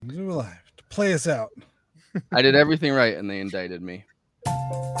Play us out. I did everything right, and they indicted me.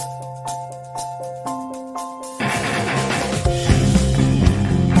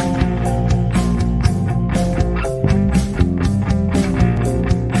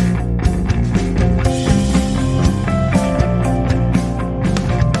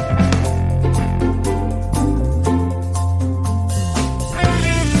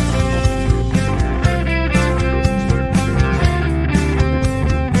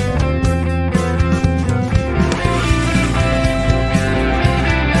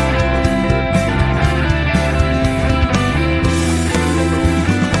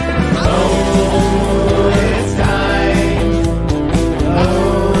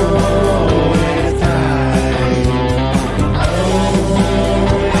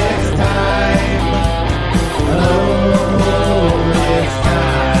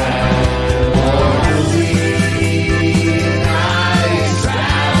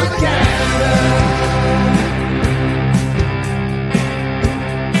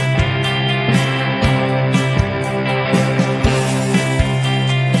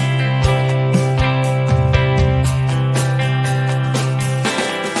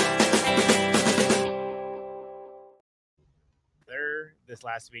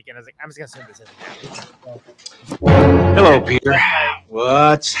 Last week, and I was like, I'm just gonna send this in. Hello, Peter.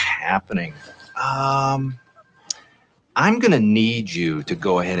 What's happening? I'm gonna need you to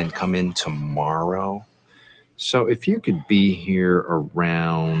go ahead and come in tomorrow. So if you could be here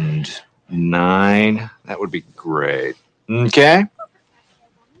around 9, that would be great. Okay?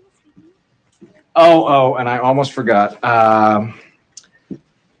 Oh, and I almost forgot. I'm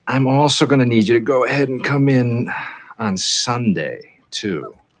also gonna need you to go ahead and come in on Sunday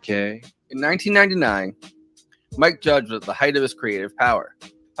too, okay? In 1999, Mike Judge was at the height of his creative power.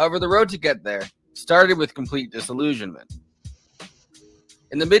 However, the road to get there started with complete disillusionment.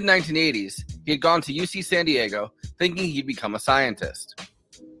 In the mid-1980s, he had gone to UC San Diego thinking he'd become a scientist.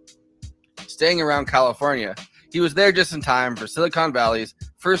 Staying around California, he was there just in time for Silicon Valley's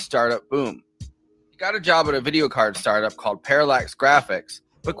first startup boom. He got a job at a video card startup called Parallax Graphics,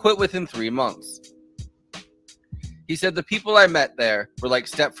 but quit within 3 months. He said, "The people I met there were like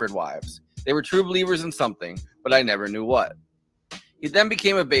Stepford wives. They were true believers in something, but I never knew what." He then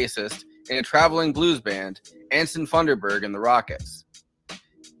became a bassist in a traveling blues band, Anson Funderburgh and the Rockets.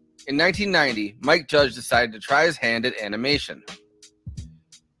 In 1990, Mike Judge decided to try his hand at animation.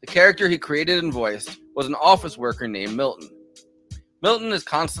 The character he created and voiced was an office worker named Milton. Milton is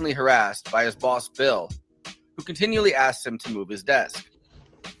constantly harassed by his boss, Bill, who continually asks him to move his desk.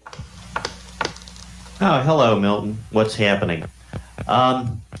 Oh, hello, Milton. What's happening?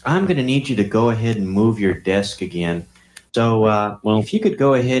 I'm going to need you to go ahead and move your desk again. So, if you could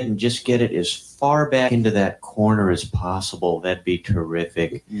go ahead and just get it as far back into that corner as possible, that'd be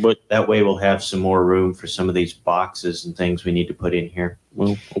terrific. But that way we'll have some more room for some of these boxes and things we need to put in here.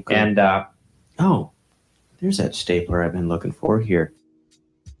 Well, okay. And, there's that stapler I've been looking for here.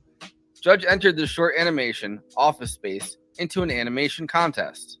 Judge entered the short animation, Office Space, into an animation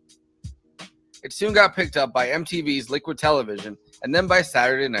contest. It soon got picked up by MTV's Liquid Television and then by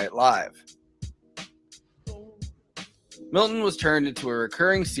Saturday Night Live. Milton was turned into a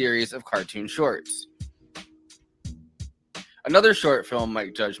recurring series of cartoon shorts. Another short film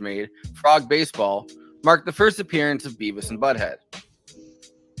Mike Judge made, Frog Baseball, marked the first appearance of Beavis and Butthead.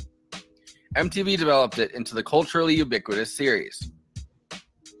 MTV developed it into the culturally ubiquitous series.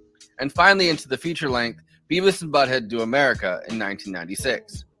 And finally into the feature-length Beavis and Butthead Do America in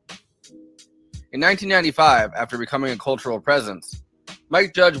 1996. In 1995, after becoming a cultural presence,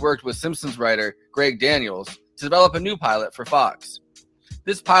 Mike Judge worked with Simpsons writer Greg Daniels to develop a new pilot for Fox.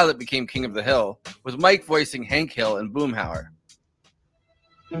 This pilot became King of the Hill, with Mike voicing Hank Hill and Boomhauer.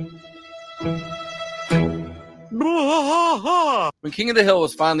 When King of the Hill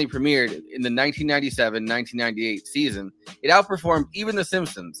was finally premiered in the 1997-1998 season, it outperformed even The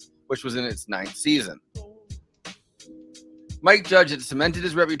Simpsons, which was in its 9th season. Mike Judge had cemented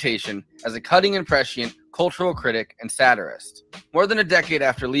his reputation as a cutting and prescient cultural critic and satirist. More than a decade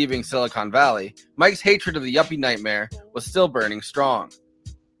after leaving Silicon Valley, Mike's hatred of the yuppie nightmare was still burning strong.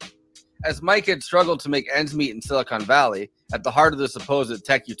 As Mike had struggled to make ends meet in Silicon Valley, at the heart of the supposed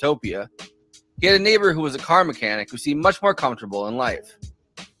tech utopia, he had a neighbor who was a car mechanic who seemed much more comfortable in life.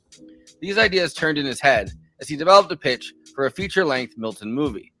 These ideas turned in his head as he developed a pitch for a feature-length Milton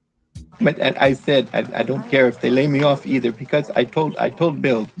movie. But I said, I don't care if they lay me off either, because I told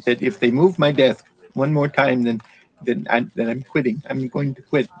Bill that if they move my desk one more time, then I'm quitting. I'm going to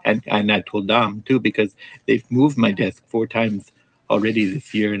quit. And I told Dom too, because they've moved my desk 4 times already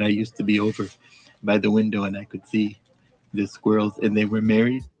this year, and I used to be over by the window and I could see the squirrels, and they were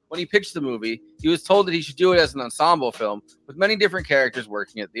married. When he pitched the movie, he was told that he should do it as an ensemble film with many different characters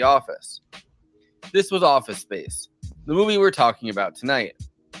working at the office. This was Office Space, the movie we're talking about tonight.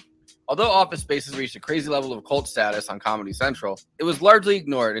 Although Office Space has reached a crazy level of cult status on Comedy Central, it was largely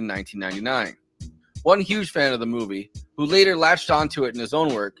ignored in 1999. One huge fan of the movie, who later latched onto it in his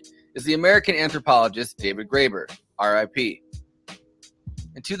own work, is the American anthropologist David Graeber, R.I.P.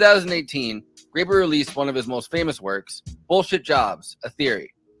 In 2018, Graeber released one of his most famous works, Bullshit Jobs, A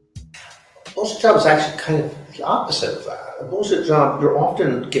Theory. Bullshit job is actually kind of the opposite of that. A bullshit job, you're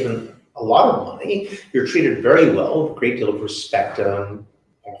often given a lot of money, you're treated very well, with a great deal of respect,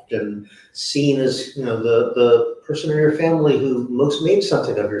 often seen as the person in your family who most made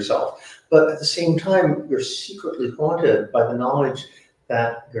something of yourself. But at the same time, you're secretly haunted by the knowledge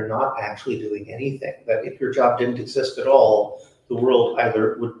that you're not actually doing anything, that if your job didn't exist at all, the world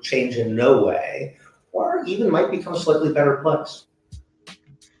either would change in no way or even might become a slightly better place.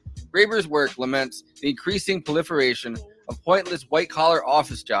 Graeber's work laments the increasing proliferation of pointless white-collar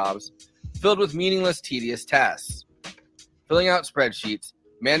office jobs filled with meaningless, tedious tasks, filling out spreadsheets,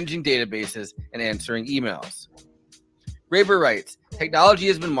 managing databases, and answering emails. Graeber writes, technology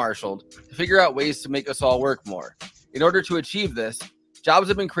has been marshaled to figure out ways to make us all work more. In order to achieve this, jobs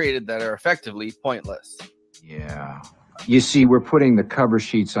have been created that are effectively pointless. Yeah. You see, we're putting the cover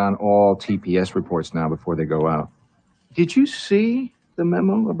sheets on all TPS reports now before they go out. Did you see the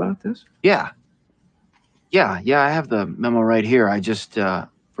memo about this? Yeah, I have the memo right here. I just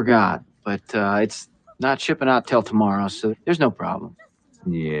forgot. But it's not shipping out till tomorrow, so there's no problem.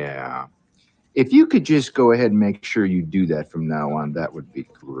 Yeah. If you could just go ahead and make sure you do that from now on, that would be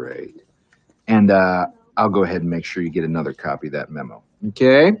great. And I'll go ahead and make sure you get another copy of that memo.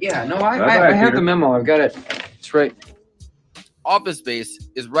 Okay? Yeah, no, I have the memo. I've got it. It's right. Office Space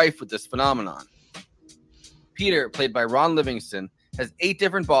is rife with this phenomenon. Peter, played by Ron Livingston, has 8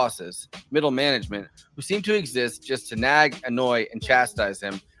 different bosses, middle management, who seem to exist just to nag, annoy, and chastise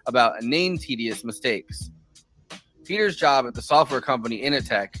him about inane, tedious mistakes. Peter's job at the software company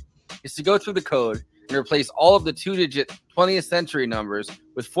Initech is to go through the code and replace all of the 2-digit 20th century numbers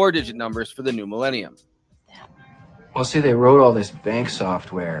with 4-digit numbers for the new millennium. Well, see, they wrote all this bank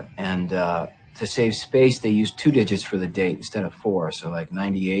software, and to save space, they used 2 digits for the date instead of 4, so like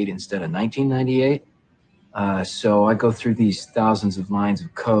 98 instead of 1998. So I go through these thousands of lines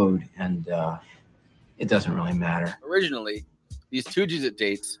of code, and it doesn't really matter. Originally, these 2-digit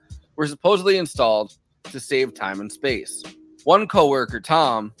dates were supposedly installed to save time and space. One coworker,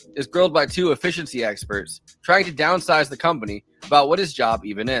 Tom, is grilled by 2 efficiency experts trying to downsize the company about what his job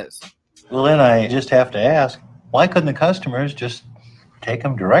even is. Well, then I just have to ask, why couldn't the customers just take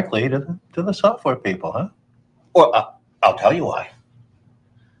them directly to the software people, huh? Well, I'll tell you why.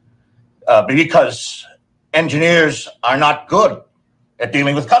 Because engineers are not good at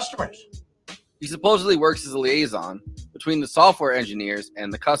dealing with customers. He supposedly works as a liaison between the software engineers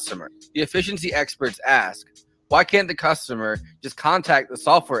and the customer. The efficiency experts ask, why can't the customer just contact the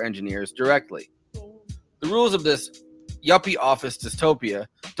software engineers directly? The rules of this yuppie office dystopia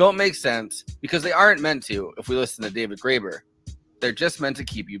don't make sense because they aren't meant to, if we listen to David Graeber. They're just meant to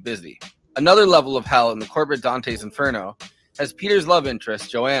keep you busy. Another level of hell in the corporate Dante's Inferno has Peter's love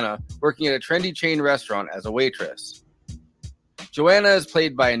interest, Joanna, working at a trendy chain restaurant as a waitress. Joanna is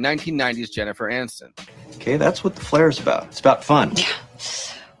played by a 1990s Jennifer Aniston. Okay, that's what the flare's about. It's about fun. Yeah.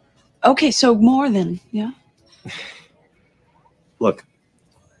 Okay, so more than, yeah? Look,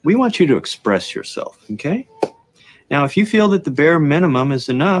 we want you to express yourself, okay? Now, if you feel that the bare minimum is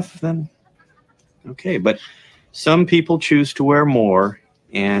enough, then okay. But some people choose to wear more,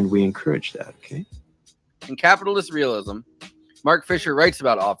 and we encourage that, okay? In capitalist realism, Mark Fisher writes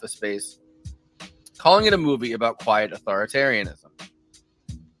about Office Space, calling it a movie about quiet authoritarianism.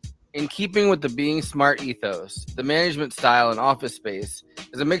 In keeping with the being smart ethos, the management style in Office Space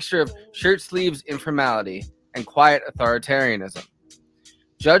is a mixture of shirt sleeves informality and quiet authoritarianism.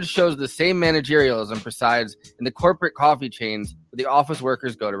 Judge shows the same managerialism presides in the corporate coffee chains where the office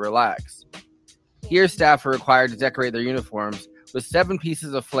workers go to relax. Here, staff are required to decorate their uniforms with 7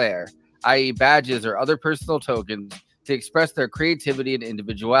 pieces of flair, i.e. badges or other personal tokens, to express their creativity and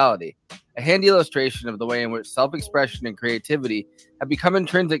individuality, a handy illustration of the way in which self-expression and creativity have become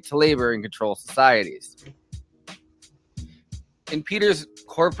intrinsic to labor and control societies. In Peter's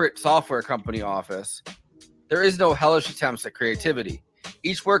corporate software company office, there is no hellish attempts at creativity.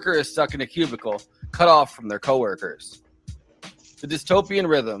 Each worker is stuck in a cubicle, cut off from their coworkers. The dystopian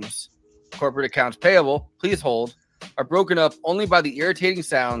rhythms, corporate accounts payable, please hold, are broken up only by the irritating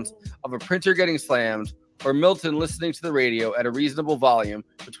sounds of a printer getting slammed or Milton listening to the radio at a reasonable volume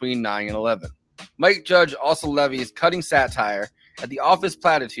between 9 and 11. Mike Judge also levies cutting satire At the office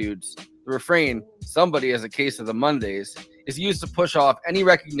platitudes, the refrain, "somebody has a case of the Mondays," is used to push off any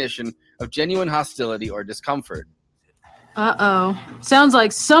recognition of genuine hostility or discomfort. Uh-oh. Sounds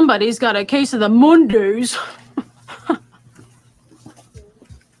like somebody's got a case of the Mondays.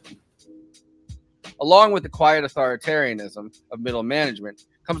 Along with the quiet authoritarianism of middle management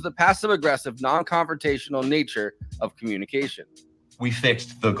comes the passive-aggressive, non-confrontational nature of communication. We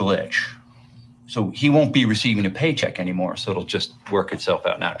fixed the glitch. So he won't be receiving a paycheck anymore, so it'll just work itself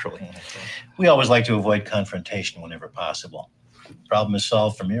out naturally. We always like to avoid confrontation whenever possible. Problem is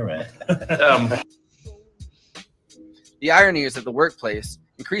solved from your end. The irony is that the workplace,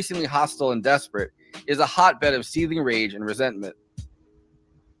 increasingly hostile and desperate, is a hotbed of seething rage and resentment.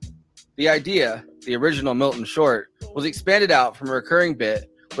 The idea, the original Milton short, was expanded out from a recurring bit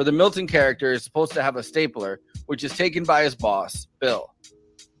where the Milton character is supposed to have a stapler, which is taken by his boss, Bill.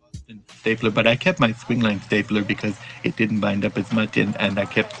 Stapler, but I kept my swing line stapler because it didn't bind up as much, and I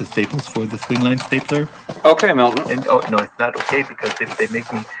kept the staples for the swing line stapler. Okay, Milton. And no, it's not okay, because if they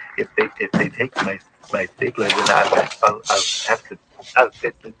take my stapler, then I'll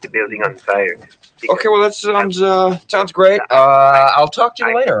set the building on fire. Okay, well that sounds great. I'll talk to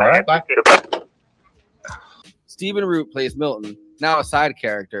you later. All right, bye. Stephen Root plays Milton, now a side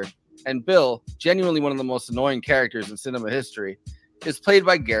character, and Bill, genuinely one of the most annoying characters in cinema history, is played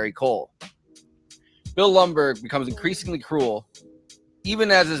by Gary Cole. Bill Lumbergh becomes increasingly cruel,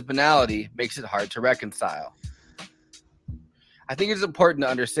 even as his banality makes it hard to reconcile. I think it's important to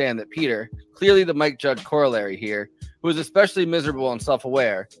understand that Peter, clearly the Mike Judge corollary here, who is especially miserable and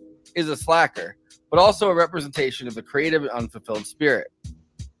self-aware, is a slacker, but also a representation of the creative and unfulfilled spirit.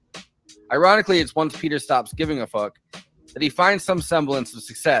 Ironically, it's once Peter stops giving a fuck that he finds some semblance of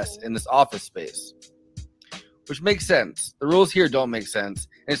success in this office space. Which makes sense. The rules here don't make sense,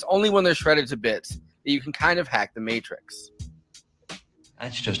 and it's only when they're shredded to bits that you can kind of hack the Matrix.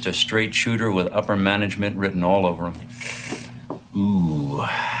 That's just a straight shooter with upper management written all over him. Ooh,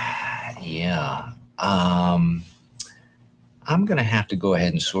 yeah. I'm going to have to go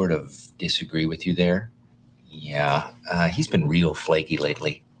ahead and sort of disagree with you there. Yeah, he's been real flaky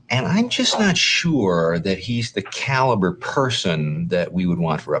lately. And I'm just not sure that he's the caliber person that we would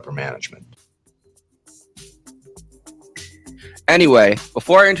want for upper management. Anyway,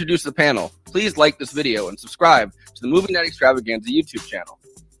 before I introduce the panel, please like this video and subscribe to the Movie Night Extravaganza YouTube channel.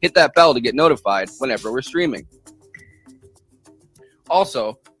 Hit that bell to get notified whenever we're streaming.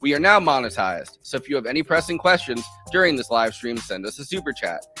 Also, we are now monetized, so if you have any pressing questions during this live stream, send us a super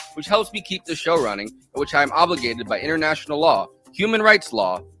chat, which helps me keep the show running, and which I am obligated by international law, human rights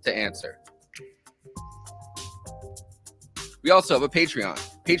law, to answer. We also have a Patreon,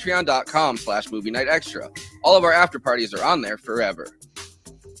 patreon.com/Movie Night Extra. All of our after parties are on there forever.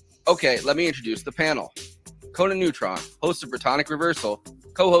 Okay, let me introduce the panel. Conan Neutron, host of Protonic Reversal,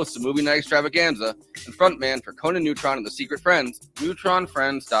 co-host of Movie Night Extravaganza, and frontman for Conan Neutron and the Secret Friends,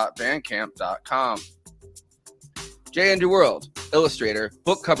 neutronfriends.bandcamp.com. Jay Underworld, illustrator,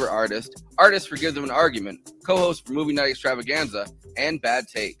 book cover artist, artist for Give Them an Argument, co-host for Movie Night Extravaganza, and Bad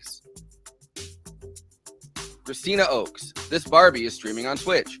Takes. Kristina Oakes, this Barbie is streaming on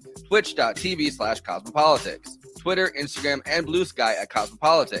Twitch, twitch.tv/Cosmopolitics, Twitter, Instagram, and Blue Sky at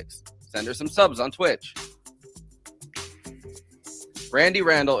Cosmopolitics. Send her some subs on Twitch.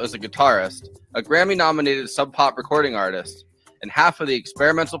 Randall is a guitarist, a Grammy-nominated sub-pop recording artist, and half of the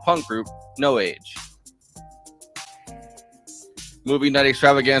experimental punk group No Age. Movie Night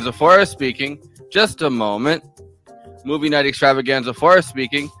Extravaganza Forrest speaking. Just a moment. Movie Night Extravaganza Forrest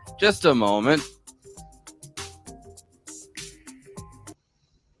speaking. Just a moment.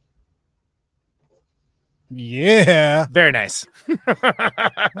 Yeah. Very nice.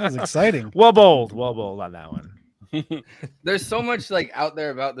 That was exciting. Well bold on that one. There's so much like out there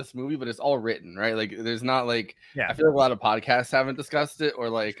about this movie, but it's all written, right? Like there's not like, yeah. I feel like a lot of podcasts haven't discussed it, or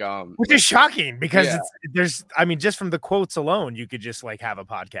like which is shocking because there's I mean, just from the quotes alone, you could just like have a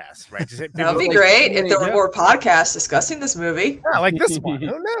podcast, right? That would be great if there were more podcasts discussing this movie. Yeah, like this one.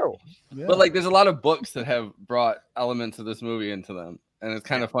 Oh no. Yeah. But like there's a lot of books that have brought elements of this movie into them. And it's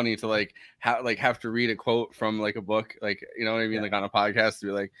kind of funny to like have to read a quote from like a book, like, you know what I mean, like on a podcast, to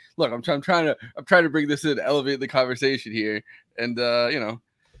be like, look, I'm trying to bring this in, elevate the conversation here, and you know.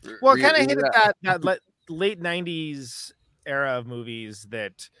 Well, it kind of hit at that late '90s era of movies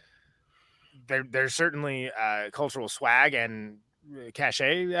that there's certainly cultural swag and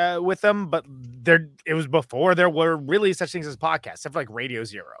cachet with them, but it was before there were really such things as podcasts, except for like Radio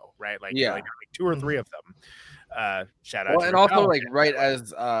Zero, right? Like, like 2 or 3 of them. Shout out. Well, to and also Raquel. like right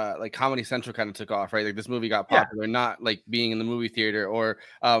as like Comedy Central kind of took off, right? Like this movie got popular, not like being in the movie theater or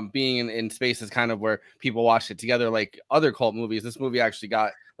being in spaces kind of where people watched it together, like other cult movies. This movie actually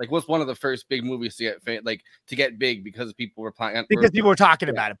got like was one of the first big movies to get big because people were playing people were talking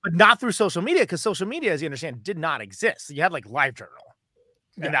about it, but not through social media, because social media, as you understand, did not exist. So you had like LiveJournal.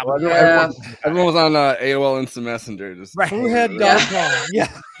 And that was everyone was on AOL Instant Messenger. Just Truehead.com. Yeah.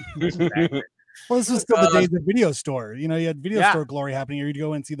 Well, this was still the days of video store. You had video store glory happening here. You'd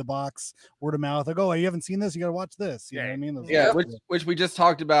go and see the box, word of mouth. Like, oh, you haven't seen this? You got to watch this. You know what I mean? Which we just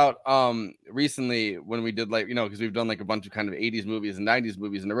talked about recently when we did because we've done like a bunch of kind of 80s movies and 90s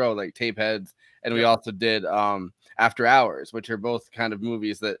movies in a row, like Tape Heads, and we also did After Hours, which are both kind of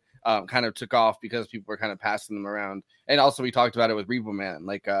movies that kind of took off because people were kind of passing them around. And also we talked about it with Repo Man.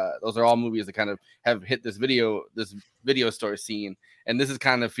 Like those are all movies that kind of have hit this video store scene. And this is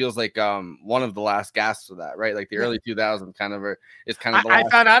kind of feels like one of the last gasps of that, right? Like the early 2000s kind of is kind of the last. I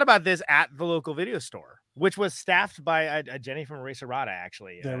found out about this at the local video store, which was staffed by a Jenny from Racerata,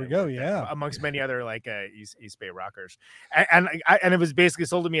 actually. There we go. Yeah. Amongst many other like East Bay rockers. And it was basically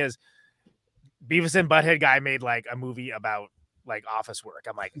sold to me as Beavis and Butthead guy made like a movie about like office work.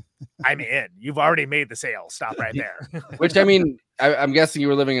 I'm like, I'm in. You've already made the sale. Stop right there. Which I mean, I'm guessing you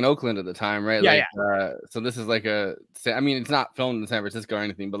were living in Oakland at the time, right? Yeah, so this is like it's not filmed in San Francisco or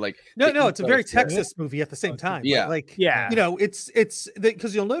anything, but like no, it's a very Texas movie at the same time. Yeah, it's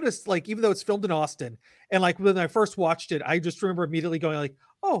because you'll notice like even though it's filmed in Austin, and like when I first watched it, I just remember immediately going like,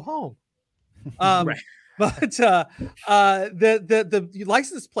 oh, home. Right. But the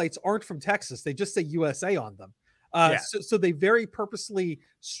license plates aren't from Texas; they just say USA on them. So they very purposely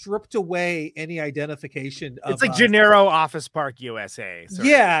stripped away any identification of it's like Gennaro Office Park USA.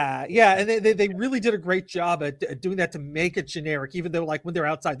 Yeah, and they really did a great job at doing that to make it generic, even though like when they're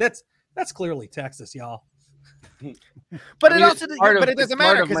outside, that's clearly Texas, y'all. But it doesn't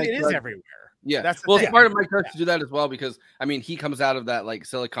matter because it is everywhere. Yeah, that's it's part of Mike Judge to do that as well, because I mean he comes out of that like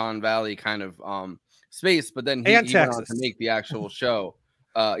Silicon Valley kind of space, but then he went on to make the actual show.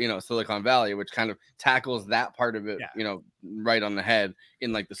 Silicon Valley, which kind of tackles that part of it, right on the head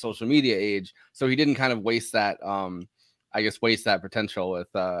in like the social media age. So he didn't kind of waste that, waste that potential with,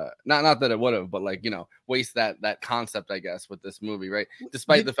 not that it would have, but like, waste that concept, I guess, with this movie, right?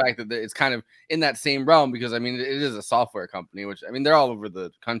 Despite the fact that it's kind of in that same realm, because I mean, it is a software company, which I mean, they're all over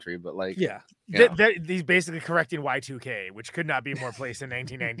the country, but like, he's basically correcting Y2K, which could not be more placed in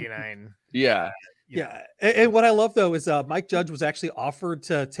 1999. Yeah, and what I love though is Mike Judge was actually offered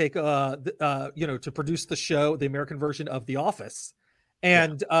to take to produce the show, the American version of The Office,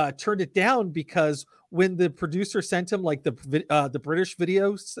 and turned it down because when the producer sent him like the British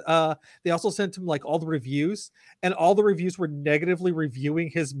videos, they also sent him like all the reviews, and all the reviews were negatively reviewing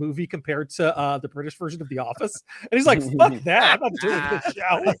his movie compared to the British version of The Office, and he's like, "Fuck that! I'm not doing this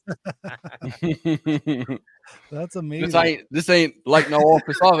show." That's amazing. This ain't like no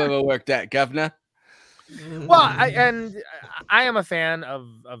office I've ever worked at, Governor. Well, I am a fan of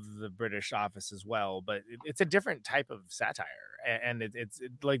the British Office as well, but it's a different type of satire, and it's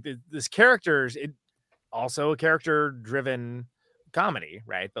like this characters. It also a character-driven comedy,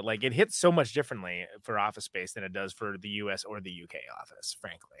 right? But like it hits so much differently for Office Space than it does for the U.S. or the UK Office,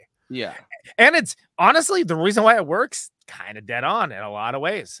 frankly. Yeah, and it's honestly the reason why it works kind of dead on in a lot of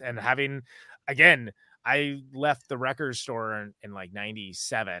ways. And having again. I left the record store in like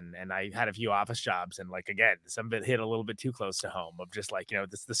 97, and I had a few office jobs, and like again, some of it hit a little bit too close to home of just like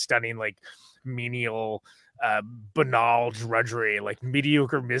the stunning like menial banal drudgery, like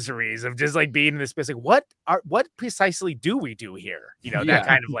mediocre miseries of just like being in this space. Like what precisely do we do here? That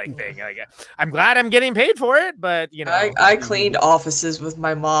kind of like thing. Like I'm glad I'm getting paid for it, but I cleaned offices with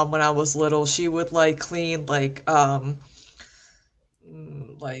my mom when I was little. She would like clean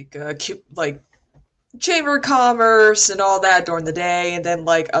Chamber of Commerce and all that during the day, and then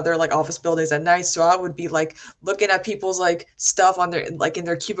like other like office buildings at night. So I would be like looking at people's like stuff on their like in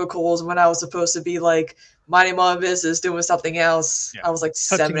their cubicles when I was supposed to be like minding my own business doing something else. I was like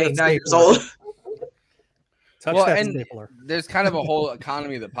 7, 8, 9 years old. And there's kind of a whole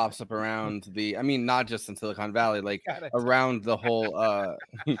economy that pops up around not just in Silicon Valley, like around the whole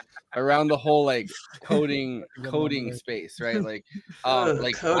like coding space, right? Like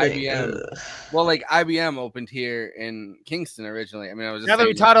like IBM. Well, like IBM opened here in Kingston originally. I mean, I was just now that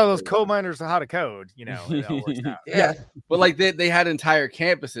we taught all those coal miners how to code, it all works out. Yeah. But like they had entire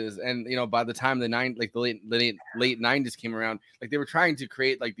campuses, and by the time the late 90s came around, like they were trying to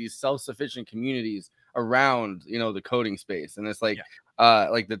create like these self-sufficient communities around the coding space. And it's like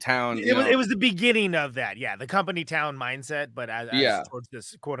like the town. It was the beginning of that, yeah, the company town mindset, but as towards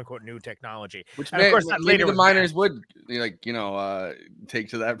this quote unquote new technology, which and of course maybe the miners would take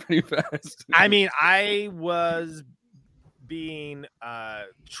to that pretty fast. I mean, I was being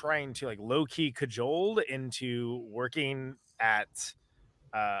trying to like low key cajoled into working at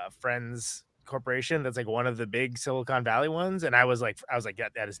a friend's corporation that's like one of the big Silicon Valley ones, and I was like, yeah,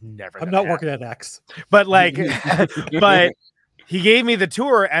 that is never. I'm not working at X, but like, but he gave me the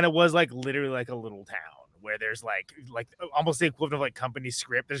tour, and it was like literally like a little town where there's like almost the equivalent of like company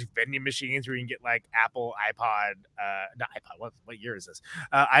script. There's vending machines where you can get like Apple, iPod, not iPod. What year is this?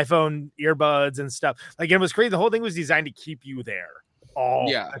 iPhone earbuds and stuff. Like, it was crazy. The whole thing was designed to keep you there all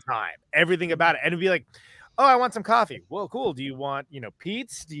the time. Everything about it, and it'd be like, oh, I want some coffee. Well, cool. Do you want,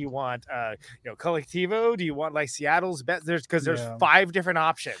 Pete's? Do you want, Collectivo? Do you want like Seattle's best? There's 5 different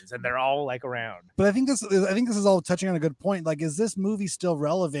options, and they're all like around. But I think this is all touching on a good point. Like, is this movie still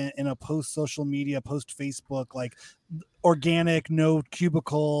relevant in a post social media, post Facebook, like organic, no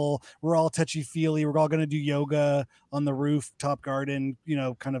cubicle? We're all touchy feely. We're all going to do yoga on the rooftop garden.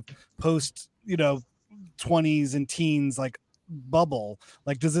 Kind of post 20s and teens, like bubble.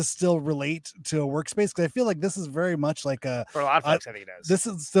 Like, does this still relate to a workspace? Because I feel like this is very much like a, for a lot of folks, I think it does. This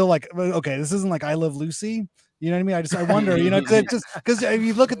is still like, okay, this isn't like I Love Lucy, you know what I mean? I wonder, because if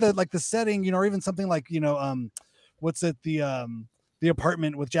you look at the setting, or even something like, what's it, the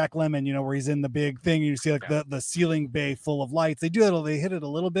apartment with Jack Lemmon, where he's in the big thing, you see like the ceiling bay full of lights. They hit it a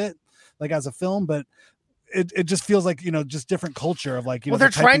little bit like as a film, but it just feels like, just different culture of like, well, they're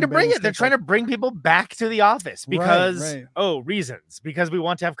trying to bring it. They're trying to bring people back to the office because, reasons, because we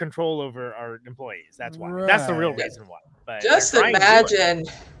want to have control over our employees. That's why. That's the real reason why. But just imagine,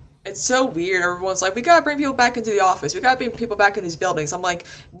 it's so weird. Everyone's like, we got to bring people back into the office. We got to bring people back in these buildings. I'm like,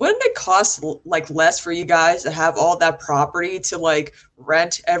 wouldn't it cost like less for you guys to have all that property to like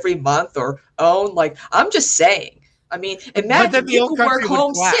rent every month or own? Like, I'm just saying. I mean, imagine people work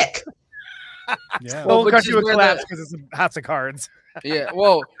home sick. Yeah, well, country would collapse because it's house of cards. Yeah,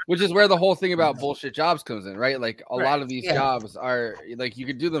 well, which is where the whole thing about bullshit jobs comes in, right? Like, a lot of these jobs are like, you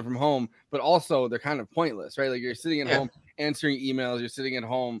could do them from home, but also they're kind of pointless, right? Like, you're sitting at home answering emails, you're sitting at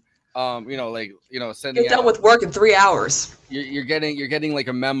home, sending. Get done with work in 3 hours. You're getting like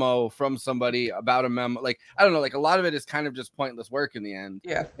a memo from somebody about a memo. Like, I don't know, like a lot of it is kind of just pointless work in the end.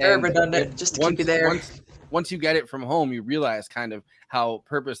 Yeah, very redundant, just to keep you there. Once you get it from home, you realize kind of how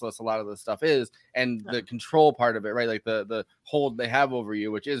purposeless a lot of this stuff is, and the control part of it, right? Like the hold they have over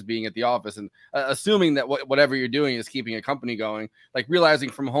you, which is being at the office, and assuming that whatever you're doing is keeping a company going. Like, realizing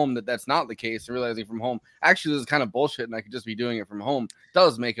from home that that's not the case, and realizing from home, actually, this is kind of bullshit, and I could just be doing it from home,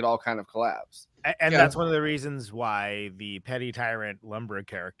 does make it all kind of collapse. And that's one of the reasons why the petty tyrant Lumber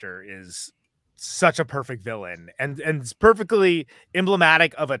character is such a perfect villain, and it's perfectly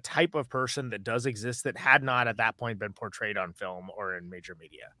emblematic of a type of person that does exist that had not at that point been portrayed on film or in major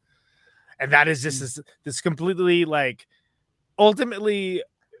media. And that is just this completely, like, ultimately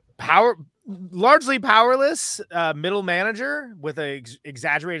largely powerless middle manager with an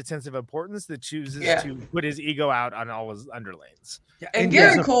exaggerated sense of importance that chooses to put his ego out on all his underlings. Yeah, and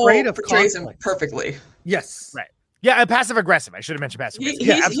Gary Cole portrays him perfectly. Yes. Right. Yeah, passive aggressive. I should have mentioned passive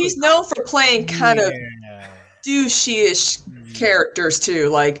aggressive. He's known for playing kind of douchey-ish characters too.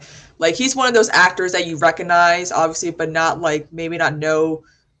 Like he's one of those actors that you recognize, obviously, but not like maybe not know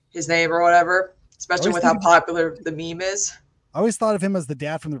his name or whatever. Especially with how popular the meme is. I always thought of him as the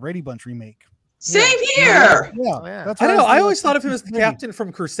dad from the Brady Bunch remake. Same here. Yeah, that's I don't know. I always thought of him as the captain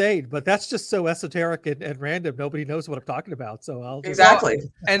from Crusade, but that's just so esoteric and random. Nobody knows what I'm talking about. So I'll exactly.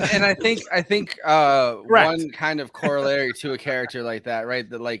 And I think one kind of corollary to a character like that, right?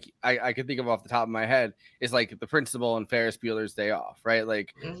 That like I could think of off the top of my head is like the principal in Ferris Bueller's Day Off, right?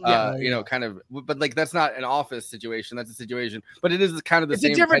 Like kind of, but like that's not an office situation. That's a situation, but it is kind of the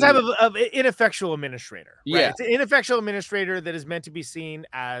same. It's a different type of ineffectual administrator. Right? Yeah, it's an ineffectual administrator that is meant to be seen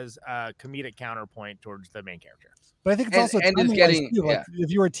as a comedic counterpoint towards the main character. But I think it's also like,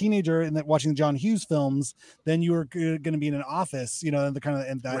 if you were a teenager and watching the John Hughes films, then you were going to be in an office, in the kind of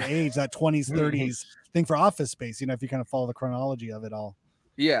in that age, that 20s, 30s thing for Office Space. If you kind of follow the chronology of it all.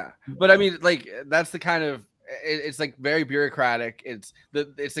 Yeah, but I mean, like that's the kind of. It's like very bureaucratic. It's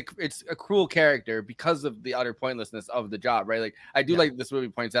a cruel character because of the utter pointlessness of the job, right? Like I do like this movie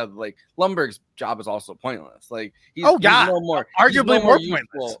points out that like Lumbergh's job is also pointless. Like he's arguably more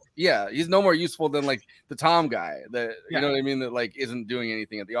pointless. Yeah, he's no more useful than like the Tom guy that you know what I mean, that like isn't doing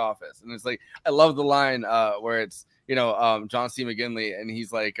anything at the office. And it's like I love the line where it's John C. McGinley, and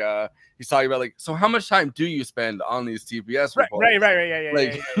he's like, he's talking about like, so how much time do you spend on these TPS reports? Right,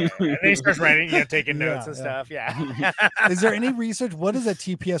 yeah. And then he starts writing, taking notes and stuff. Yeah. Is there any research? What does a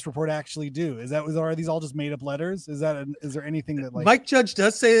TPS report actually do? Are these all just made up letters? Is there anything that like Mike Judge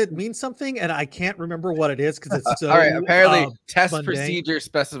does say it means something, and I can't remember what it is because it's so. All right, apparently test mundane. procedure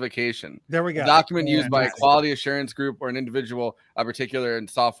specification. There we go. A document used by a quality assurance group or an individual, particular in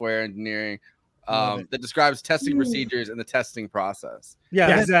software engineering. That describes testing procedures and the testing process.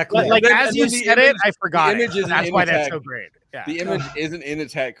 Yeah, exactly. Like as you said it, I forgot it. That's why that's so great. Yeah. The image isn't in a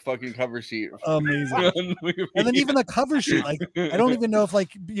tech fucking cover sheet. Amazing. And then even the cover sheet, like I don't even know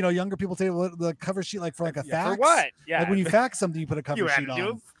if younger people say the cover sheet like for like a fax. For what? Yeah. Like when you fax something, you put a cover sheet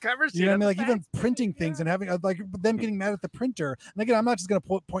on. Cover sheet. You know what I mean? Like even printing things and having like them getting mad at the printer. And again, I'm not just gonna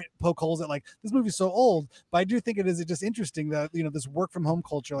poke holes at like this movie's so old, but I do think it is just interesting that this work from home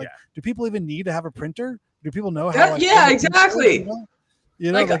culture. Like, do people even need to have a printer? Do people know how? Exactly.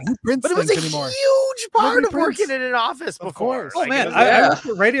 Like who prints but it was things a anymore? huge part of working in an office before. Oh man, I worked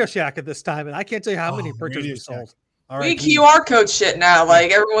at Radio Shack at this time, and I can't tell you how many printers we sold. We QR code shit now.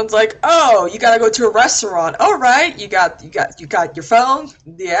 Like everyone's like, "Oh, you gotta go to a restaurant. All right, you got your phone.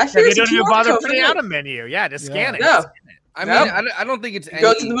 Yeah, they don't even bother putting out a menu. Yeah, just scan it. No, I mean, I don't think it's any,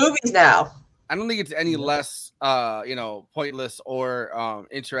 go to the movies now. I don't think it's any less pointless or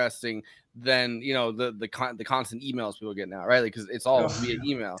interesting than the constant emails people get now, right? Like because it's all via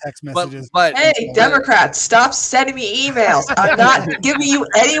email, text messages. But hey, Democrats, stop sending me emails. I'm not giving you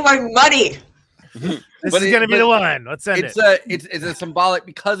any of my money. This is gonna be the one. Let's send it. It's a symbolic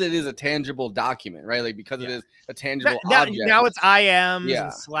because it is a tangible document, right? Like because it is a tangible object. Now it's IMs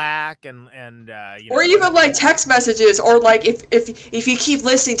and Slack and or even like text messages, or like if you keep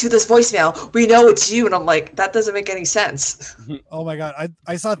listening to this voicemail, we know it's you, and I'm like, that doesn't make any sense. Oh my god,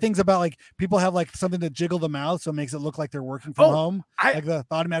 I saw things about like people have like something to jiggle the mouse so it makes it look like they're working from home, like the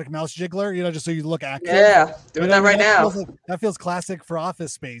automatic mouse jiggler, just so you look active. Yeah, doing that right now. That feels classic for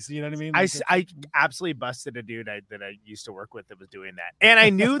Office Space. You know what I mean? I absolutely busted a dude that I used to work with that was doing that, and I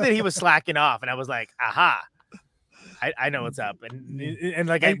knew that he was slacking off, and I was like, aha. I know what's up, and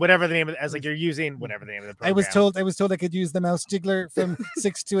like whatever the name of, I was like, you're using whatever the name of the program. I was told I could use the mouse jiggler from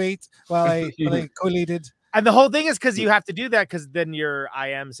 6 to 8 while I collated. And the whole thing is because you have to do that because then your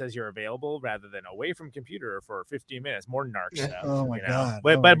IM says you're available rather than away from computer for 15 minutes. More narc stuff. Oh my god!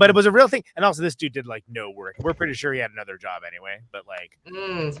 But it was a real thing, and also this dude did like no work. We're pretty sure he had another job anyway, but like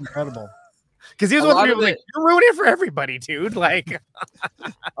it's incredible. Because he was one of the people like, you're ruining it for everybody, dude. Like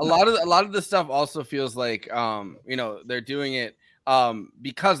a lot of the stuff also feels like they're doing it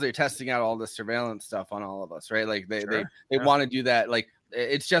because they're testing out all the surveillance stuff on all of us, right? Like they want to do that. Like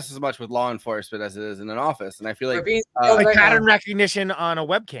it's just as much with law enforcement as it is in an office, and I feel like pattern recognition on a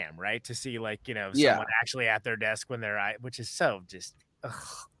webcam, right? To see like someone actually at their desk when they're which is so just. Ugh.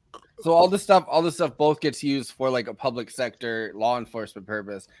 So all this stuff both gets used for like a public sector law enforcement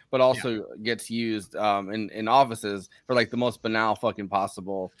purpose, but also gets used in offices for like the most banal fucking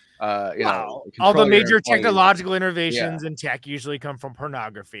possible. All the major technological innovations in tech usually come from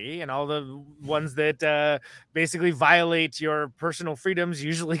pornography, and all the ones that basically violate your personal freedoms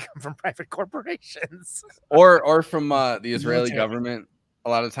usually come from private corporations or from the Israeli government. A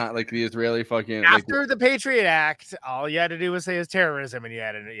lot of time, like the Israeli fucking after the Patriot Act, all you had to do was say it's terrorism, and you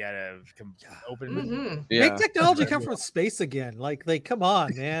had to open. Make technology come from space again. Like come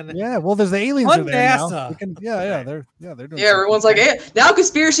on, man. Yeah, well, there's the aliens are there NASA. Now. They're doing. Yeah, everyone's like, hey. Now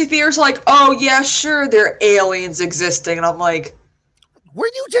conspiracy theorists are like, oh yeah, sure, there are aliens existing, and I'm like. Were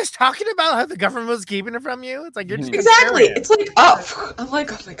you just talking about how the government was keeping it from you? It's like you're just exactly. It's like I'm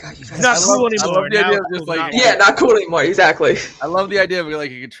like, oh my god, you guys. Not cool anymore. Not cool anymore. Exactly. I love the idea of like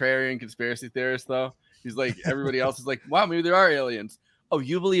a contrarian conspiracy theorist, though. He's like everybody else is like, wow, maybe there are aliens. Oh,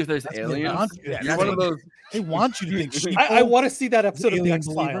 you believe there's aliens? You're one of those. They want you to think. I want to see that episode of the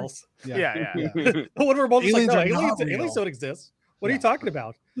X-Files. Yeah. What we're both like, no, aliens don't exist. What are you talking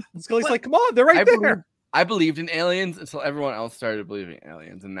about? And Scully's like, come on, they're right there. I believed in aliens until everyone else started believing in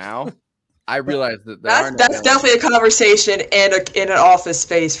aliens, and now I realized that that's definitely a conversation in an office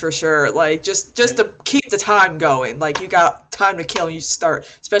space for sure. Like just to keep the time going. Like you got time to kill, and you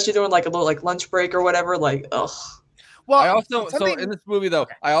start, especially during like a little like lunch break or whatever. Like ugh. Well, I also so in this movie though,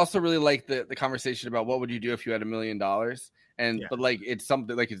 I also really like the conversation about what would you do if you had $1 million. and but like it's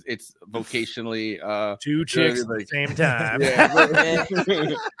something like it's vocationally two chicks at the same time. Yeah,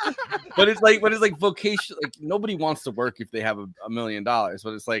 but it's like vocation. Like nobody wants to work if they have $1 million. But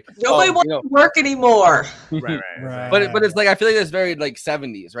it's like nobody wants to work anymore. Right. But it's like I feel like that's very like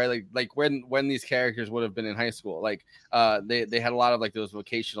 70s, right? Like when these characters would have been in high school, like they had a lot of like those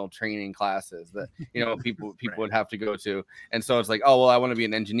vocational training classes that people would have to go to, and so it's like, oh well, I want to be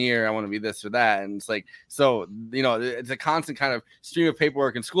an engineer, I want to be this or that, and it's like so it's a constant kind of stream of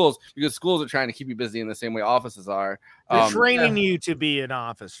paperwork in schools because schools are trying to keep you busy in the same way offices are. They're training you to be an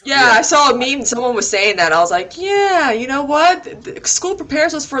officer. Yeah, I saw a meme. Someone was saying that. I was like, yeah, you know what? The school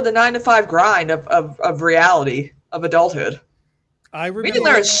prepares us for the 9-to-5 grind of reality of adulthood. We didn't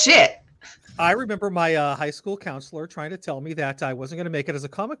learn shit. I remember my high school counselor trying to tell me that I wasn't going to make it as a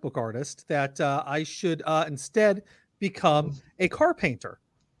comic book artist, that I should instead become a car painter.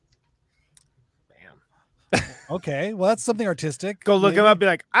 Okay, well, that's something artistic. Go look him up. Be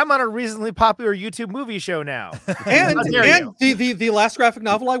like, I'm on a recently popular YouTube movie show now. and the last graphic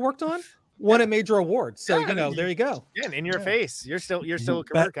novel I worked on won a major award. So there you go. Yeah, and in your face, you're still a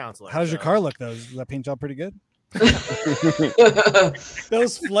career counselor. How does your car look though? Is that paint job pretty good?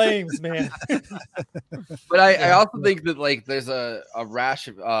 Those flames, man. But I also think that like there's a rash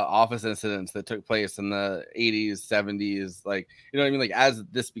of office incidents that took place in the 80s, 70s, like what I mean, like as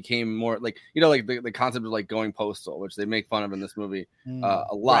this became more like like the concept of like going postal, which they make fun of in this movie a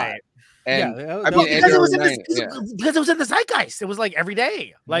lot. Right. And because it was in the zeitgeist. It was like every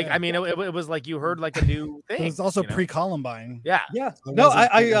day. Like I mean, it was like you heard like a new thing. It was also pre-Columbine. Yeah. No,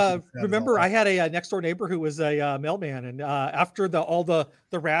 I remember I had a next door neighbor who was a mailman, and after all the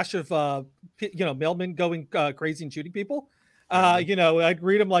rash of mailmen going crazy and shooting people, I'd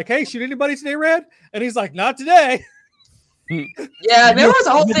greet him like, "Hey, shoot anybody today, Red?" And he's like, "Not today." Yeah, there was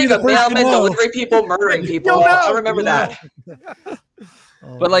a whole thing of mailmen delivering people, murdering people. I remember that.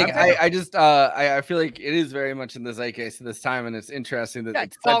 But like I feel like it is very much in the zeitgeist at this time, and it's interesting that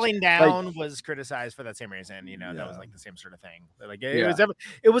it's falling down was criticized for that same reason. That was like the same sort of thing. Like it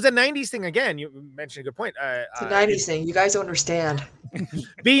was a 90s thing again. You mentioned a good point. It's a 90s thing. You guys don't understand.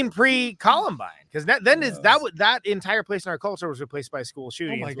 Being pre-Columbine, because that entire place in our culture was replaced by school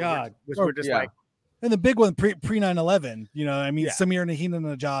shootings. Oh my god, which were just like. And the big one pre 9/11, I mean, Samir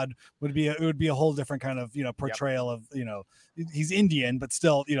Nahinanajad would be a whole different kind of portrayal of he's Indian, but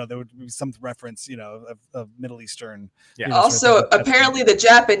still there would be some reference of Middle Eastern. Yeah. Also, apparently the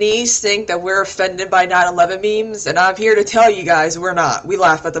Japanese think that we're offended by 9/11 memes, and I'm here to tell you guys we're not. We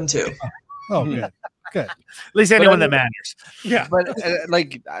laugh at them too. Oh, good. Good. At least anyone that matters. Yeah. But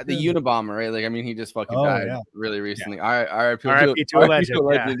like the Unabomber, right? Like I mean, he just fucking died really recently. Yeah. R.I.P. to a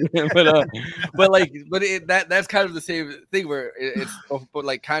legend. But that's kind of the same thing where it's but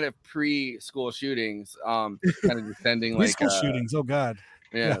like kind of pre-school shootings, kind of defending like pre-school shootings. Oh God.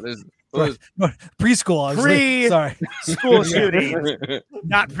 Yeah. There's preschool. School shootings,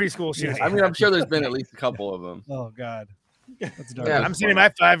 not preschool shootings. I mean, I'm sure there's been at least a couple of them. Oh God. That's dark. I'm sending my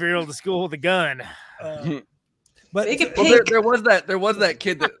 5-year-old to school with a gun. But there was that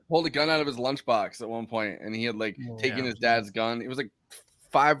kid that pulled a gun out of his lunchbox at one point, and he had taken his dad's gun. He was like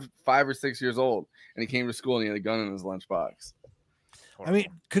 5 or 6 years old, and he came to school and he had a gun in his lunchbox. I mean,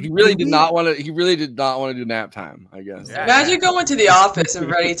 he really did not want to do nap time, I guess. Yeah. Imagine going to the office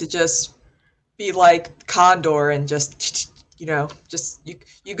and ready to just be like Condor and just you go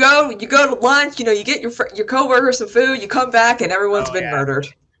to lunch, you get your coworker some food, you come back and everyone's been murdered.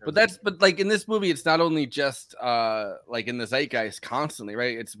 But like in this movie, it's not only just like in the zeitgeist constantly,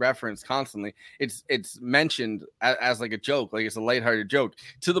 right? It's referenced constantly. It's mentioned as like a joke, like it's a lighthearted joke,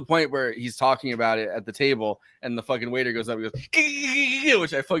 to the point where he's talking about it at the table, and the fucking waiter goes up and goes,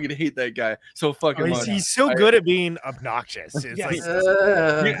 which I fucking hate that guy so fucking much. He's so good at being obnoxious. He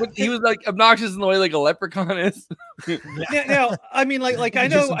was like obnoxious in the way like a leprechaun is. Now, I mean, like I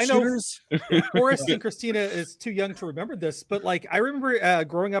know Forrest and Kristina is too young to remember this, but like I remember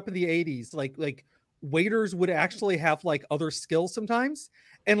growing up in the 80s, like waiters would actually have like other skills sometimes,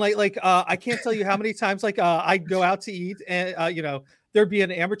 and like I can't tell you how many times like I'd go out to eat and there'd be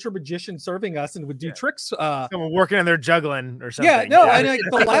an amateur magician serving us and would do tricks. Someone working on their juggling or something. Yeah, no, and like,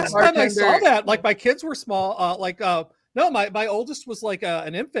 the last time I saw that, like my kids were small. My oldest was like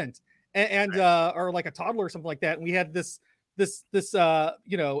an infant and or like a toddler or something like that. And we had this we're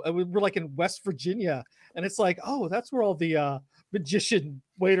like in West Virginia, and it's like, oh, that's where all the magician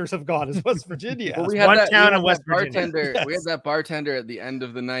waiters have gone is West Virginia. Well, we had bartender. We had that bartender at the end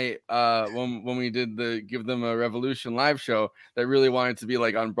of the night when we did the Give Them a Revolution live show that really wanted to be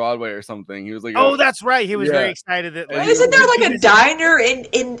like on Broadway or something. He was like, "Oh, that's right." He was very excited that. Like, isn't there like a diner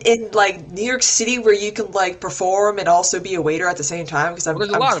in like New York City where you can like perform and also be a waiter at the same time? Because there's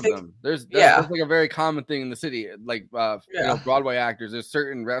a lot of them. There's like a very common thing in the city. Like Broadway actors. There's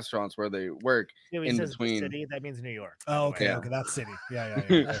certain restaurants where they work in between. City, that means New York. Oh, okay, okay, that's city. Yeah.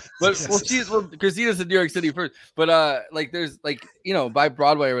 Christina's in New York City first, but like there's like by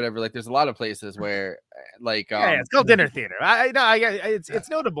Broadway or whatever. Like there's a lot of places where like it's called dinner theater. I know, it's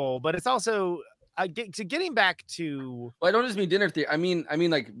notable, but it's also getting back to. Well, I don't just mean dinner theater. I mean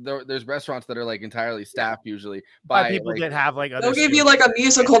like there's restaurants that are like entirely staffed usually by people that have like other. They'll give you like a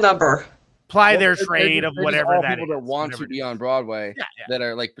musical number. Ply their trade of whatever that people that want to be on Broadway that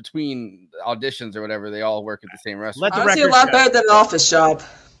are like between auditions or whatever, they all work at the same restaurant. Honestly, a lot better than an office job.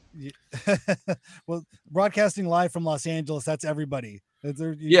 Well, broadcasting live from Los Angeles, that's everybody.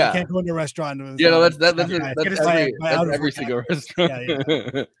 You can't go into a restaurant. That's every single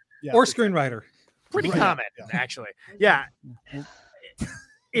restaurant. Or screenwriter. Pretty common, actually. Yeah.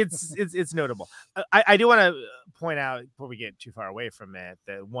 It's notable. I do want to point out before we get too far away from it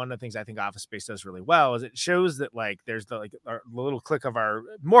that one of the things I think Office Space does really well is it shows that like there's the little clique of our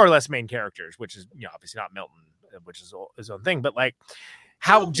more or less main characters, which is obviously not Milton, which is his own thing, but like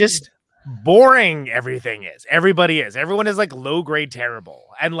how just boring everything is. Everyone is like low grade terrible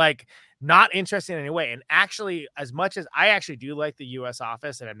and like not interested in any way. And actually, as much as I actually do like the US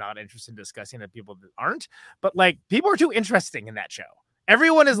Office and I'm not interested in discussing it, people that aren't, but like people are too interesting in that show.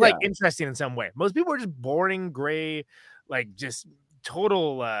 Everyone is like interesting in some way. Most people are just boring, gray, like just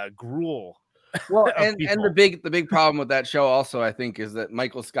total gruel. Well, and the big problem with that show also, I think, is that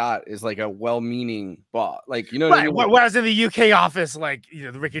Michael Scott is like a well-meaning boss. Like, what I mean? Whereas in the UK Office, like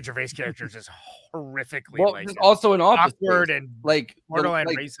the Ricky Gervais character is just horrifically like also an awkward and like borderline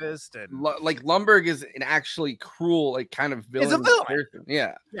racist and like Lumbergh is an actually cruel, like kind of villain. He's a villain. Person.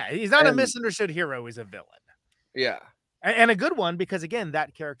 Yeah, he's not a misunderstood hero. He's a villain. Yeah. And a good one because again,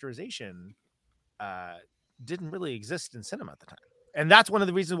 that characterization didn't really exist in cinema at the time, and that's one of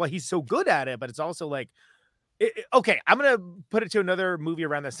the reasons why he's so good at it. But it's also like, okay, I'm gonna put it to another movie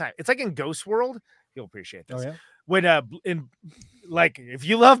around this time. It's like in Ghost World. You'll appreciate this. Oh, yeah? When in like if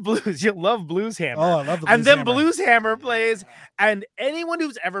you love blues, you'll love Blues Hammer. Oh, I love the Blues and then Hammer. Blues Hammer plays, and anyone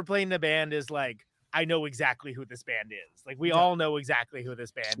who's ever played in a band is like, I know exactly who this band is. Like we all know exactly who this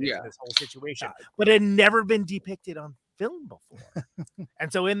band is in this whole situation, but it had never been depicted on film before.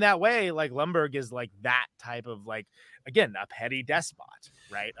 And so in that way, like Lumbergh is like that type of like, again, a petty despot,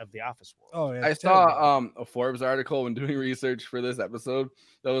 right, of the office world. Oh yeah. I saw a Forbes article when doing research for this episode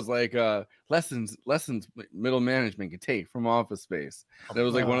that was like lessons middle management can take from Office Space. That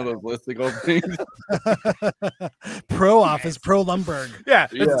was like one of those listicle things. Pro Office, pro Lumbergh. Yeah.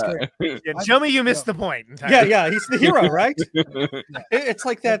 Show me you missed the point. Yeah, he's the hero, right? It's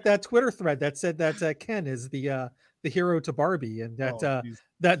like that Twitter thread that said that Ken is the hero to Barbie, and that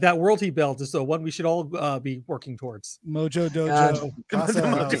that world he built is the one we should all be working towards. Mojo Dojo.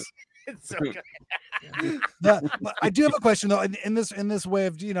 It's so good. But I do have a question though. In this way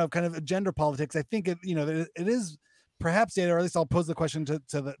of kind of gender politics, I think it is perhaps dated, or at least I'll pose the question to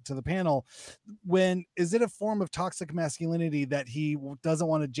the panel. When is it a form of toxic masculinity that he doesn't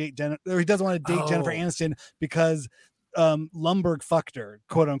want to date Jennifer Aniston because Lumbergh fucked her,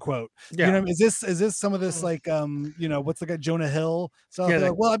 quote unquote? Is this some of this like what's the guy Jonah Hill stuff?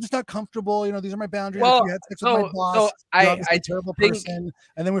 Like, well, I'm just not comfortable, these are my boundaries. Well, if you had sex with my boss, I terrible think... person,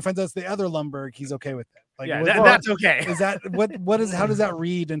 and then we find out it's the other Lumbergh, he's okay with it. Like, that's okay. Is that how does that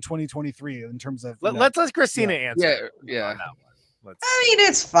read in 2023 in terms of let's let Kristina answer? Yeah. I mean,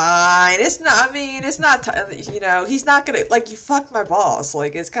 it's fine. It's not. I mean, it's not. He's not gonna like you. Fuck my boss.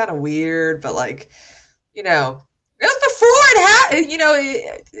 Like it's kind of weird, but like, it was before it happened.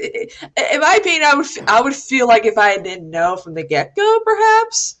 In my opinion, I would feel like if I didn't know from the get go,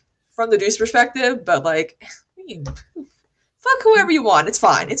 perhaps from the dude's perspective. But like, fuck whoever you want. It's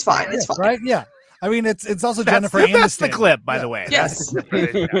fine. It's fine. It's fine. Right? Yeah. I mean, it's also Jennifer Aniston. That's the clip, by the way. Yes. Who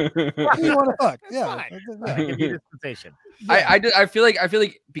you want to fuck? Yeah. Give you dispensation. I feel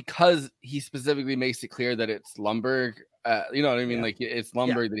like because he specifically makes it clear that it's Lumbergh. You know what I mean? Like it's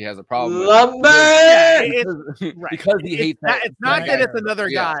Lumbergh that he has a problem with. Because he hates that. It's not that it's another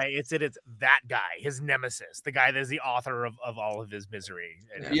guy. It's that it's that guy, his nemesis, the guy that is the author of all of his misery.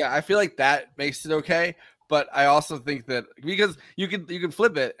 Yeah, I feel like that makes it okay. But I also think that because you could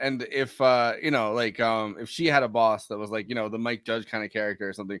flip it, and if if she had a boss that was like the Mike Judge kind of character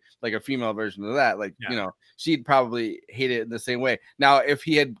or something, like a female version of that, like she'd probably hate it in the same way. Now, if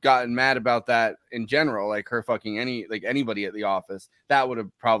he had gotten mad about that in general, like her fucking anybody at the office, that would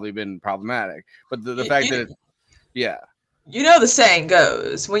have probably been problematic. But the fact that You know the saying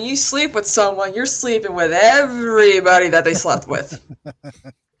goes, when you sleep with someone, you're sleeping with everybody that they slept with.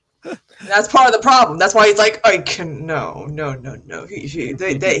 That's part of the problem. That's why he's like, I can no.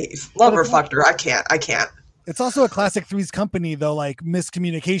 They lumber fucked her. I can't. It's also a classic Three's Company though, like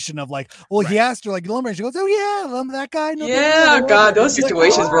miscommunication of like, well, he asked her like lumber, and she goes, oh yeah, that guy. No, yeah, God, those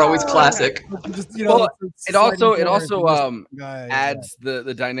situations were always classic. Just, it also adds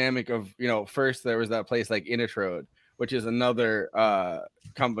the dynamic of first there was that place like Inatrode, which is another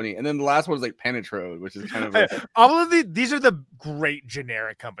company, and then the last one is like Penetrode, which is kind of all of these are the great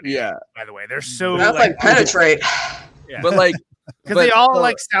generic companies. Yeah, by the way, they're so like Penetrate. Yeah. But like because they all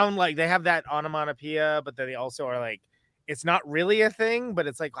like sound like they have that onomatopoeia, but then they also are like it's not really a thing, but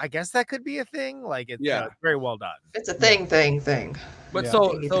it's like I guess that could be a thing. Like it's very well done. It's a thing. But so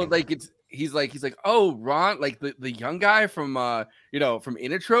like he's like oh Ron, like the young guy from from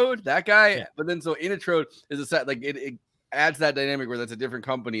Inatrode, that guy. Yeah. But then so Inatrode is a set like it adds that dynamic where that's a different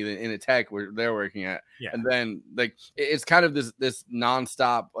company than in a tech where they're working at. Yeah. And then like it's kind of this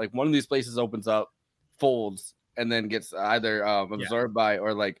nonstop, like one of these places opens up, folds, and then gets either absorbed by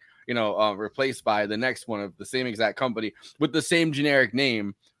or like replaced by the next one of the same exact company with the same generic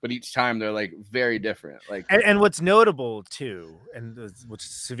name, but each time they're like very different. Like and what's notable too, and what's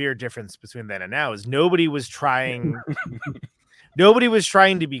severe difference between then and now is nobody was trying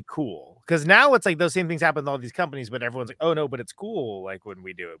to be cool. Because now it's like those same things happen in all these companies, but everyone's like, oh no, but it's cool. Like when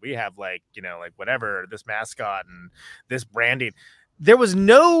we do it, we have like, like whatever, this mascot and this branding. There was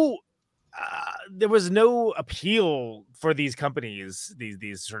no appeal for these companies,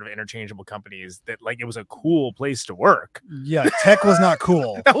 these sort of interchangeable companies that like it was a cool place to work. Yeah, tech was not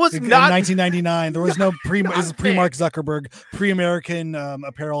cool. That was in not 1999. There was no pre-Mark Zuckerberg, pre-American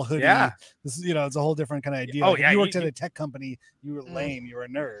apparel hoodie. Yeah, this is it's a whole different kind of idea. Oh like, yeah, if you worked at a tech company, you were lame. You were a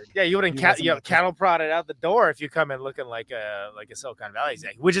nerd. Yeah, you wouldn't cattle prodded out the door if you come in looking like a Silicon Valley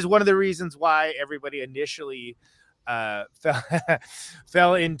exec, which is one of the reasons why everybody initially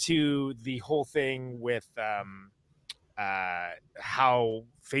fell into the whole thing with how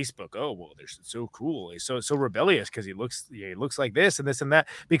Facebook, oh well, they're so cool, he's so rebellious because he looks like this and this and that,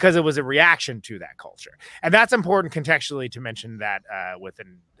 because it was a reaction to that culture. And that's important contextually to mention that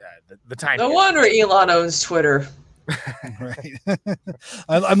within the time. No wonder Elon owns Twitter. Right.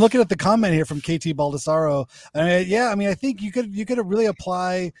 I'm looking at the comment here from KT Baldessaro. I think you could really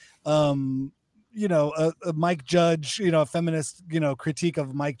apply a Mike Judge, a feminist, critique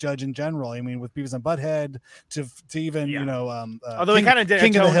of Mike Judge in general. I mean, with Beavis and Butthead to even, although he kind of did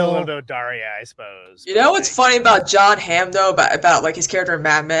King of the Hill. A little bit of Daria, I suppose. You know what's funny about John Hamm though, about like his character in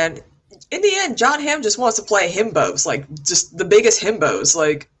Mad Men? In the end, John Hamm just wants to play himbos, like just the biggest himbos.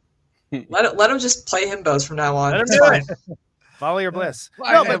 Like let him just play himbos from now on. Let him do it. Follow your bliss.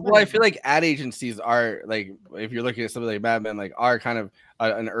 I feel like ad agencies are like, if you're looking at something like Mad Men, like are kind of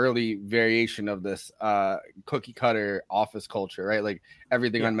an early variation of this cookie cutter office culture, right? Like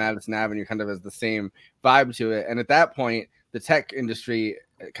everything on Madison Avenue kind of has the same vibe to it. And at that point, the tech industry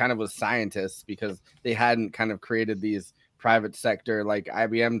kind of was scientists because they hadn't kind of created these private sector like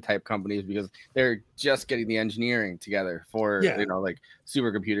IBM type companies, because they're just getting the engineering together for like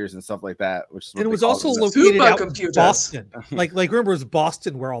supercomputers and stuff like that. And it was also located out in Boston. like remember, it was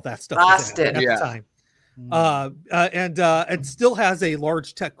Boston where all that stuff was at the time. And still has a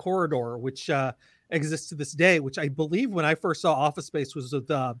large tech corridor which exists to this day. Which I believe when I first saw Office Space was with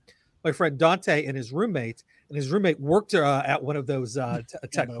my friend Dante and his roommate. And his roommate worked at one of those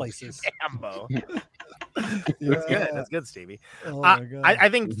tech places. Ambo. That's good, Stevie. I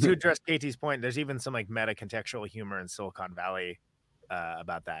think to address KT's point, there's even some like meta contextual humor in Silicon Valley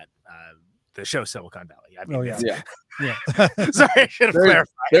about that. The show Silicon Valley. I mean, Sorry, I should have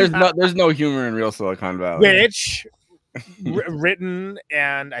clarified. There's no humor in real Silicon Valley. Which written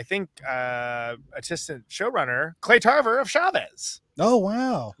and I think assistant showrunner Clay Tarver of Chavez. Oh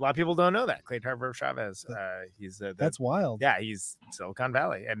wow! A lot of people don't know that Clay Tarver of Chavez. He's that's wild. Yeah, he's Silicon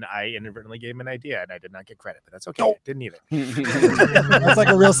Valley, and I inadvertently gave him an idea, and I did not get credit, but that's okay. Oh. Didn't either. That's like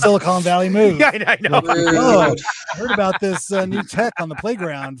a real Silicon Valley move. Yeah, I know. Oh, I heard about this new tech on the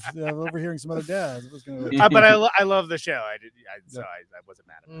playground. Overhearing some other dads. But I love the show. I wasn't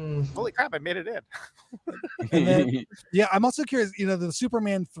mad at it. Holy crap! I made it in. And then, I'm also curious. The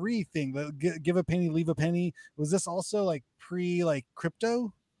Superman 3 thing, the give a penny, leave a penny. Was this also like pre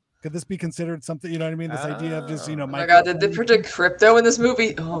crypto? Could this be considered something? You know what I mean? This idea of just Oh my god, did they predict crypto in this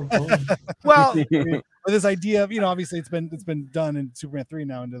movie? Oh boy. Well, or this idea of, obviously it's been done in Superman 3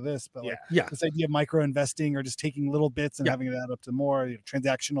 now into this, but like this idea of micro investing or just taking little bits and having it add up to more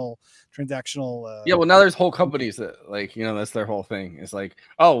transactional. Yeah, well, now there's whole companies that like, that's their whole thing. It's like,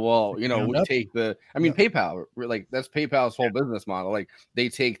 oh well, we take PayPal, like that's PayPal's whole business model. Like they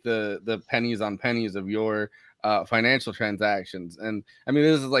take the pennies on pennies of your financial transactions, and I mean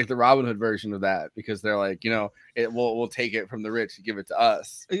this is like the Robin Hood version of that, because they're like, we'll take it from the rich and give it to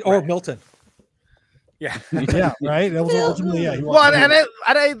us, or Milton. Yeah, right. That was ultimately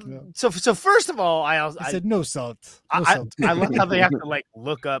So first of all, I said no salt. I love how they have to like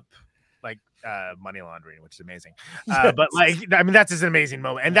look up like money laundering, which is amazing. But like, I mean, that's just an amazing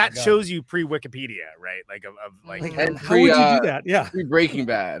moment, and that shows you pre-Wikipedia, right? Like of like and how would you do that? Yeah, pre Breaking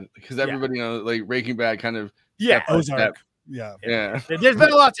Bad, because everybody knows like Breaking Bad kind of Ozark. Yeah. There's been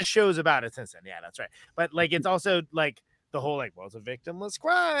lots of shows about it since then. Yeah, that's right. But like, it's also like the whole like, well, it's a victimless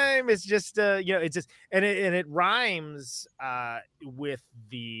crime. It's just it's just and it rhymes with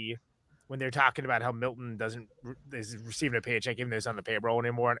the when they're talking about how Milton is receiving a paycheck even though he's on the payroll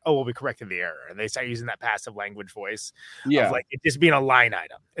anymore, and well, we corrected the error, and they start using that passive language voice of like it just being a line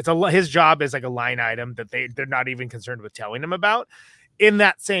item. It's his job is like a line item that they're not even concerned with telling him about. In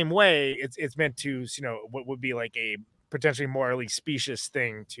that same way, it's meant to what would be like a potentially morally specious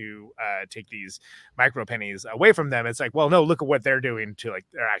thing to take these micro pennies away from them. It's like, well, no, look at what they're doing to like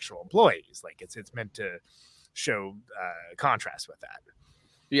their actual employees. Like it's meant to show contrast with that.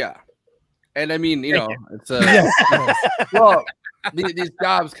 Yeah. And I mean, it's well, these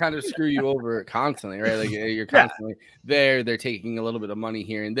jobs kind of screw you over constantly, right? Like you're constantly there. They're taking a little bit of money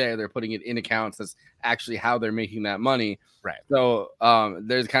here and there. They're putting it in accounts. That's actually how they're making that money. Right. So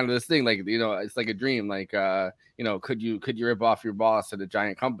there's kind of this thing, like, it's like a dream. Like, could you rip off your boss at a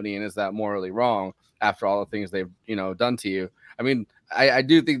giant company? And is that morally wrong after all the things they've, done to you? I mean, I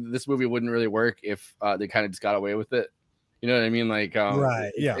do think that this movie wouldn't really work if they kind of just got away with it. You know what I mean? Like,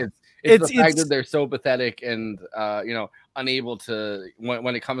 right. Yeah. It's the fact that they're so pathetic and unable to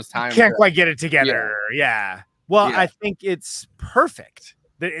when it comes time. Can't quite get it together. Yeah. Well, I think it's perfect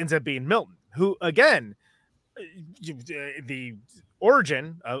that it ends up being Milton, who again, the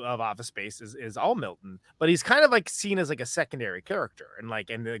origin of Office Space is all Milton, but he's kind of like seen as like a secondary character,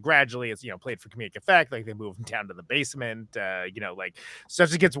 and gradually it's played for comedic effect. Like they move him down to the basement, like stuff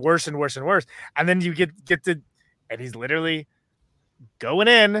just gets worse and worse and worse, and then you get to, and he's literally going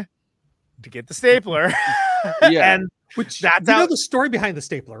in to get the stapler. And which that's how the story behind the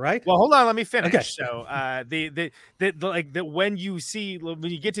stapler, right? Well, hold on, let me finish. Okay. So when you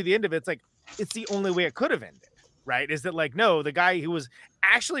get to the end of it, it's like it's the only way it could have ended, right? Is that like, no, the guy who was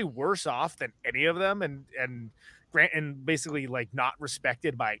actually worse off than any of them and basically like not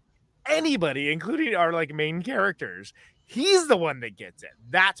respected by anybody, including our like main characters, he's the one that gets it.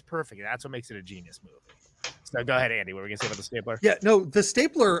 That's perfect. That's what makes it a genius movie. So go ahead, Andy. What were we gonna say about the stapler? Yeah, no, the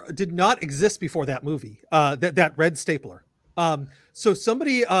stapler did not exist before that movie. That red stapler. So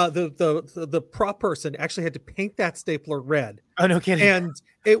somebody, the prop person actually had to paint that stapler red. Oh, no kidding. And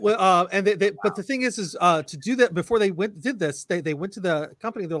it was, but the thing is to do that before they did this, they went to the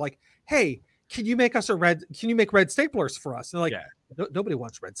company. They're like, hey, can you make red staplers for us? And they're like, nobody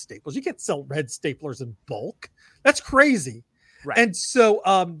wants red staples. You can't sell red staplers in bulk. That's crazy. Right. And so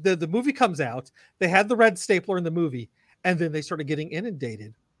the movie comes out. They had the red stapler in the movie, and then they started getting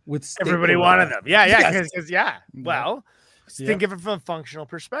inundated with everybody wanted them. Yeah. Well, think of it from a functional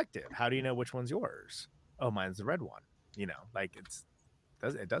perspective. How do you know which one's yours? Oh, mine's the red one. Like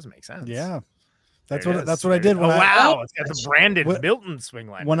it does make sense. Yeah. That's what I did. It's got the branded Milton swing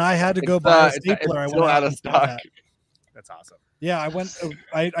line. When I had to go buy a stapler, I went out of stock. That's awesome. Yeah,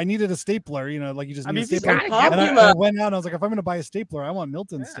 I needed a stapler, like you just need a stapler. And I went out and I was like, if I'm gonna buy a stapler, I want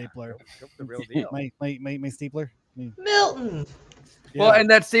Milton's stapler. The real deal. My stapler. Milton. Yeah. Well, and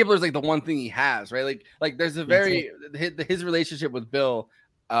that stapler is like the one thing he has, right? Like there's a his relationship with Bill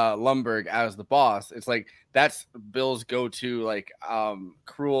Lumberg as the boss. It's like that's Bill's go-to, like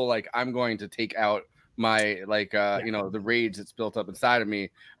cruel, like I'm going to take out my the rage that's built up inside of me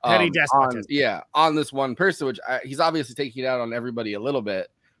petty despotism on this one person, which he's obviously taking it out on everybody a little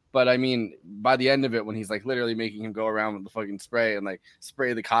bit, but I mean by the end of it, when he's like literally making him go around with the fucking spray and like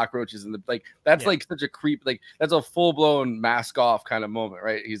spray the cockroaches and that's like such a creep, like that's a full-blown mask off kind of moment,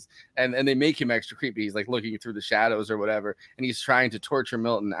 right? He's and they make him extra creepy. He's like looking through the shadows or whatever, and he's trying to torture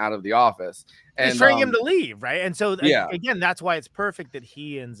Milton out of the office. And trying him to leave, right? And so again, that's why it's perfect that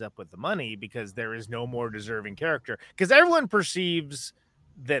he ends up with the money, because there is no more deserving character, because everyone perceives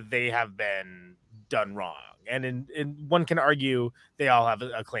that they have been done wrong. And in one can argue they all have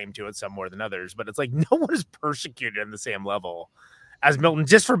a claim to it, some more than others, but it's like no one is persecuted on the same level as Milton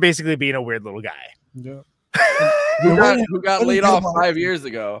just for basically being a weird little guy. Yeah. who got laid off 5 years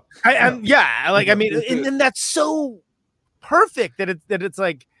ago. I mean, and that's so perfect that it's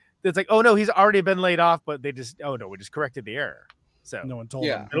like oh no, he's already been laid off, but we just corrected the error. So no one told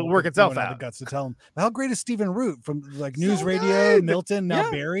him. It'll work itself no one out. had the guts to tell him. How great is Stephen Root from like News Radio, Milton, now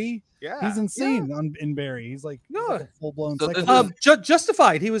Barry? Yeah, he's insane in Barry. He's like full blown.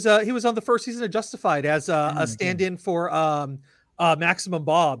 Justified. He was on the first season of Justified as a stand-in for Maximum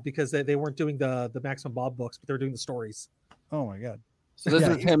Bob because they weren't doing the Maximum Bob books, but they were doing the stories. Oh my god! So this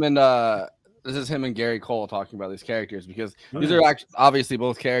is him and Gary Cole talking about these characters because these are actually obviously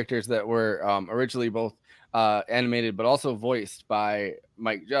both characters that were originally both animated but also voiced by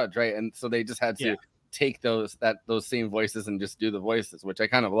Mike Judge, right? And so they just had to take those same voices and just do the voices, which I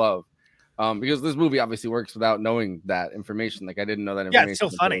kind of love. Because this movie obviously works without knowing that information. Like I didn't know that information. Yeah, it's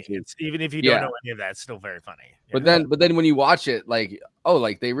still funny. It's, even if you don't know any of that, it's still very funny. But then when you watch it, like, oh,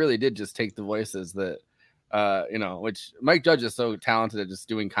 like they really did just take the voices that which Mike Judge is so talented at just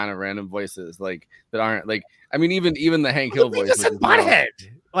doing kind of random voices like that aren't like, I mean, even the Hank Hill voice. Just a butthead.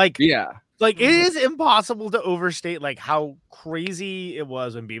 Like, yeah. Like it is impossible to overstate like how crazy it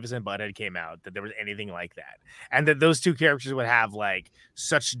was when Beavis and Butthead came out that there was anything like that, and that those two characters would have like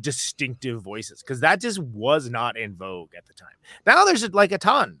such distinctive voices because that just was not in vogue at the time. Now there's like a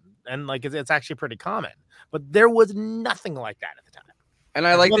ton, and like it's actually pretty common, but there was nothing like that at the time. And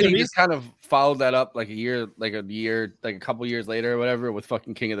I like that he just kind of followed that up like a couple years later or whatever with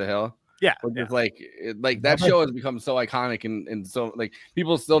fucking King of the Hill. Yeah, it's like that show has become so iconic and so like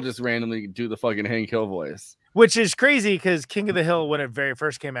people still just randomly do the fucking Hank Hill voice, which is crazy because King of the Hill when it very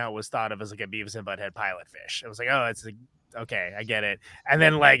first came out was thought of as like a Beavis and Butthead pilot fish. It was like, oh, it's like, okay, I get it, and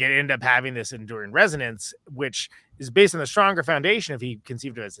then like it ended up having this enduring resonance, which is based on the stronger foundation if he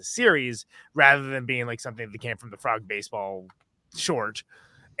conceived it as a series rather than being like something that came from the Frog Baseball short.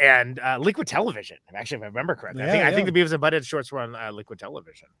 And Liquid Television, actually, if I remember correctly, I think the Beavis and Butthead shorts were on Liquid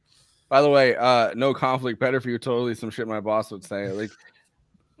Television. By the way, no conflict, better for you. Totally some shit my boss would say. Like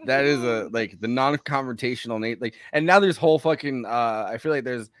that is a like the non-confrontational Nate. Like, and now there's whole fucking. I feel like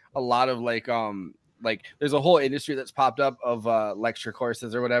there's a lot of like there's a whole industry that's popped up of lecture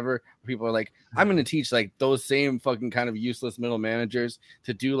courses or whatever. People are like, I'm going to teach like those same fucking kind of useless middle managers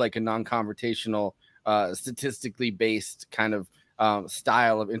to do like a non-confrontational, statistically based kind of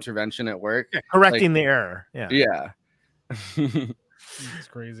style of intervention at work, correcting the error. Yeah. It's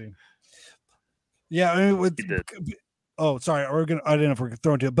crazy. Yeah, I mean, oh, sorry, I don't know if we're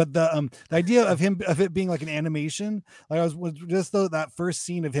throwing to it, but the idea of it being like an animation, like I was just that first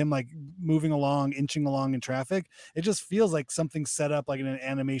scene of him like moving along, inching along in traffic, it just feels like something set up like in an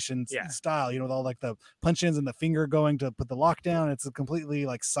animation style, with all like the punch-ins and the finger going to put the lock down. It's a completely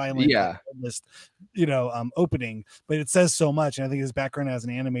like silent, opening, but it says so much. And I think his background as an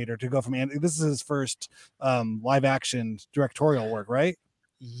animator to go from this is his first live action directorial work, right?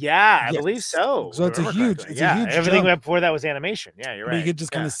 Yeah, I believe so. So it's a huge everything jump. Before that was animation. Yeah, you're right. You could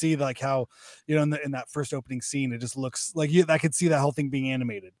just kind of see like how, in that first opening scene, it just looks like I could see that whole thing being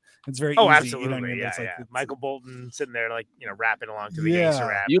animated. It's very easy. Absolutely. It's like Michael Bolton sitting there like, rapping along to the gangster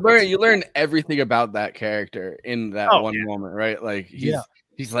rap. You learn everything about that character in that moment, right? Like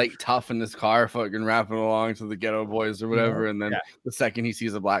he's like tough in this car, fucking rapping along to the Ghetto Boys or whatever, and then the second he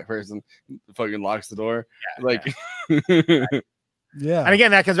sees a black person, fucking locks the door. Yeah. And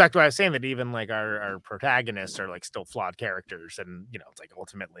again, that comes back to what I was saying, that even like our protagonists are like still flawed characters. And, it's like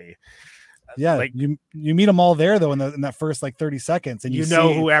ultimately. Like you meet them all there though in that first like 30 seconds and you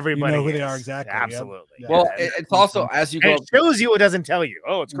know who everybody who is. they are exactly. Absolutely. Yeah. Well, it's also as you go, it shows you, it doesn't tell you,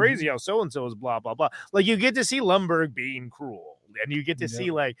 oh, it's crazy how so-and-so is blah, blah, blah. Like you get to see Lumbergh being cruel and you get to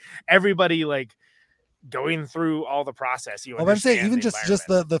see like everybody like going through all the process. I'm saying even just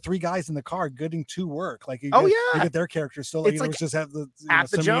the three guys in the car getting to work, like you get their characters still. Like, it's just have the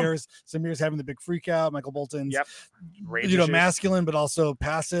Samir's having the big freak out. Michael Bolton's masculine but also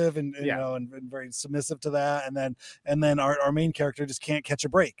passive and and very submissive to that. And then our main character just can't catch a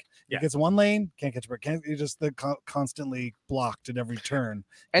break. He gets one lane, can't catch a break. He just constantly blocked at every turn.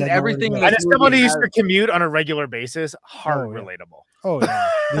 And everything. And as somebody who used to commute on a regular basis, relatable. Oh yeah,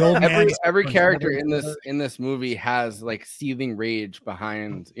 the old man. Every character in this movie has like seething rage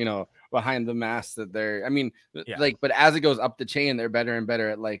behind the mask that they're. I mean, but as it goes up the chain, they're better and better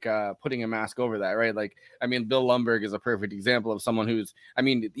at like putting a mask over that, right? Like, I mean, Bill Lumbergh is a perfect example of someone who's. I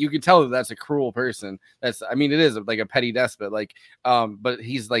mean, you can tell that that's a cruel person. It is like a petty despot, like, but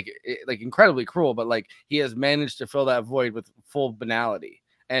he's like incredibly cruel, but like he has managed to fill that void with full banality.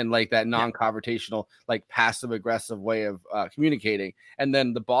 and like that non-confrontational, like passive aggressive way of communicating. And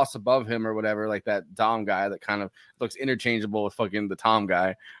then the boss above him or whatever, like that Dom guy that kind of looks interchangeable with fucking the Tom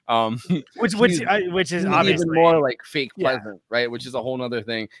guy, which is obviously even more like fake pleasant, right? Which is a whole nother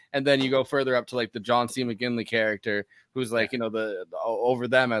thing. And then you go further up to like the John C. McGinley character, who's like, you know, the over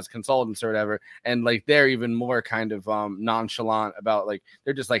them as consultants or whatever, and like they're even more kind of nonchalant about, like,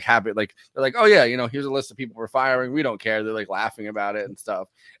 they're just like happy, like they're like, oh yeah, you know, here's a list of people we're firing, we don't care. They're like laughing about it and stuff.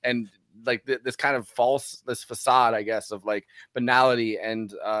 And like this kind of this facade, I guess, of like banality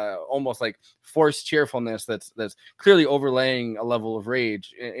and almost like forced cheerfulness that's clearly overlaying a level of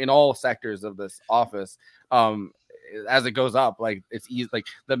rage in all sectors of this office. As it goes up, like it's easy, like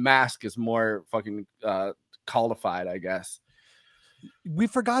the mask is more fucking codified, I guess. We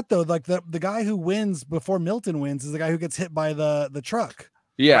forgot though, like the guy who wins before Milton wins is the guy who gets hit by the truck.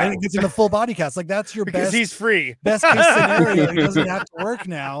 Yeah, right? He gets in the full body cast. Like that's your because best. He's free. Best case scenario. He doesn't have to work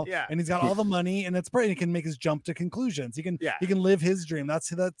now. Yeah, and he's got all the money, and it's pretty. He can make his jump to conclusions. He can live his dream.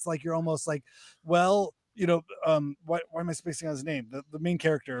 That's like you're almost like, well, you know, why am I spacing on his name? The main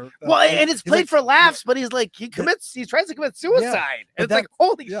character. Well, and it's played for laughs, but he's like he tries to commit suicide. And it's like,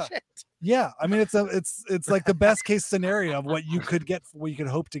 holy shit. Yeah, I mean it's like the best case scenario of what you could get, what you could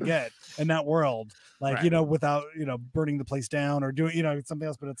hope to get in that world, like you know, without burning the place down or doing something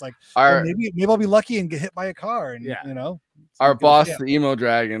else. But it's like maybe I'll be lucky and get hit by a car, and you know. Our boss, the emo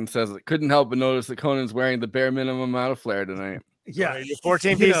dragon, says it couldn't help but notice that Conan's wearing the bare minimum amount of flair tonight. Yeah,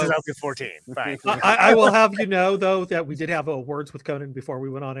 14 pieces. I'll get 14. Fine. I will have you know though that we did have words with Conan before we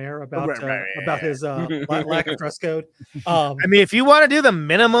went on air about his lack of dress code. I mean, if you want to do the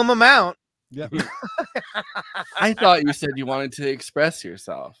minimum amount, I thought you said you wanted to express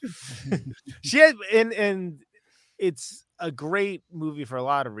yourself. She had, and it's a great movie for a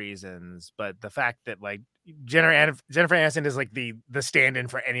lot of reasons, but the fact that like Jennifer Aniston is like the stand-in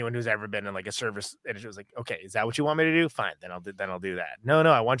for anyone who's ever been in like a service, and it was like, okay, is that what you want me to do? Fine, then I'll do that. No,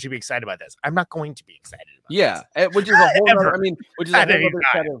 I want you to be excited about this. I'm not going to be excited about this. Which is a whole other, which is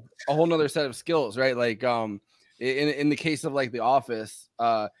a whole other set of skills, right? Like in the case of like The Office,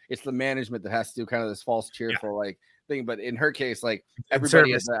 it's the management that has to do kind of this false cheerful like thing, but in her case, like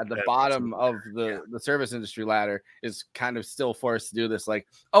everybody at the bottom of the service industry ladder is kind of still forced to do this, like,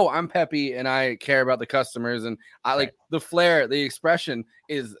 oh, I'm peppy and I care about the customers, and I like the flair, the expression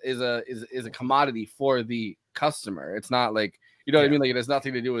is a commodity for the customer. It's not like, you know what I mean? Like it has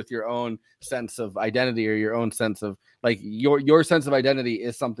nothing to do with your own sense of identity or your own sense of like your sense of identity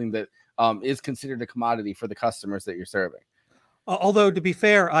is something that is considered a commodity for the customers that you're serving. Although, to be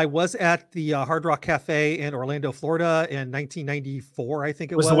fair, I was at the Hard Rock Cafe in Orlando, Florida in 1994, I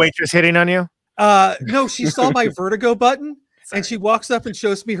think it was. Was the waitress hitting on you? No, she saw my vertigo button and she walks up and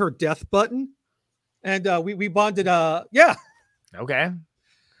shows me her death button. And we bonded. Yeah. Okay.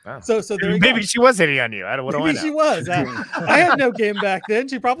 Wow. So there maybe she was hitting on you. What do I know? She was. I had no game back then.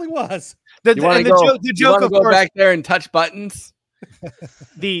 She probably was. The joke of go back there and touch buttons.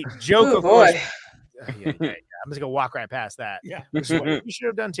 The joke, of course. I'm just gonna walk right past that. Yeah, which is what you should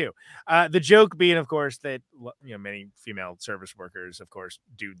have done too. The joke being, of course, that many female service workers, of course,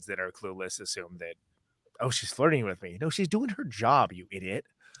 dudes that are clueless, assume that, oh, she's flirting with me. No, she's doing her job, you idiot.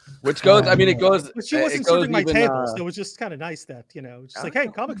 Which goes, I mean, it goes. But she wasn't serving my table, so it was just kind of nice that just like, hey,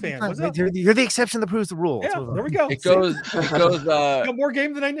 comic fan, what's up? You're the exception that proves the rule. Yeah, there we go. It goes. Got more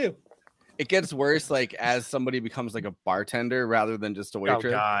game than I knew. It gets worse, like as somebody becomes like a bartender rather than just a waitress.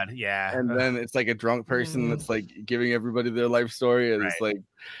 Oh God, yeah. And then it's like a drunk person that's like giving everybody their life story, and it's like,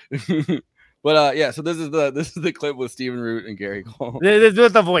 but yeah. So this is the clip with Stephen Root and Gary Cole.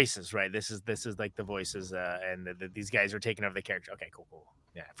 The voices, right? This is like the voices, and these guys are taking over the character. Okay, cool.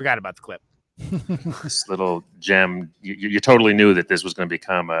 Yeah, I forgot about the clip. This little gem. You totally knew that this was going to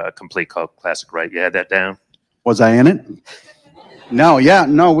become a complete cult classic, right? You had that down. Was I in it? No,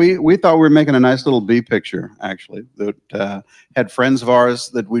 we thought we were making a nice little B picture, actually, that had friends of ours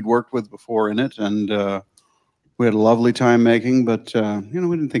that we'd worked with before in it, and we had a lovely time making, but we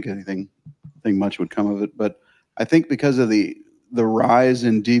didn't think anything much would come of it. But I think because of the rise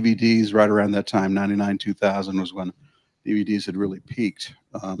in DVDs right around that time, 99, 2000 was when DVDs had really peaked.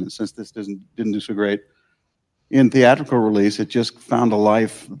 And since this didn't do so great in theatrical release, it just found a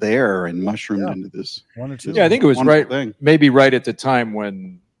life there and mushroomed into this. I think it was maybe right at the time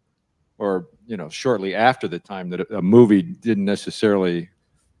when, or shortly after the time that a movie didn't necessarily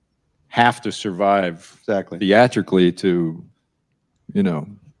have to survive theatrically to,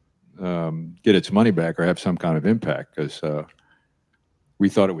 get its money back or have some kind of impact, because we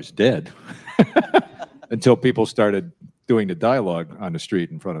thought it was dead until people started doing the dialogue on the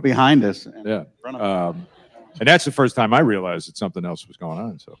street in front of behind us. Yeah. And that's the first time I realized that something else was going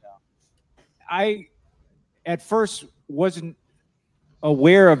on. So I, at first, wasn't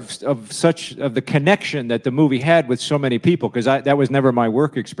aware of the connection that the movie had with so many people, because that was never my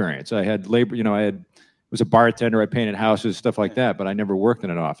work experience. I had labor, was a bartender, I painted houses, stuff like that, but I never worked in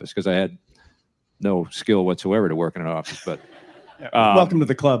an office because I had no skill whatsoever to work in an office. But welcome to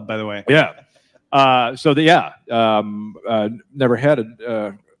the club, by the way. Yeah. Never had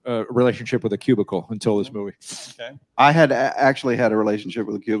a relationship with a cubicle until this movie. Okay. I had actually had a relationship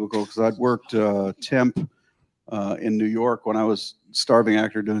with a cubicle because I'd worked temp in New York when I was starving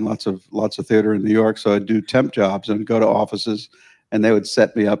actor doing lots of theater in New York. So I'd do temp jobs and go to offices, and they would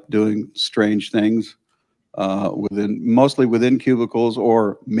set me up doing strange things mostly within cubicles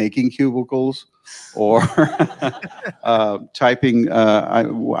or making cubicles or typing. I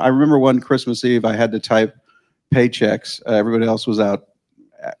remember one Christmas Eve I had to type paychecks. Everybody else was out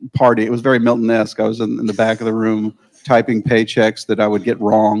partying. It was very Milton-esque. I was in the back of the room typing paychecks that I would get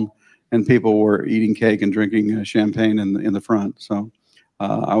wrong, and people were eating cake and drinking champagne in the front. So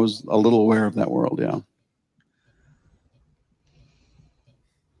I was a little aware of that world. Yeah.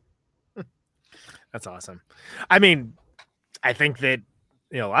 That's awesome. I mean, I think that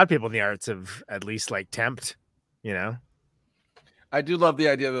a lot of people in the arts have at least temped. I do love the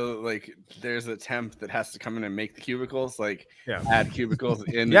idea that there's a temp that has to come in and make the cubicles, add cubicles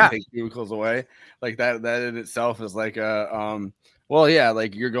in and take cubicles away. That in itself is you're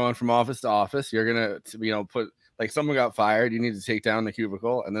going from office to office. You're gonna put someone got fired, you need to take down the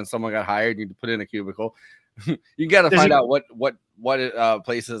cubicle, and then someone got hired, you need to put in a cubicle. You got to find out what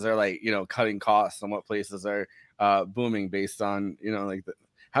places are cutting costs and what places are booming based on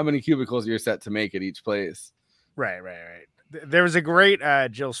how many cubicles you're set to make at each place. Right. There was a great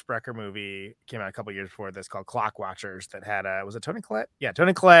Jill Sprecher movie came out a couple years before this called Clock Watchers that had was it Toni Collette? Yeah,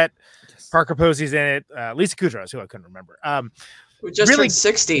 Toni Collette, yes. Parker Posey's in it, Lisa Kudrow, who I couldn't remember. We just turned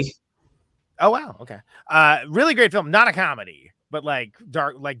 60. Oh wow, okay. Really great film, not a comedy, but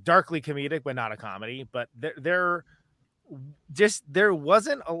darkly comedic, but not a comedy. But there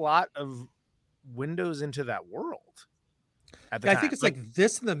wasn't a lot of windows into that world at the time. I think it's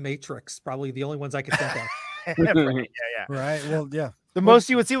this and The Matrix, probably the only ones I could think of. Yeah. Right. Well, yeah. The most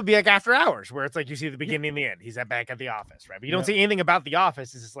you would see would be After Hours, where it's you see the beginning and the end. He's back at the office, right? But you don't see anything about the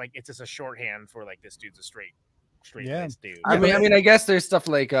office. It's just a shorthand for this dude's a straight dude. I mean, I guess there's stuff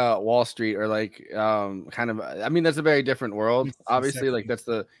like Wall Street or that's a very different world. Obviously, that's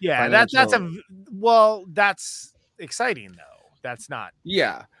the that's exciting though. That's not.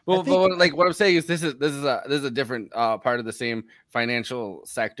 Yeah. Well, but what I'm saying is this is a different part of the same financial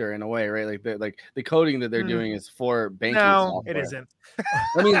sector in a way, right? The coding that they're doing is for banking. No, software. it isn't.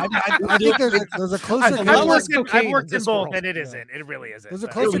 I mean, I think there's a closer. I've worked in both, and it isn't. It really isn't. There's a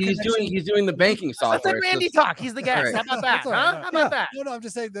closer. He's doing the banking software. Let's let Randy talk. He's the guest. Right. How about that? How about that? No, I'm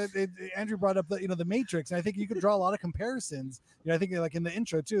just saying that Andrew brought up the Matrix, and I think you could draw a lot of comparisons. I think in the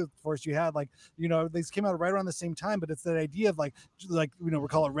intro too, Forrest, you had these came out right around the same time, but it's that idea of we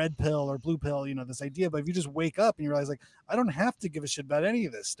call it red pill or blue pill. This idea, but if you just wake up and you realize I don't have to give a shit about any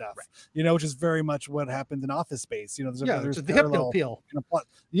of this stuff, right. Which is very much what happened in Office Space. There's the hip pill.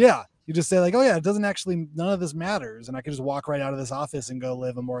 Yeah, you just say it doesn't actually, none of this matters, and I could just walk right out of this office and go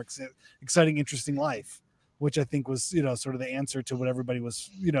live a more exciting, interesting life, which I think was sort of the answer to what everybody was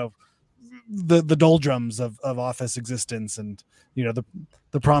the doldrums of office existence, and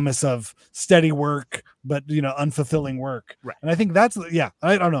the promise of steady work but unfulfilling work, right. And I think that's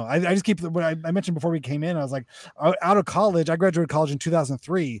I don't know, I just keep what I mentioned before we came in. I was out of college. I graduated college in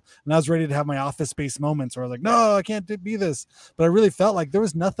 2003, and I was ready to have my Office Space moments where I was no, I can't be this, but I really felt there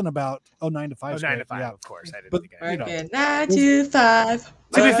was nothing about 9 to 5. 9 to 5, of course. I didn't think 9 to 5.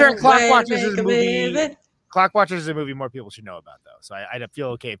 To be fair, Clock Watchers is a movie. Clock Watchers is a movie more people should know about, though. So I feel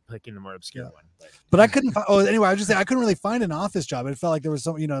okay picking the more obscure one. But I couldn't find, anyway, I was just saying I couldn't really find an office job. It felt like there was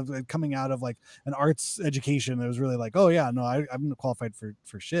some, coming out of an arts education that was really I'm not qualified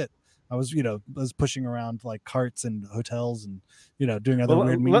for shit. I was pushing around carts and hotels and doing other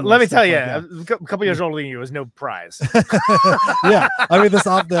weird. Let me tell you, a couple years older than you was no prize. Yeah, I mean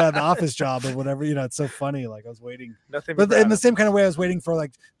the office job or whatever. It's so funny. I was waiting, nothing. But in the same kind of way, I was waiting for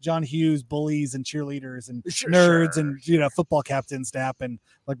John Hughes bullies and cheerleaders and nerds and football captains to happen.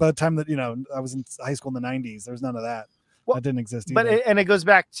 By the time that I was in high school in the 90s, there was none of that. That didn't exist either. But it goes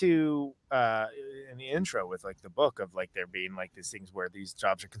back to in the intro with like the book of like there being like these things where these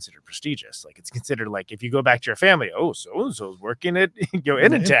jobs are considered prestigious. Like it's considered like if you go back to your family, oh, so and so's working at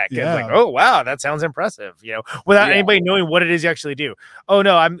Initech. Yeah. It's like, oh wow, that sounds impressive. Without anybody knowing what it is you actually do. Oh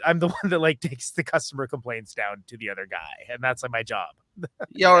no, I'm the one that like takes the customer complaints down to the other guy, and that's like my job.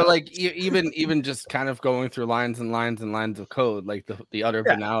 Yeah, or like even just kind of going through lines and lines and lines of code, like the utter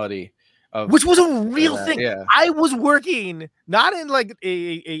banality of which was a real thing. Yeah, I was working not in like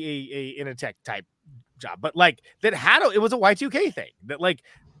in a tech type job, but like that had it was a Y2K thing that like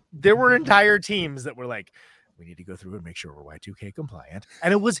there were entire teams that were like, we need to go through and make sure we're Y2K compliant,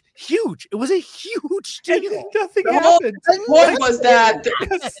 and it was huge. It was a huge deal. Nothing happened. What was that?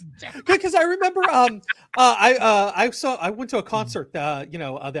 Because I remember, I went to a concert,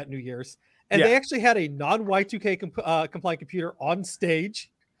 that New Year's, and they actually had a non Y2K compliant computer on stage,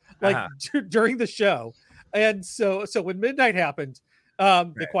 like during the show. And so when midnight happened,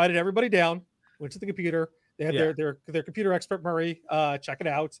 they quieted everybody down, went to the computer. They had their computer expert Murray check it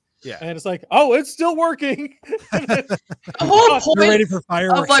out. Yeah, and it's like, oh, it's still working. The whole point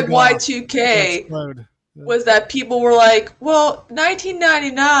of like Y2K was that people were like, well,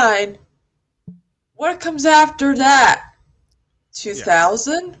 1999, what comes after that?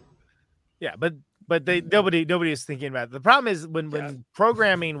 2000? Yeah, but nobody is thinking about it. The problem is when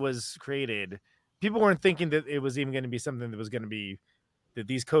programming was created, people weren't thinking that it was even going to be something that was going to be that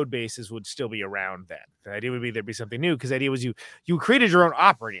these code bases would still be around then. The idea would be there'd be something new because the idea was you created your own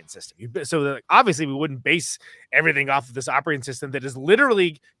operating system. So that obviously we wouldn't base everything off of this operating system that is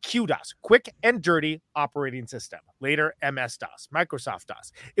literally QDOS, quick and dirty operating system. Later, MS-DOS, Microsoft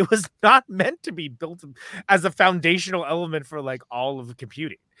DOS. It was not meant to be built as a foundational element for like all of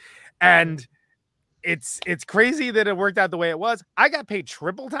computing. And it's crazy that it worked out the way it was. I got paid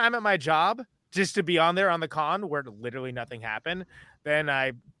triple time at my job just to be on there on the con where literally nothing happened. Then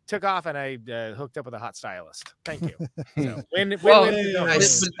I took off and I hooked up with a hot stylist. Thank you. So, I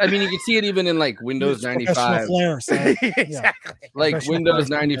mean, you can see it even in like Windows 95. Exactly. Like Windows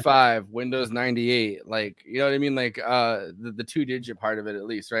 95, Windows 98. Like, you know what I mean? Like the 2-digit part of it, at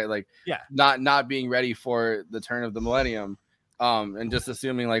least, right? Like, not being ready for the turn of the millennium, and just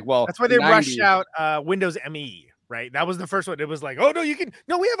assuming like, well, that's why they rushed out Windows ME. Right, that was the first one. It was like, oh no,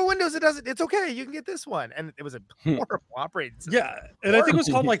 we have a Windows that doesn't. It's okay, you can get this one, and it was a horrible operating system. Yeah, and I think it was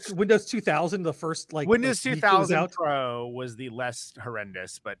called like Windows 2000. The first like Windows 2000 Pro was the less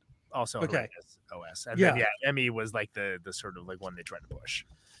horrendous, but also horrendous OS. And then ME was like the sort of like one they tried to push.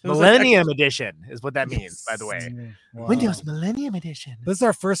 Millennium Edition is what that means, by the way. Wow. Windows Millennium Edition. This is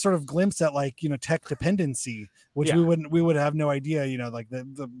our first sort of glimpse at like tech dependency, which we would have no idea, like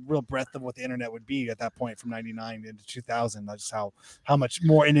the real breadth of what the internet would be at that point from 99 into 2000. That's just how much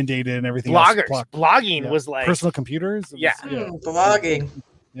more inundated and everything. Blogging was like personal computers. Blogging.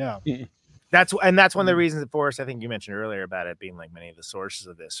 Yeah. That's one of the reasons that Forrest, I think you mentioned earlier about it being like many of the sources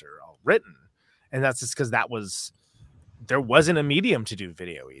of this are all written, and that's just because there wasn't a medium to do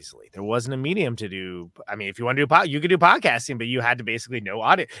video easily. There wasn't a medium to do. I mean, if you want to do you could do podcasting, but you had to basically know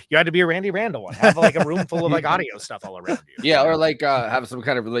audio. You had to be a Randy Randall and have like a room full of like audio stuff all around you. Yeah, or like have some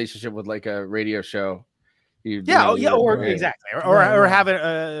kind of relationship with like a radio show. Exactly, or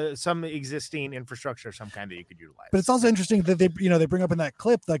have some existing infrastructure of some kind that you could utilize. But it's also interesting that they bring up in that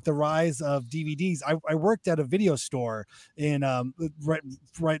clip like the rise of DVDs. I worked at a video store in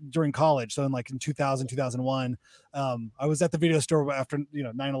right during college, so in 2000 2001. I was at the video store after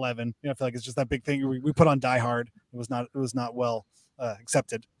 9/11. I feel like it's just that big thing. We put on Die Hard. It was not well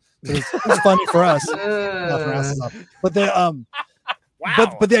accepted. So it was funny for us. But the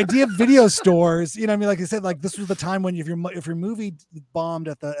Wow. But the idea of video stores, like I said, like this was the time when if your movie bombed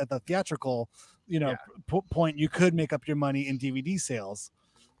at the theatrical, point, you could make up your money in DVD sales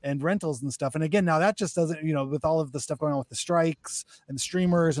and rentals and stuff. And again, now that just doesn't, with all of the stuff going on with the strikes and the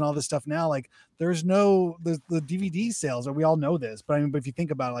streamers and all this stuff now, like there's the DVD sales, or we all know this, but if you think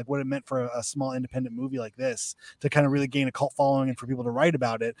about it, like what it meant for a small independent movie like this to kind of really gain a cult following and for people to write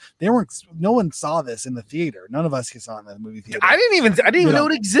about it, no one saw this in the theater. None of us saw it in the movie theater. I didn't even know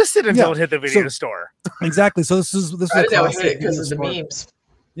it existed until it hit the video store. Exactly. So this was I didn't know it hit because of the memes.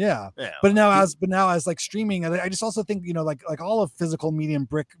 Yeah. But now as like streaming, I just also think, like all of physical medium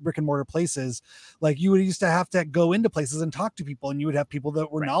brick and mortar places, like you would used to have to go into places and talk to people, and you would have people that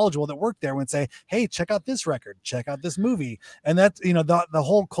were knowledgeable that worked there would say, hey, check out this record, check out this movie. And that's, the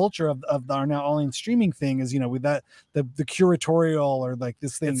whole culture of our now online streaming thing is, with that, the curatorial or like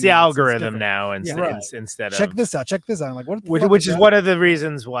this thing. It's the algorithm now instead of check this out. I'm like, what? Which is one of the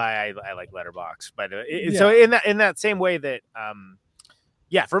reasons why I like Letterboxd. But so in that same way that,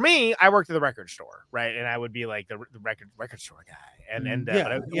 Yeah, for me, I worked at the record store, right? And I would be like the record store guy, and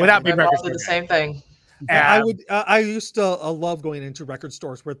without being My record mom store did the guy. same thing. I used to love going into record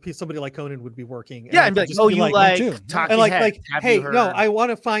stores where somebody like Conan would be working. Yeah, I and be could like, just oh, be you like Talking and like, Heads. Have hey, you no, heard I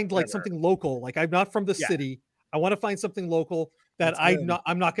want to find like whatever? something local. Like I'm not from the Yeah. city. I want to find something local that That's I'm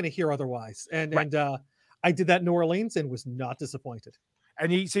good. not going to hear otherwise. And Right. I did that in New Orleans and was not disappointed.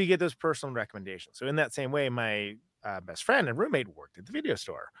 And so you get those personal recommendations. So in that same way, my best friend and roommate worked at the video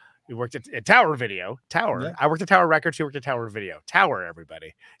store. We worked at Tower Video. Tower. Yeah. I worked at Tower Records. She worked at Tower Video. Tower,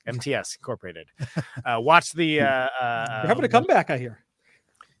 everybody. MTS Incorporated. Watch the. You're having a comeback, I hear.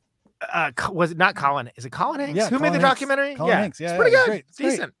 Was it not Colin? Is it Colin Hanks? Yeah, Who Colin made the Hanks. documentary? Colin Hanks. Yeah, it's pretty yeah, good. great. It's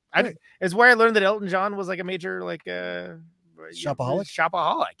decent. Great. It's where I learned that Elton John was like a major shopaholic.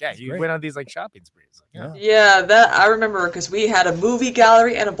 Yeah, you went on these like shopping sprees. Yeah, that I remember because we had a movie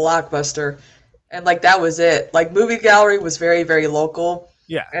gallery and a Blockbuster, and like that was it. Like movie gallery was very, very local.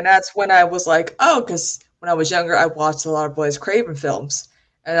 Yeah, and that's when I was like, oh, because when I was younger, I watched a lot of Wes Craven films,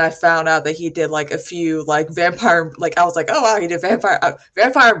 and I found out that he did like a few like vampire. Like I was like, oh wow, he did Vampire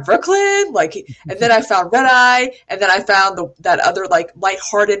in Brooklyn. And then I found Red Eye, and then I found that other like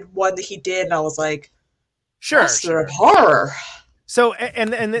lighthearted one that he did, and I was like, sure. Master of Horror. So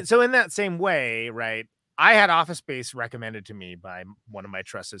so in that same way, right? I had Office Space recommended to me by one of my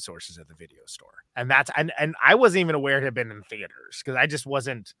trusted sources at the video store, and I wasn't even aware it had been in theaters because I just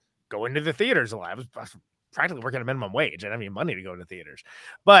wasn't going to the theaters a lot. I was practically working a minimum wage. I didn't have any money to go to theaters,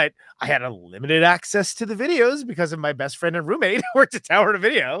 but I had a limited access to the videos because of my best friend and roommate worked at Tower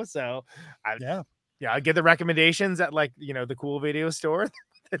Video. So I get the recommendations at like the cool video store.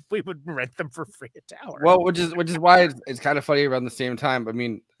 That we would rent them for free at Tower. Well, which is why it's kind of funny around the same time. I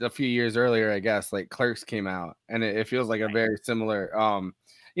mean, a few years earlier, I guess, like Clerks came out, and it feels like a very similar,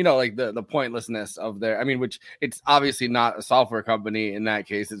 like the pointlessness of their. I mean, which it's obviously not a software company in that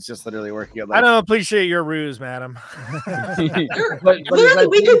case. It's just literally working. I don't appreciate your ruse, madam. Literally,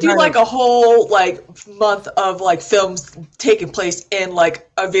 we could do like a whole like month of like films taking place in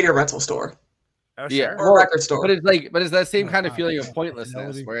like a video rental store. Oh, yeah, or a record store. But it's that same kind of feeling of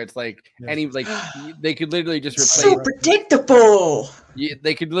pointlessness where it's like they could literally just replace. So predictable.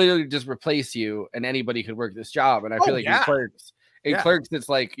 They could literally just replace you, and anybody could work this job. And I feel like in Clerks, it's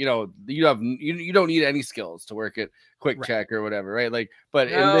like you don't need any skills to work at Quick Check or whatever, right? Like, but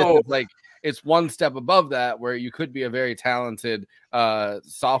in this, it's like it's one step above that where you could be a very talented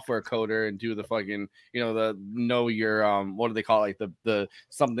software coder and do the fucking what do they call it? Like the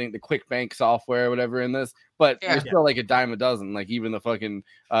quick bank software or whatever in this, but it's still like a dime a dozen. Like even the fucking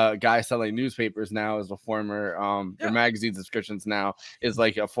guy selling newspapers now is a former their magazine subscriptions now is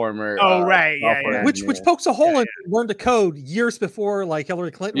like a former which pokes a hole in Learn to Code years before like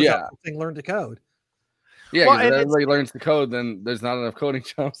Hillary Clinton was out saying Learn to Code. Yeah, well, if everybody learns the code, then there's not enough coding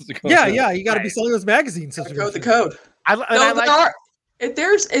jobs to code. Yeah, you got to be selling those magazines. Code the code.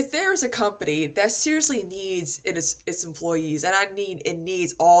 If there's a company that seriously needs its employees, and it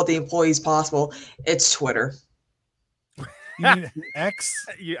needs all the employees possible, it's Twitter. You mean X?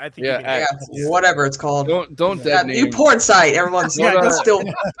 I think X. Whatever it's called. Don't dead name. New porn site. Everyone's still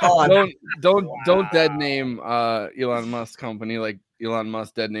on. Don't dead name Elon Musk company like Elon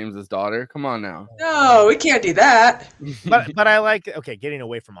Musk dead names his daughter. Come on now. No, we can't do that. But I like getting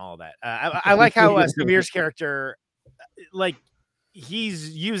away from all of that. I like how Samir's character, like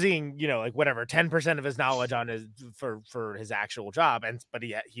he's using like whatever 10% of his knowledge on his for his actual job, but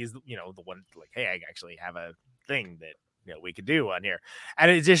he's the one like, hey, I actually have a thing that we could do on here, and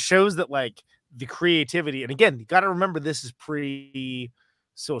it just shows that like the creativity. And again, you got to remember this is pre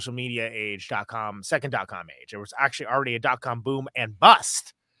social media age second .com age. There was actually already a .com boom and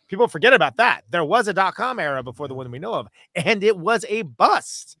bust. People forget about that. There was a .com era before the one we know of, and it was a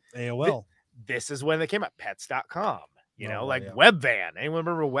bust. AOL. This is when they came up. Pets.com. Webvan. Anyone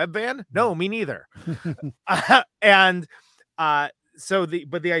remember Webvan? No, me neither. So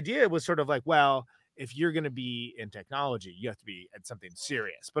the idea was sort of like, well, if you're going to be in technology, you have to be at something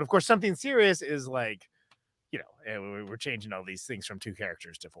serious. But of course, something serious is like, we're changing all these things from 2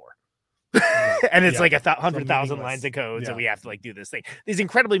 characters to 4. And it's like 100,000 lines of code. So we have to like do this thing, these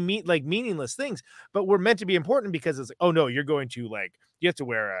incredibly meaningless things, but we're meant to be important because it's like, oh no, you're going to like, you have to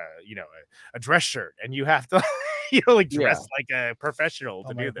wear a dress shirt and you have to like dressed like a professional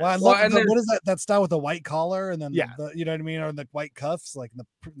to do this. Well, I love what is that style with the white collar and then the you know what I mean, or the white cuffs, like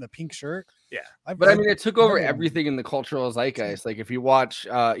the pink shirt. Yeah, but I mean, it took over everything in the cultural zeitgeist. Like if you watch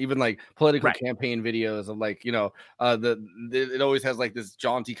even like political campaign videos of like, you know, it always has like this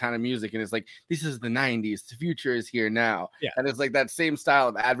jaunty kind of music, and it's like, this is the 90s, the future is here now. Yeah, and it's like that same style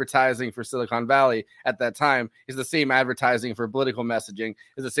of advertising for Silicon Valley at that time is the same advertising for political messaging,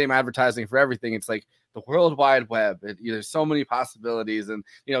 is the same advertising for everything. It's like the World Wide Web. There's so many possibilities, and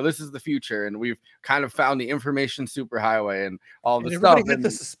you know, this is the future, and we've kind of found the information superhighway and all the stuff. Everybody had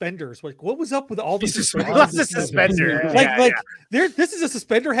the suspenders. Like, what was up with all the suspenders? Lots of suspenders. This is a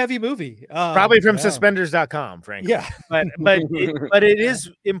suspender heavy movie. Probably from suspenders.com, frankly. Yeah, but it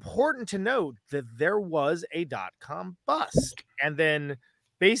is important to note that there was a .com bust, and then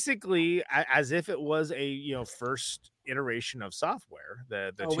basically as if it was a first iteration of software.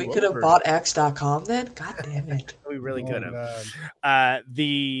 We could have bought X.com then. God damn it, we really could have.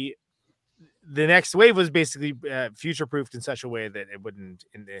 The next wave was basically future proofed in such a way that it wouldn't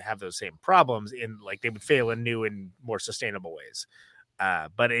have those same problems. In like they would fail in new and more sustainable ways.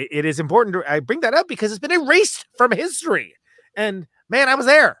 But it is important I bring that up because it's been erased from history. And man, I was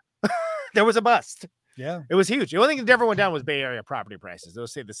there. There was a bust. Yeah, it was huge. The only thing that never went down was Bay Area property prices.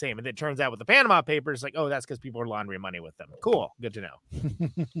 Those stayed the same. And it turns out with the Panama Papers, like, oh, that's because people are laundering money with them. Cool. Good to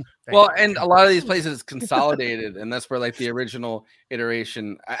know. Well, and a lot of these places consolidated, and that's where like the original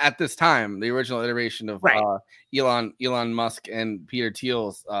iteration at this time, the original iteration of Elon Musk and Peter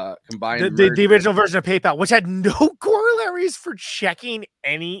Thiel's combined. The original version of PayPal, which had no corollaries for checking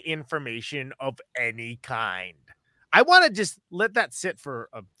any information of any kind. I want to just let that sit for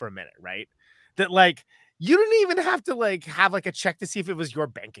a minute, right? That like you didn't even have to like have like a check to see if it was your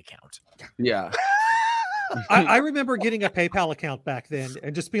bank account. Yeah. I remember getting a PayPal account back then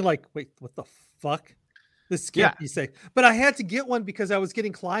and just being like, wait, what the fuck? This can't be safe. But I had to get one because I was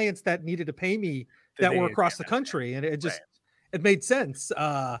getting clients that needed to pay me that were across the country, and it just it made sense.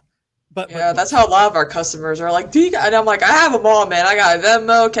 But that's how a lot of our customers are like, and I'm like, I have them all, man. I got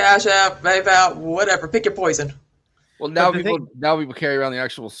Venmo, Cash App, PayPal, whatever. Pick your poison. Well, now people carry around the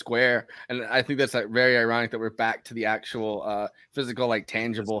actual Square, and I think that's very ironic that we're back to the actual physical, like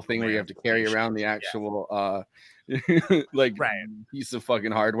tangible thing where you have to carry around the actual piece of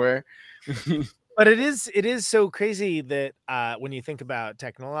fucking hardware. But it is so crazy that when you think about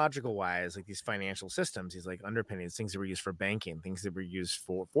technological wise, like these financial systems, these like underpinnings, things that were used for banking, things that were used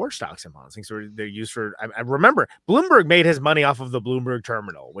for stocks and bonds, things that they're used for. I remember Bloomberg made his money off of the Bloomberg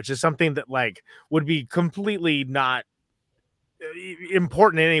terminal, which is something that like would be completely not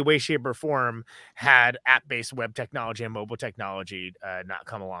important in any way, shape, or form had app-based web technology and mobile technology not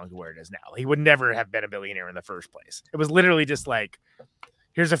come along to where it is now. He would never have been a billionaire in the first place. It was literally just like,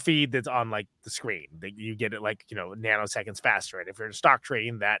 here's a feed that's on like the screen that you get it like, nanoseconds faster. And if you're in stock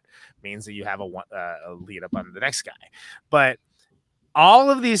trading, that means that you have a lead up on the next guy. But all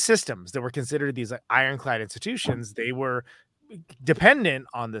of these systems that were considered these like ironclad institutions, they were dependent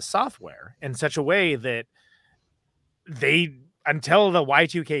on the software in such a way that until the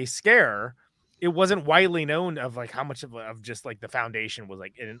Y2K scare, it wasn't widely known of like how much of just like the foundation was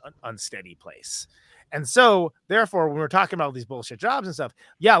like in an unsteady place. And so therefore, when we're talking about these bullshit jobs and stuff,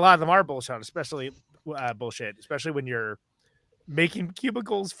 a lot of them are bullshit, especially when you're making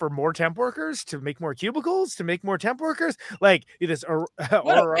cubicles for more temp workers to make more cubicles to make more temp workers. Like this or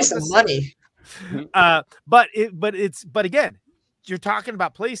waste of money. But again, you're talking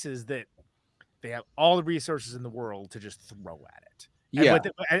about places that they have all the resources in the world to just throw at it.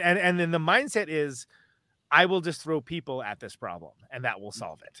 And then the mindset is, I will just throw people at this problem and that will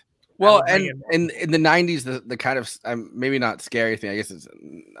solve it. Well, and in the 90s, the kind of maybe not scary thing, I guess it's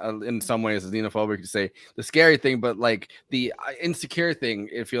in some ways is xenophobic to say the scary thing, but like the insecure thing,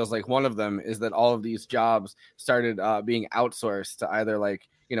 it feels like one of them is that all of these jobs started being outsourced to either like,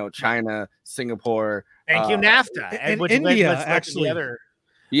 China, Singapore. Thank you, NAFTA. And India, actually.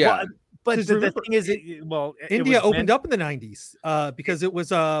 Yeah. But the thing is, India opened up in the 90s because it was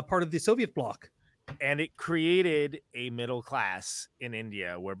part of the Soviet bloc. And it created a middle class in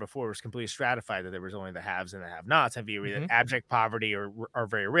India where before it was completely stratified, that there was only the haves and the have-nots, and either abject poverty or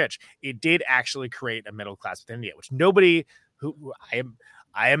very rich. It did actually create a middle class within India, which nobody I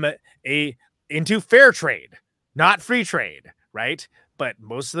am into fair trade, not free trade, right? But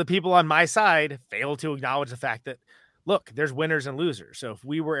most of the people on my side fail to acknowledge the fact that, look, there's winners and losers. So if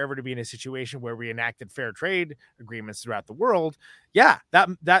we were ever to be in a situation where we enacted fair trade agreements throughout the world,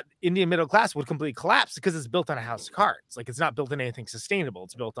 that Indian middle class would completely collapse because it's built on a house of cards. Like it's not built on anything sustainable.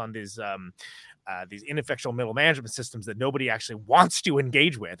 It's built on these these ineffectual middle management systems that nobody actually wants to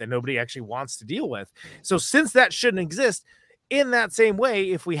engage with and nobody actually wants to deal with. So since that shouldn't exist, in that same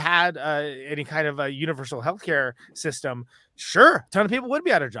way, if we had any kind of a universal healthcare system, sure, a ton of people would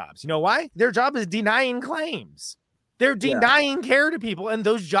be out of jobs. You know why? Their job is denying claims. They're denying care to people, and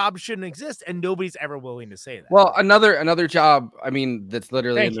those jobs shouldn't exist, and nobody's ever willing to say that. Well, another job, I mean, that's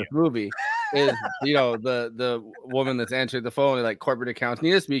literally in this movie is, the woman that's answered the phone, like corporate accounts.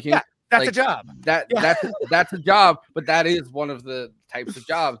 Nina speaking. Yeah, that's like, a job. That's a job, but that is one of the types of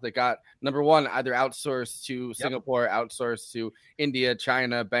jobs that got, number one, either outsourced to Singapore, outsourced to India,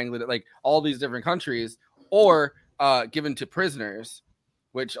 China, Bangladesh, like all these different countries, or given to prisoners,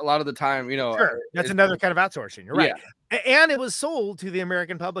 which a lot of the time, that's another kind of outsourcing. You're right. Yeah. And it was sold to the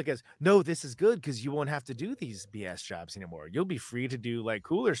American public as, no, this is good because you won't have to do these BS jobs anymore. You'll be free to do like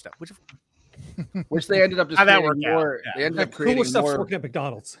cooler stuff, which they ended up just creating more. Yeah. They ended up creating cooler stuff's more working at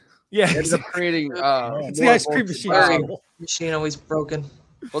McDonald's. Yeah, they ended up creating. It's the ice cream machine. Machine always broken.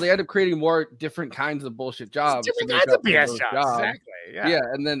 Well, they ended up creating more different kinds of bullshit jobs. Different kinds of BS jobs. Exactly. Yeah,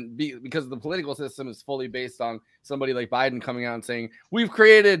 and then because the political system is fully based on somebody like Biden coming out and saying we've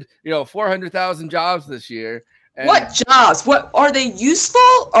created 400,000 jobs this year. And what jobs? What are they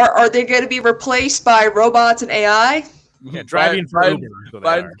useful? Or are they going to be replaced by robots and AI? Yeah, driving for Uber.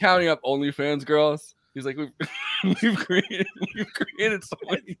 Biden's counting up OnlyFans girls. He's like, we've created so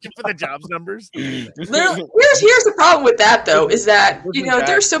many for the jobs numbers. Here's the problem with that though, is that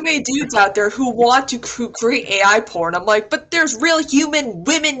there's so many dudes out there who want to create AI porn. I'm like, but there's real human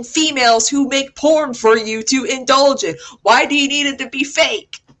women, females who make porn for you to indulge in. Why do you need it to be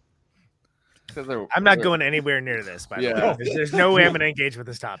fake? I'm not going anywhere near this, by the way. There's no way I'm going to engage with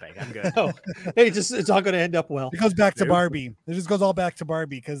this topic. I'm good. No. Hey, it's all going to end up well. It goes back to Barbie. It just goes all back to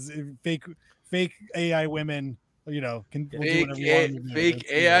Barbie because fake AI women, can do whatever you want. Fake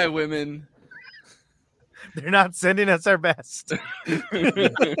AI women. They're not sending us our best. I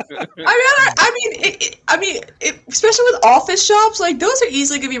mean, especially with office jobs, like those are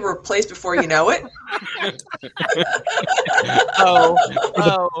easily going to be replaced before you know it. Oh.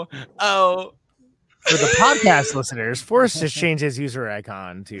 For the podcast listeners, Forrest just changed his user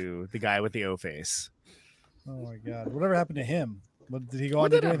icon to the guy with the O face. Oh my God! Whatever happened to him? Did he go on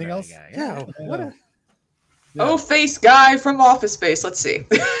to do anything else? Yeah. O face guy from Office Space. Let's see.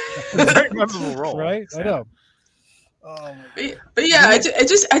 Very memorable role, right? I know. But yeah, I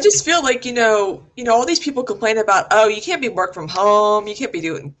just feel like all these people complain about you can't be work from home, you can't be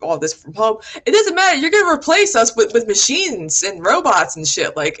doing all this from home. It doesn't matter. You're gonna replace us with machines and robots and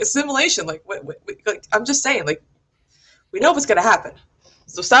shit, like assimilation. Like I'm just saying, like we know what's gonna happen.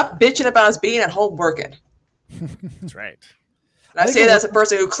 So stop bitching about us being at home working. That's right. And I say that as a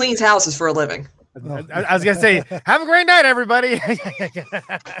person who cleans houses for a living. I was gonna say, have a great night, everybody.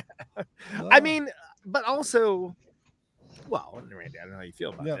 I mean, but also. Well, Randy, I don't know how you feel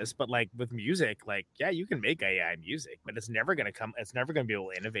about this, but like with music, like, you can make AI music, but it's never going to be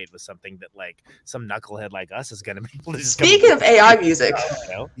able to innovate with something that like some knucklehead like us is going to be able to just Speaking of AI music.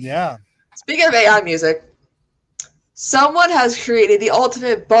 Speaking of AI music, someone has created the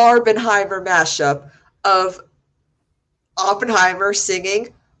ultimate Barbenheimer mashup of Oppenheimer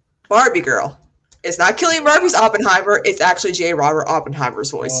singing Barbie Girl. It's not Cillian Murphy's Oppenheimer, it's actually J. Robert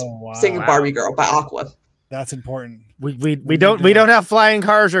Oppenheimer's voice singing Barbie Girl by Aqua. That's important. We don't have flying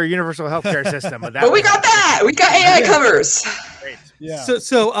cars or a universal healthcare system, but we got that. We got AI covers. Great. Yeah.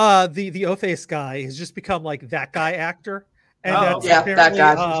 So the O-Face guy has just become like that guy actor. And that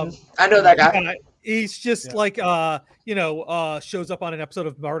guy. I know that guy. He's just like shows up on an episode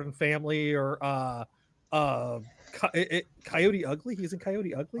of Modern Family or Coyote Ugly. He's in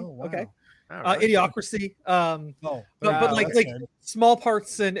Coyote Ugly. Oh, wow. Okay. Right. Idiocracy, but like small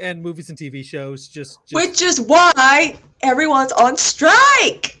parts and movies and TV shows, just which is why everyone's on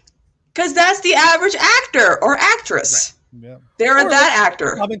strike, because that's the average actor or actress. Right. Yeah, they're that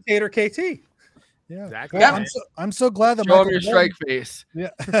actor. Commentator KT. Yeah, exactly. Well, I'm so glad that show him your strike face. Yeah,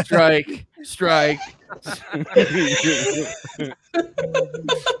 strike. I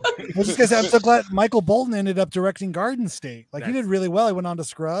was just gonna say, I'm so glad Michael Bolton ended up directing Garden State. Like he did really well. He went on to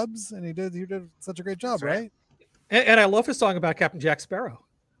Scrubs, and he did such a great job, right? And I love his song about Captain Jack Sparrow.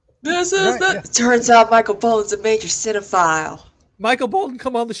 This is Turns out Michael Bolton's a major cinephile. Michael Bolton,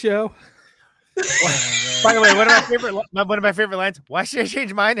 come on the show. By the way, one of my favorite lines. Why should I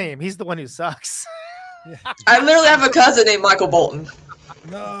change my name? He's the one who sucks. I literally have a cousin named Michael Bolton.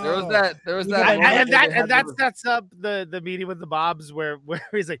 No. There was that. And that sets up the meeting with the Bobs where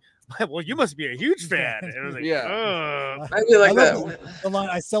he's like, Well, you must be a huge fan. And I was like, Yeah. I feel like I that. love the line.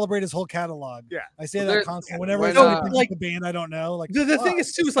 I celebrate his whole catalog. Yeah. I say Well, that there- constantly whenever when, somebody uh, picks up a band I don't know. Like The thing wow,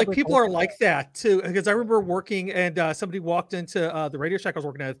 is too is like people are like that too, because I remember working and somebody walked into the Radio Shack I was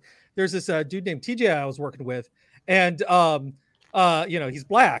working at. There's this dude named TJ I was working with, and he's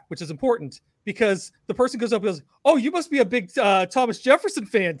black, which is important because the person goes up and goes, "Oh, you must be a big Thomas Jefferson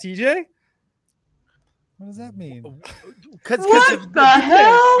fan, TJ." What does that mean? What the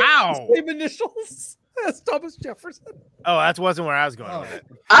hell? Wow. Same initials as Thomas Jefferson. Oh, that wasn't where I was going with it.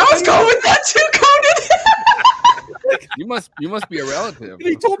 I was going with that too, Conan. You must be a relative. And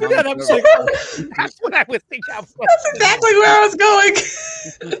he told me that. I'm just like, That's what I would think. That's exactly where I was going.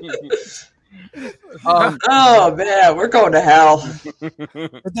 Oh man, we're going to hell.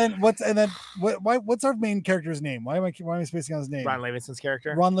 But then what's our main character's name? Why am I spacing on his name? Ron Livingston's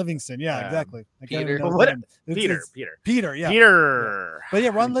character. Ron Livingston. Yeah, exactly. I can't Peter. even know What? his name. Peter. Peter. Yeah. Peter. But yeah,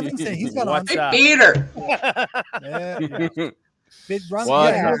 Ron Livingston. He's got on. What's up? Peter. Yeah. Ron, What's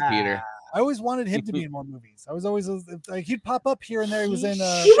yeah, up, Peter? I always wanted him to be in more movies. I was always like he'd pop up here and there. He was in. He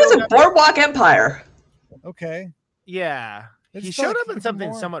was in Boardwalk Empire. Okay. Yeah. It's He just showed like up in he's something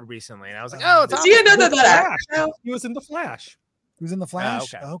more- somewhat recently, and I was like, "Oh, it's Is he another The that Flash. actor? He was in The Flash. He was in the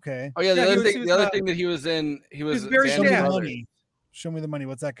Flash. okay. Okay. Oh yeah, Yeah, the other thing that he was in, he was very Show me Band the of Yeah. Brothers. money. Show me the money.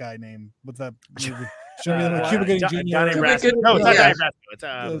 What's that guy name? What's that movie? Show me the money. Cuba Gooding Jr. Donnie Cuba Brasco. Gooding- No, it's not yeah. Donnie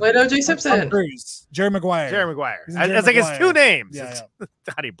Brasco. It's Wait, O.J. Tom Simpson. Cruise. Jerry Maguire. Jerry Maguire. He's in I Jerry was like, it's two Maguire. names. Yeah, It's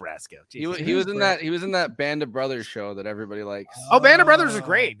Donnie Brasco. He Jesus. was in that. He was in that Band of Brothers show that everybody likes. Oh, Band of Brothers is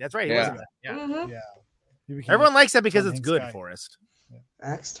great. That's right. He Yeah. was in that. Yeah. Mhm. Yeah. He became Everyone likes that because Tom it's Hanks good, guy. Forrest.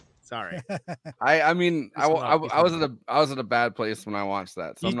 Next. Sorry. I mean, I, Peace and I, love, peace I and was love. at a bad place when I watched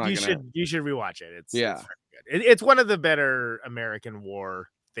that, so I'm not You gonna. should rewatch it. It's Yeah. very good. It's one of the better American War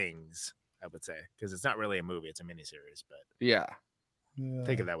things, I would say, because it's not really a movie; it's a miniseries. But Yeah. Yeah.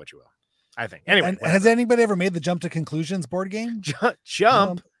 take of that what you will. I think. Anyway, And has anybody ever made the Jump to Conclusions board game?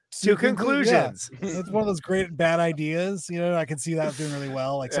 jump to conclusions. conclusions. It's one of those great bad ideas. You know, I can see that doing really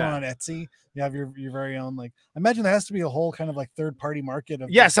well. Like someone on Etsy, you have your very own. Like, I imagine there has to be a whole kind of like third party market of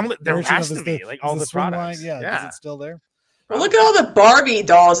Yeah, there version has of to this- be like is all the swing products. line- Yeah, is it still there? Well, look at all the Barbie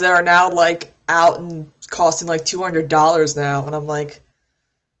dolls that are now like out and costing like $200 now, and I'm like,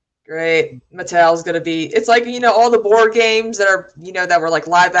 great, Mattel's gonna be. It's like all the board games that are that were like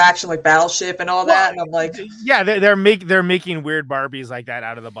live action, like Battleship and all that, and I'm like, Yeah, they're making weird Barbies like that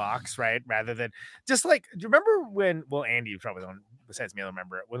out of the box, right? Rather than just like, do you remember when? Well, Andy probably don't. Besides me, I don't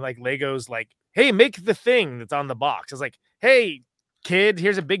remember it when like Legos like, hey, make the thing that's on the box. It's like, hey, kid,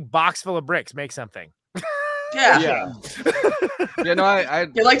 here's a big box full of bricks. Make something. yeah, Yeah. No, I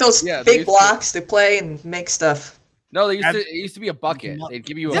you like those they fake used to- blocks to play and make stuff. No, it used to be a bucket. They'd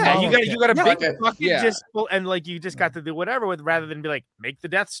give you a Yeah, bucket. you got a big Okay. bucket Yeah. just full, and like you just got to do whatever with rather than be like, make the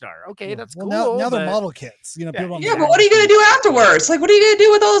Death Star. Okay, that's Well, cool. now they're but- model kits. You know, people don't Yeah, make but what are you gonna do afterwards? Like, what are you gonna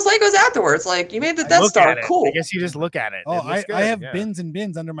do with all those Legos afterwards? Like, you made the Death Look Star, at it. cool. I guess you just look at it. Oh, It looks I good, have yeah. bins and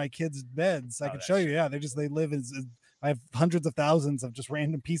bins under my kids' beds. I can show you. Yeah, they live as I have hundreds of thousands of just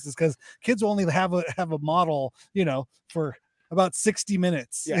random pieces because kids will only have a model, for about 60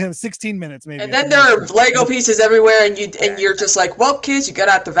 minutes. Yeah. 16 minutes maybe. And then there are Lego pieces everywhere, and you're just like, well, kids, you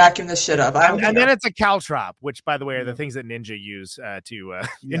gotta have to vacuum this shit up. And then it's a caltrop, which, by the way, are the things that Ninja use to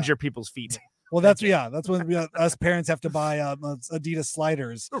injure people's feet. Well, that's when us parents have to buy Adidas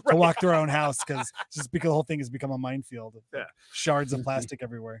sliders to walk through our own house because the whole thing has become a minefield of shards of plastic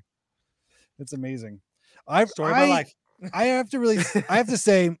everywhere. It's amazing. Story of my life. I have to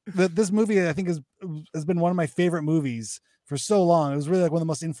say that this movie I think has been one of my favorite movies for so long. It was really like one of the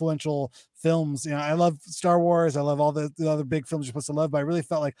most influential films. I love Star Wars. I love all the other big films you're supposed to love, but I really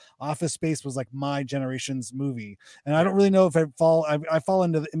felt like Office Space was like my generation's movie. And I don't really know if I fall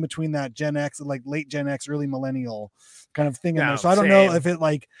into in between that Gen X, like late Gen X, early millennial kind of thing in there. So I don't know if it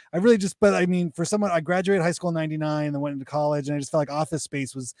but I mean, for someone, I graduated high school in 99 and then went into college, and I just felt like Office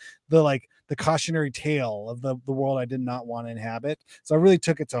Space was the cautionary tale of the world I did not want to inhabit. So I really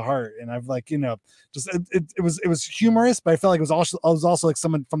took it to heart, and I've it was humorous, but I felt like it was also like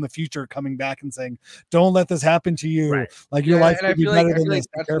someone from the future coming back and saying, "Don't let this happen to you. Right. Like your life and I could be feel better like than this.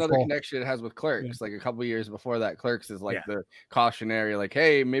 Be that's another careful." connection it has with Clerks. Like a couple years before that, Clerks is like the cautionary, like,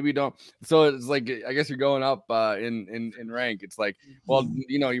 hey, maybe don't. So it's like, I guess you're going up in rank. It's like, well,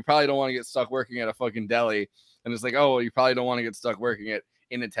 you probably don't want to get stuck working at a fucking deli, and it's like, oh, well, you probably don't want to get stuck working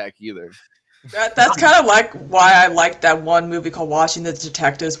in a tech either. That's kind of like why I like that one movie called Watching the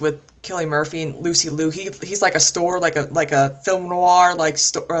Detectives with Cillian Murphy and Lucy Liu. He's like a store, like a film noir,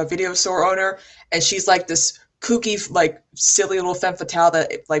 video store owner, and she's like this kooky, like silly little femme fatale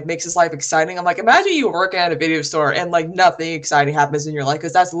that like makes his life exciting. I'm like, imagine you work at a video store and like nothing exciting happens in your life,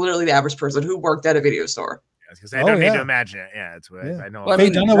 because that's literally the average person who worked at a video store. Because I don't need to imagine it. Yeah, it's what I know. Well, Faye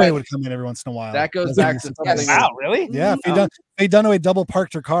Dunaway would come in every once in a while. That goes back to something. Wow, really? Yeah, Faye Dunaway double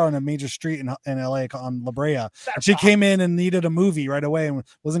parked her car on a major street in LA on La Brea. And she came in and needed a movie right away and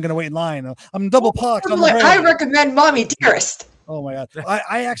wasn't going to wait in line. I'm double parked on La Brea. I recommend Mommy Dearest. Oh my god!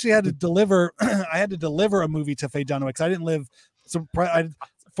 I actually had to deliver. I had to deliver a movie to Faye Dunaway because I didn't live.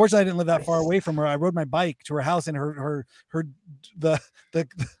 Fortunately, I didn't live that far away from her. I rode my bike to her house, and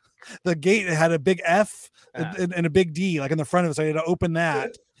the gate had a big F and a big D like in the front of it, so I had to open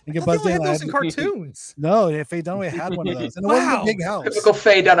that and get buzzed in. Those in cartoons. No, Faye Dunaway had one of those, and it wasn't a big house. Typical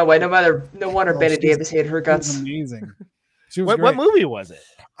Faye Dunaway. No wonder Bette Davis hated her guts. Amazing. She was what movie was it?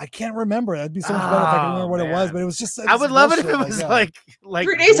 I can't remember. That'd be so much better if I could remember what it was, but it was just. I would love it if it was like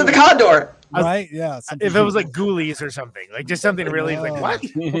 3 Days of the Condor. Right? Yeah. If it was like Ghoulies or something, like just something really like what?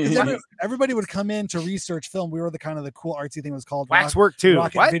 Everybody would come in to research film. We were the kind of the cool artsy thing was called Waxwork too.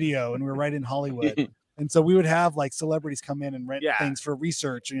 Rocket Video, and we were right in Hollywood. And so we would have like celebrities come in and rent things for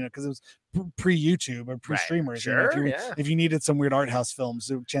research, because it was pre-YouTube or pre-streamers. Sure, if you needed some weird art house films,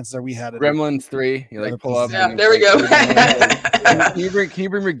 so chances are we had it. Gremlins 3. You like pull up. Yeah, there we go. Can you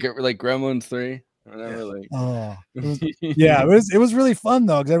bring me like Gremlins 3? It was really fun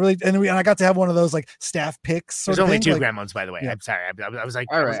though, because I got to have one of those like staff picks. There's only 2 Gremlins, by the way. I'm sorry. I was like,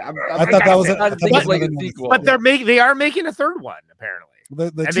 all right. I thought that was like a sequel. But they are making a third one apparently. And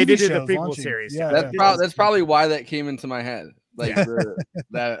they did the prequel series. Yeah, that's probably why that came into my head. Like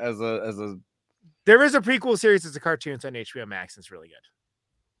that as a. There is a prequel series. It's a cartoon. It's on HBO Max. It's really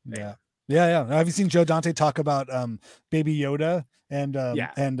good. Yeah. Have you seen Joe Dante talk about Baby Yoda and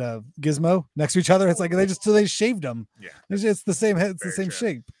Gizmo next to each other? It's like they shaved them. Yeah, it's the same head. It's the same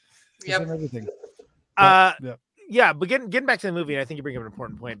shape. Yep. Everything. Yeah, but getting back to the movie, I think you bring up an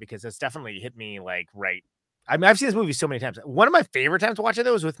important point because it's definitely hit me like right. I mean, I've seen this movie so many times. One of my favorite times to watch it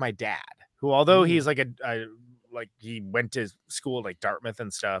though was with my dad, who although he's like he went to school like Dartmouth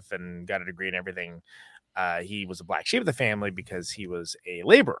and stuff and got a degree and everything. He was a black sheep of the family because he was a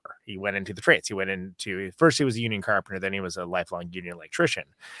laborer. He went into the trades. He was a union carpenter. Then he was a lifelong union electrician.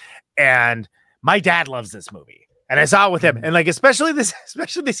 And my dad loves this movie. And I saw it with him. And like, especially the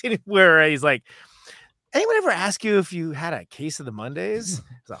scene where he's like, anyone ever ask you if you had a case of the Mondays?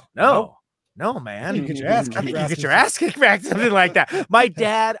 So, no, man. You get your ass kicked. You get your ass kicked back, something like that. My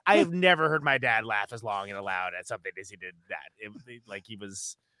dad, I have never heard my dad laugh as long and aloud at something as he did that. It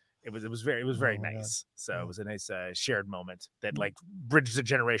was very nice. So it was a nice shared moment that like bridges a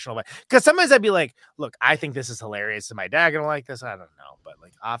generational life. Because sometimes I'd be like, look, I think this is hilarious. Is my dad gonna like this? I don't know. But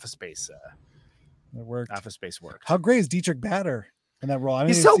like Office Space, it worked. Office Space worked. How great is Dietrich Bader in that role? I mean,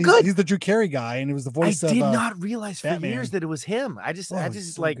 he's so good. He's the Drew Carey guy, and it was the voice of. I did not realize Batman. for years that it was him. I just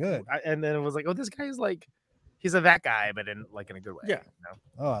so like, good. And then it was like, oh, this guy is like, he's that guy, but in a good way. Yeah.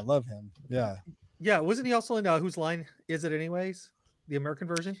 Oh, I love him. Yeah. Yeah. Wasn't he also in Whose Line Is It Anyways? The American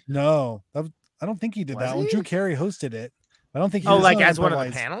version? No, I don't think he did that one. Drew Carey hosted it. I don't think he was as one of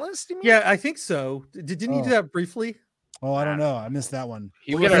the panelists? You mean? Yeah, I think so. Didn't he do that briefly? Oh, I don't know. I missed that one.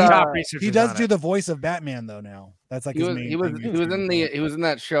 He does do the voice of Batman though now. That's like his main he was in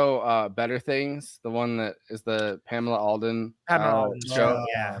that show Better Things, the one that is the Pamela Alden show.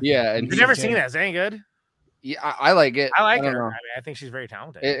 Yeah. And you've never seen that. Is that any good? Yeah, I like it. I like her. I mean, I think she's very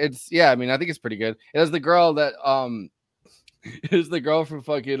talented. I mean, I think it's pretty good. It was the girl that is the girl from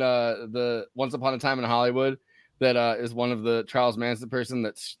fucking the Once Upon a Time in Hollywood that is one of the Charles Manson person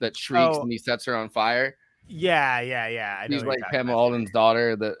that shrieks and he sets her on fire. Yeah. I know She's like Pamela Alden's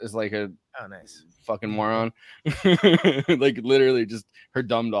daughter that is like a nice fucking moron. Like literally just her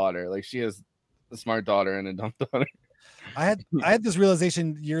dumb daughter. Like she has a smart daughter and a dumb daughter. I had this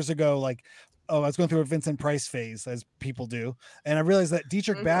realization years ago, like, I was going through a Vincent Price phase, as people do, and I realized that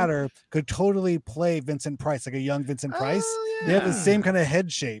Dietrich Bader could totally play Vincent Price, like a young Vincent Price. Yeah. They have the same kind of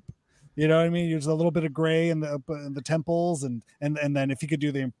head shape. You know what I mean? There's a little bit of gray in the temples, and then if he could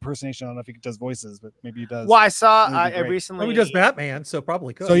do the impersonation, I don't know if he does voices, but maybe he does. Well, I saw I recently. He does Batman, so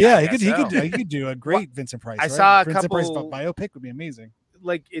probably could. So yeah, he could do a great Vincent Price. I saw a Vincent couple Price biopic would be amazing.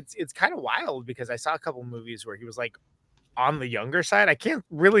 Like it's kind of wild because I saw a couple movies where he was like on the younger side. I can't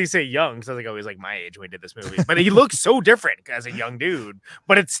really say young because I was like, oh, he's like my age when he did this movie, but he looks so different as a young dude,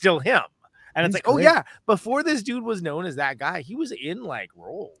 but it's still him. And it's like, great. Oh yeah, before this dude was known as that guy, he was in like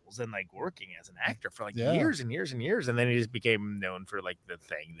roles and like working as an actor for like years and years and years, and then he just became known for like the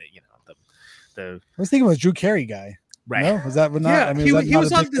thing that the. I was thinking it was Drew Carey guy, right? No? Was that not? Yeah, I mean, he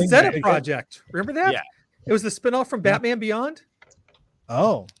was on the Zeta Project. Remember that? Yeah, it was the spinoff from Batman Beyond.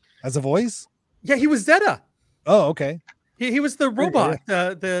 Oh, as a voice? Yeah, he was Zeta. Oh, okay. He was the robot.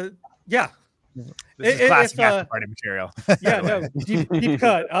 Yeah. This is classic after party material. Yeah, no, deep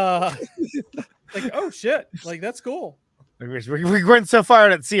cut. Like, oh shit, like that's cool. We went so far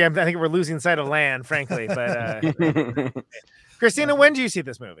at sea. I think we're losing sight of land, frankly. But Kristina, when did you see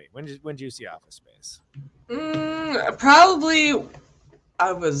this movie? When did you see Office Space? Probably.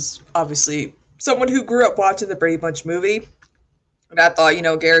 I was obviously someone who grew up watching the Brady Bunch movie. And I thought,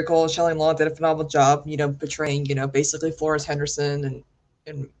 Gary Cole and Shelley Long did a phenomenal job, portraying, basically Forrest Henderson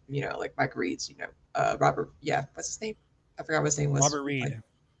and like Mike Reed's, Robert, what's his name? I forgot what his name was. Robert Reed.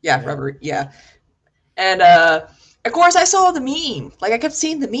 Robert, yeah. And of course I saw the meme. Like I kept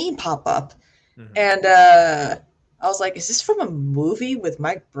seeing the meme pop up. Mm-hmm. And I was like, is this from a movie with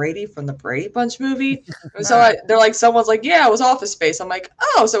Mike Brady from the Brady Bunch movie? And so they're like, someone's like, yeah, it was Office Space. I'm like,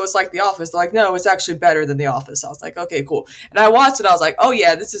 oh, so it's like The Office. They're like, no, it's actually better than The Office. I was like, okay, cool. And I watched it. I was like, oh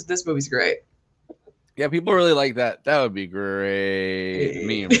yeah, this movie's great. Yeah, people really like that. That would be great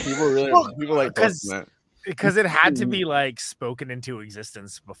meme. People like posting that. Because it had to be like spoken into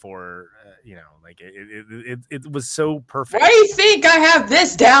existence before, like it was so perfect. Why do you think I have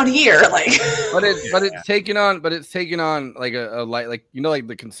this down here? Like, but it's taking on like a light, like like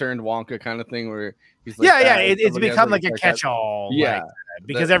the Concerned Wonka kind of thing where he's like, it's become like a catch-all,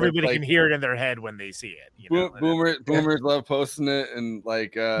 because everybody can hear it in their head when they see it. Boomers love posting it and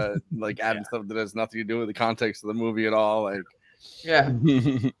like adding stuff that has nothing to do with the context of the movie at all. Like, yeah.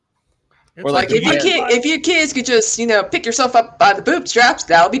 Or like if your kids could just pick yourself up by the bootstraps,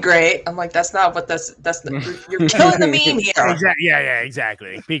 that would be great. I'm like, that's not what you're killing the meme here.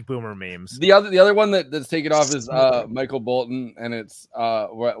 Exactly. Peak boomer memes. The other one that's taken off is Michael Bolton, and it's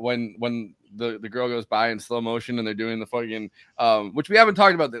when the girl goes by in slow motion and they're doing the fucking which we haven't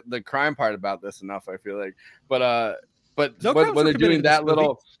talked about the crime part about this enough, I feel like, but when they're doing that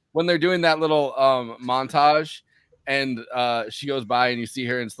little montage. And she goes by, and you see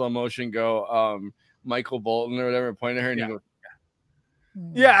her in slow motion go, Michael Bolton or whatever, point at her, and you go,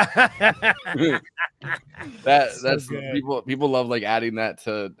 yeah. That's people love like adding that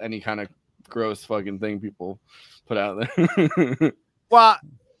to any kind of gross fucking thing people put out there. Well,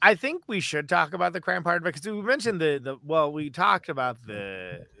 I think we should talk about the crime part because we mentioned we talked about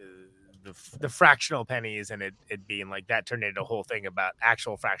the fractional pennies and it being like that turned into a whole thing about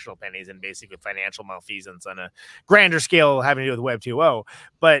actual fractional pennies and basically financial malfeasance on a grander scale having to do with Web 2.0.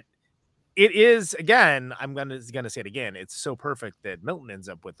 But it is, again, I'm gonna say it again, it's so perfect that Milton ends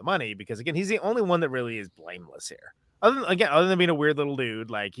up with the money because, again, he's the only one that really is blameless here. Other than being a weird little dude,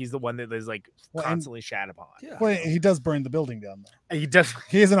 like he's the one that is like constantly shat upon. Yeah. Well, he does burn the building down there. He does.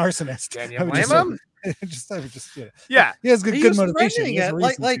 He is an arsonist. Can you blame him? Yeah. He has good motivation.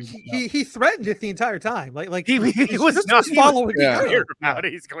 He threatened it the entire time. Like he was not following clear about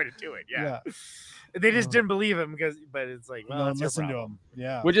it. He's going to do it. Yeah. They just didn't believe him but it's like, well, that's listen to him.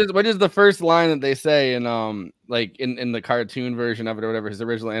 Yeah. Which is the first line that they say in like in the cartoon version of it or whatever, his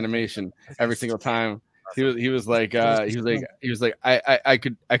original animation, every single time. He was like I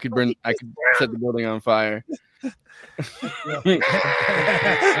could set the building on fire.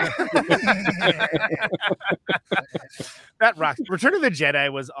 That rocks. Return of the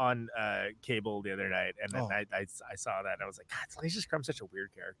Jedi was on cable the other night, and then I saw that and I was like, God, Salacious Crumb's such a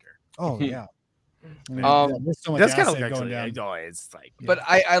weird character. Oh yeah. That's kind of actually it's like, but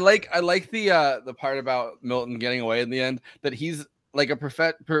I like the part about Milton getting away in the end, that he's like a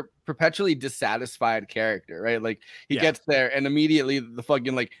perpetually dissatisfied character, right? Like he gets there and immediately the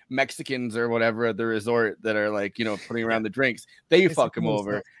fucking like Mexicans or whatever at the resort that are like, putting around the drinks, they fuck him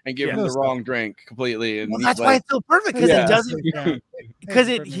over and give him the wrong drink completely. And that's why it's so perfect because it doesn't, because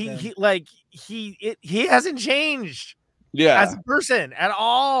he hasn't changed. As a person at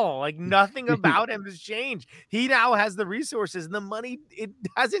all. Like nothing about him has changed. He now has the resources and the money. It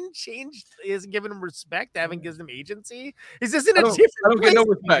hasn't changed. He hasn't given him respect. Haven't given him agency. He's just in a different I don't get no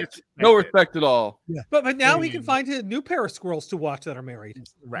respect. No respect at all. Yeah. But now he can find a new pair of squirrels to watch that are married.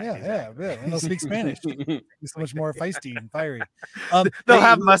 Right. Yeah. And they'll speak Spanish. He's so much more feisty and fiery. They'll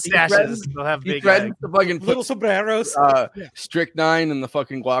have mustaches. They'll have big the fucking little sombreros. Strychnine and the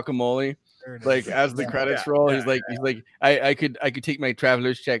fucking guacamole. Like as the credits roll, he's like I could take my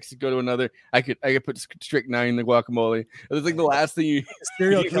traveler's checks, go to another. I could put strychnine in the guacamole. It's like the last thing you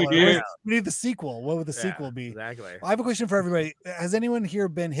serial killer. We need the sequel. What would the sequel be? Exactly. I have a question for everybody. Has anyone here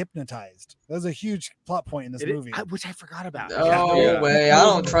been hypnotized? That was a huge plot point in this movie, which I forgot about. No way. I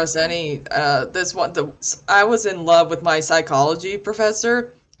don't trust any. This one. I was in love with my psychology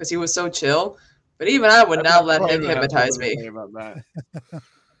professor because he was so chill. But even I would not let him hypnotize me. About that.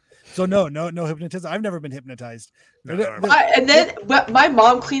 So no hypnotism. I've never been hypnotized. And then my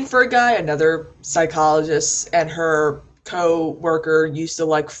mom cleaned for a guy, another psychologist, and her co-worker used to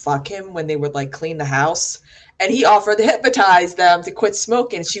like fuck him when they would like clean the house, and he offered to hypnotize them to quit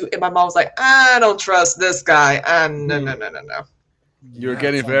smoking. And my mom was like, I don't trust this guy. No. You're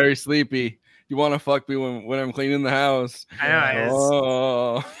getting very sleepy. You want to fuck me when I'm cleaning the house? I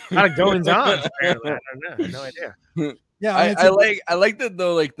know. A lot of goings on. Apparently. I don't know. No idea. Yeah, I like that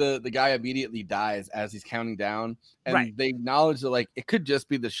though. Like the guy immediately dies as he's counting down, and they acknowledge that like it could just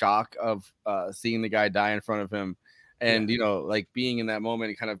be the shock of seeing the guy die in front of him, and like being in that moment,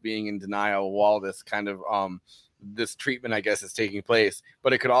 and kind of being in denial while this kind of this treatment, I guess, is taking place.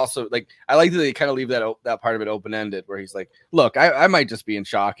 But it could also like I like that they kind of leave that part of it open ended, where he's like, look, I might just be in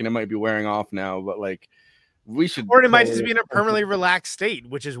shock and it might be wearing off now, but like. We should, or it might just be in a permanently relaxed state,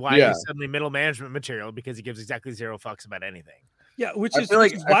 which is why he's suddenly middle management material because he gives exactly zero fucks about anything. Yeah, which is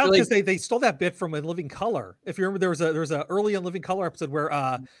wild because they stole that bit from In Living Color. If you remember, there was a early In Living Color episode where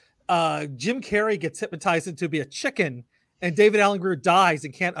Jim Carrey gets hypnotized into be a chicken, and David Alan Grier dies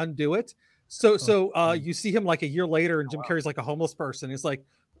and can't undo it. So you see him like a year later, and Jim Carrey's like a homeless person. He's like,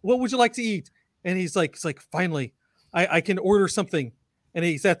 "What would you like to eat?" And he's like, "Finally, I can order something." And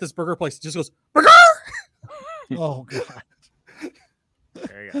he's at this burger place. He just goes, "Burger!" Oh god!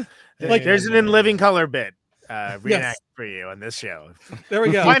 There you go. Like there's an In Living Color bit reenact for you on this show. There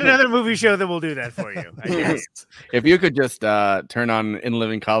we go. Find another movie show that will do that for you. I guess. If you could just turn on In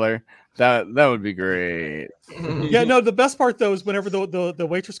Living Color, that would be great. Yeah, no. The best part though is whenever the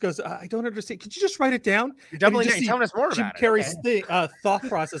waitress goes, "I don't understand. Could you just write it down?" You're doubling down. Telling us more Jim about Carrey's thought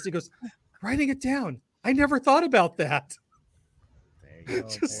process. He goes, "Writing it down. I never thought about that." There you go.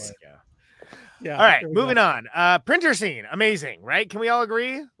 Yeah. All right, moving on. Printer scene, amazing, right? Can we all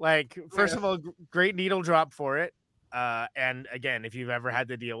agree? Like, first of all, great needle drop for it. And again, if you've ever had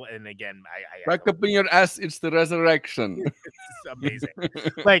to deal, and again, back up in your ass, it's the resurrection. It's amazing.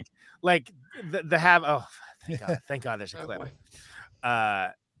 like the have. Oh, thank God, there's a clip.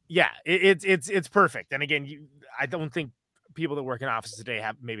 Yeah, it's perfect. And again, I don't think people that work in offices today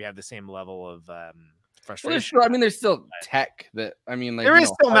have the same level of frustration. Well, there's still tech that there is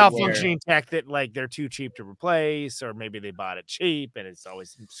still malfunctioning tech that like they're too cheap to replace, or maybe they bought it cheap and it's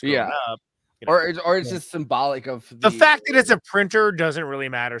always screwed up. Or it's just symbolic of the fact that it's a printer doesn't really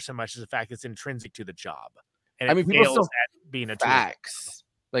matter so much as the fact it's intrinsic to the job. And people fails still at being a fax.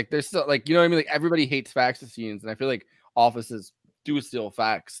 Like there's still like Like everybody hates fax machines, and I feel like offices do still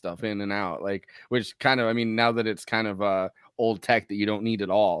fax stuff in and out. Like which kind of now that it's kind of old tech that you don't need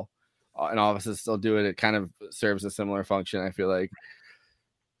at all. And offices still do it. It kind of serves a similar function, I feel like.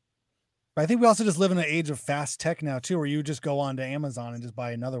 But I think we also just live in an age of fast tech now too, where you just go on to Amazon and just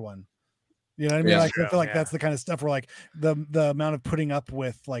buy another one. You know what I mean? Yeah, I feel like that's the kind of stuff where like the amount of putting up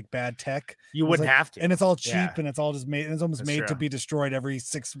with like bad tech, you wouldn't have to, and it's all cheap and it's all just made. And it's almost made to be destroyed every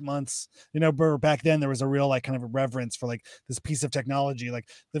 6 months. But back then there was a real like kind of a reverence for like this piece of technology, like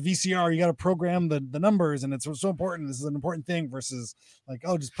the VCR. You got to program the numbers, and it's so important. This is an important thing versus like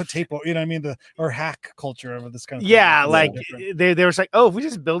just put tape. You know what I mean? Or hack culture over this kind of thing. Like they were like, if we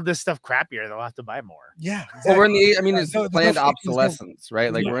just build this stuff crappier, they'll have to buy more. Yeah, exactly. Well, we're in the it's planned obsolescence,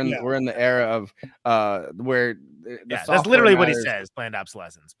 right? Like we're in the era of where that's literally what he says, planned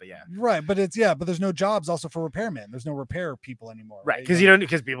obsolescence. But right, but but there's no jobs also for repairmen. There's no repair people anymore, right?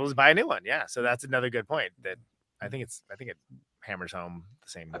 Because people just buy a new one. So that's another good point that I think it hammers home the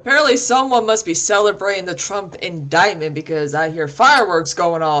same. Apparently someone must be celebrating the Trump indictment because I hear fireworks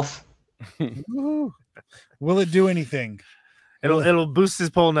going off. Will it do anything? It'll boost his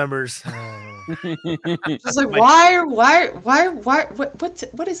poll numbers. It's like why?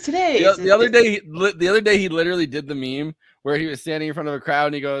 What is today? The other day he literally did the meme where he was standing in front of a crowd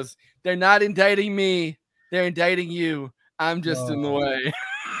and he goes, "They're not indicting me, they're indicting you. I'm just in the way."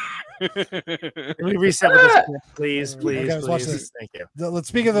 Can we reset with this, please? Okay, watch this. Thank you. Let's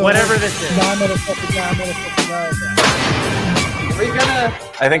speak of whatever this is.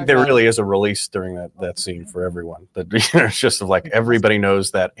 I think there really is a release during that scene for everyone. That it's just like everybody knows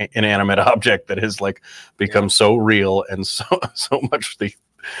that inanimate object that has like become so real and so much the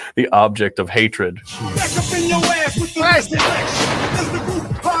object of hatred. Back up in your ass with the election. There's the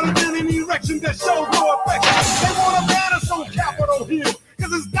group harder than an erection that shows no affection. They want to ban us on Capitol Hill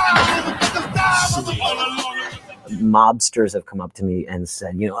because it's down. Mobsters have come up to me and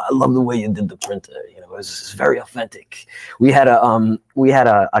said, I love the way you did the printer. It's very authentic. We had a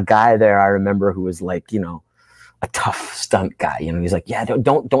guy there, I remember, who was like, a tough stunt guy. He's like, yeah,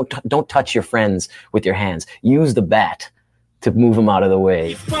 don't touch your friends with your hands. Use the bat to move them out of the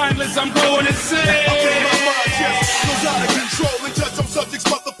way. Mindless, I'm going insane. My mind just goes out of control and judge some subjects,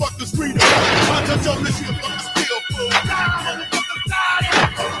 motherfuckers freedom. I touch on this shit from the steel fool. Die, motherfucker, die.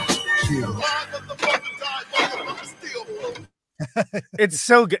 It's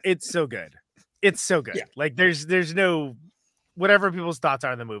so good. It's so good. It's so good. Like there's no whatever people's thoughts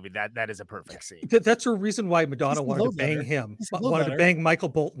are in the movie. That is a perfect scene. That's a reason why Madonna He's a wanted to little bang better. him. He's a little Wanted to better. bang Michael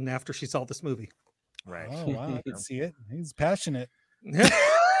Bolton after she saw this movie. Right. Oh wow, I can see it. He's passionate.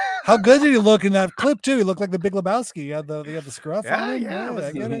 How good did he look in that clip too? He looked like the Big Lebowski. He had the scruff on him. Yeah,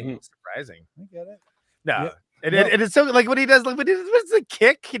 I get it. surprising. I get it. No, Yeah. and it's so like when he does like what's the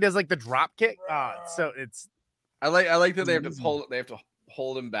kick? He does like the drop kick. It's I like that they have to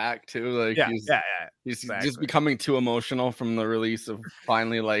hold him back too. Like he's just becoming too emotional from the release of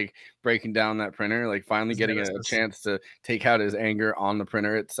finally like breaking down that printer, like finally getting a chance to take out his anger on the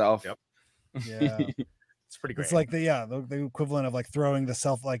printer itself. Yep. Yeah. It's pretty great. It's like the equivalent of like throwing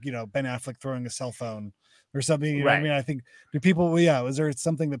the Ben Affleck throwing a cell phone or something. You know what I mean? I think is there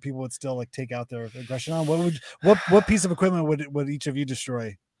something that people would still like take out their aggression on? What piece of equipment would each of you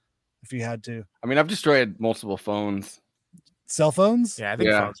destroy if you had to? I mean, I've destroyed multiple phones. Cell phones? Yeah, I think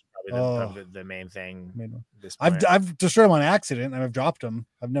phones are probably the main thing. I've destroyed them on accident and I've dropped them.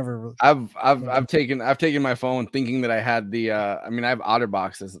 I've never. I've taken my phone thinking that I had the. I mean, I have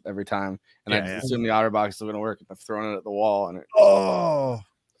OtterBoxes every time, and I just assume the OtterBox is going to work. I've thrown it at the wall, and it.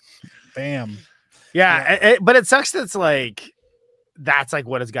 Bam. Yeah, but it sucks that it's like that's like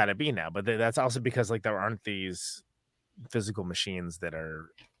what it's got to be now. But that's also because like there aren't these physical machines that are.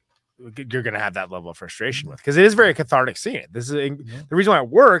 You're going to have that level of frustration with, because it is very cathartic seeing it. This is the reason why it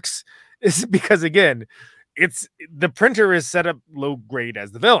works is because again, it's the printer is set up low grade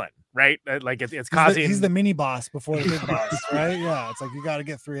as the villain, right? Like it's causing. He's the mini boss before the big boss, right? Yeah, it's like you got to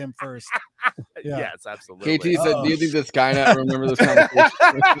get through him first. Yeah. Yes, absolutely. KT said, "Do you think the Skynet remember this conversation?"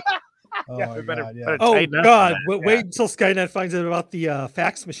 Wait until Skynet finds out about the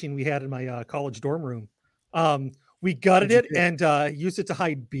fax machine we had in my college dorm room. We gutted it and used it to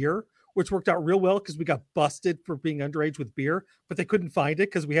hide beer, which worked out real well because we got busted for being underage with beer, but they couldn't find it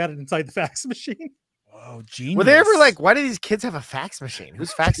because we had it inside the fax machine. Oh, genius. Were they ever like, why do these kids have a fax machine?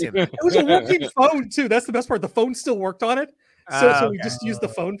 Who's faxing them? It was a working phone too. That's the best part. The phone still worked on it. So we just used the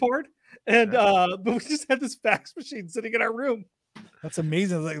phone part. And but we just had this fax machine sitting in our room. That's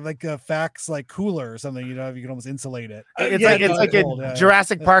amazing. Like a fax like cooler or something, you can almost insulate it. It's like a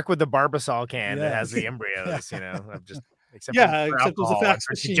Jurassic Park with the Barbasol can that has the embryos, of just except it was a fax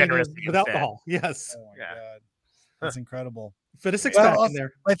machine with alcohol. Yes. Oh my God. That's incredible. Fit a six-pack in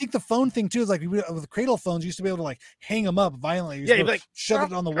there. I think the phone thing too is like with cradle phones, you used to be able to like hang them up violently. You'd like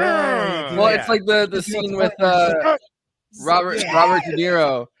shove it on the wall. Well, it's like the scene with Robert De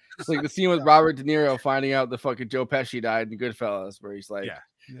Niro. It's like the scene with Robert De Niro finding out the fucking Joe Pesci died in Goodfellas, where he's like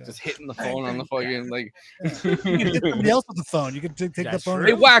just hitting the phone on the fucking like. You can hit somebody else with the phone. You can take the phone.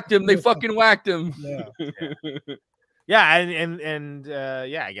 They whacked him. They fucking whacked him. Yeah, and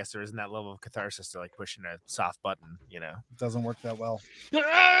I guess there isn't that level of catharsis to like pushing a soft button. It doesn't work that well. You're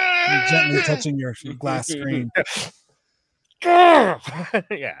gently touching your glass screen. Yeah.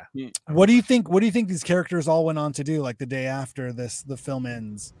 What do you think these characters all went on to do like the day after the film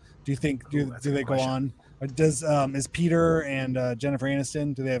ends? Do you think do they go on? Or does is Peter and Jennifer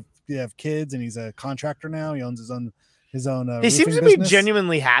Aniston, do they have kids and he's a contractor now? He owns his own he seems to be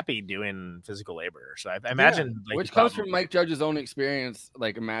genuinely happy doing physical labor. So I imagine which comes from Mike Judge's own experience,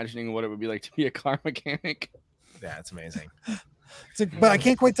 like imagining what it would be like to be a car mechanic. Yeah, it's amazing. But I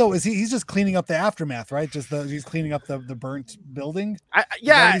can't quite tell. He's just cleaning up the aftermath, right? He's cleaning up the burnt building.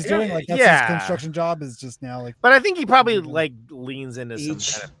 He's doing like that's his construction job is just now like. But I think he probably like leans into some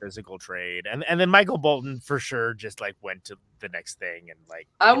kind of physical trade, and then Michael Bolton for sure just like went to the next thing and like.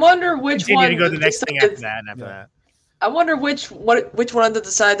 I wonder which one to go to the next thing after that and after that. I wonder which one to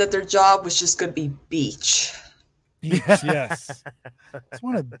decide that their job was just going to be beach. Beach, yes. It's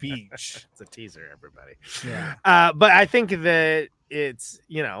one a beach. It's a teaser, everybody. Yeah. But I think that it's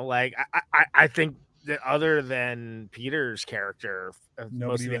like I think that other than Peter's character,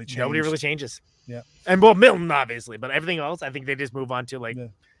 nobody really changes. Yeah. And Milton obviously, but everything else, I think they just move on to like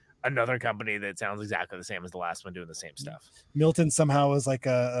another company that sounds exactly the same as the last one doing the same stuff. Milton somehow is like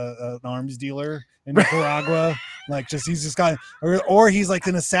an arms dealer in Nicaragua. Like he's just got, or he's like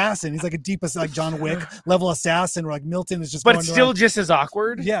an assassin. He's like a deepest like John Wick level assassin. Where like Milton is just, but it's still just as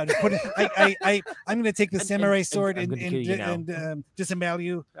awkward. Yeah, just put it. I'm going to take the samurai sword and disembowel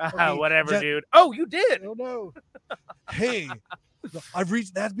you. Okay, whatever, dude. Oh, you did. Oh no. Hey, I've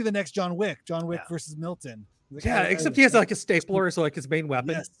reached. That'd be the next John Wick. John Wick versus Milton. Like, except he has like a stapler, so like his main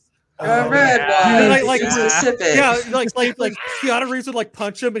weapon. Yes. Red one. Like specific. Yeah, like Keanu Reeves would like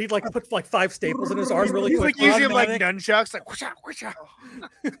punch him, and he'd like put like 5 staples in his arm really quick. He's like using like nunchucks, like whoosh, whoosh.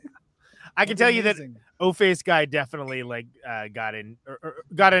 I can That's tell you that amazing. O-Face guy definitely got in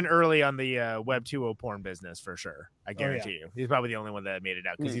early on the Web 2.0 porn business for sure. I guarantee you. He's probably the only one that made it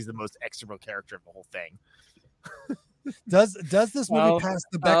out because he's the most external character of the whole thing. Does this movie pass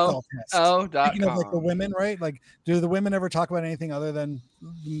the Bechdel test? Speaking of like the .com. women, right? Like, do the women ever talk about anything other than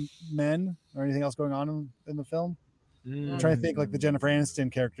men or anything else going on in the film? I'm trying to think. Like the Jennifer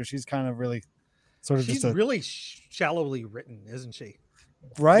Aniston character, she's kind of really sort of She's just really shallowly written, isn't she?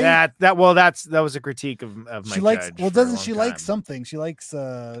 right. That was a critique of my She likes. judge Well, for a doesn't long she like time. something? She likes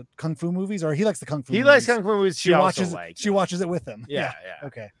kung fu movies, or he likes the kung fu. He movies. likes kung fu movies. She also watches. likes She watches it with him. Yeah.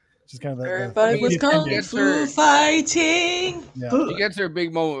 Okay. She's kind of the. Everybody was kung fu fighting. Yeah. She gets her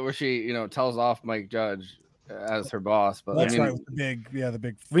big moment where she, tells off Mike Judge as her boss. But That's I mean, right. With the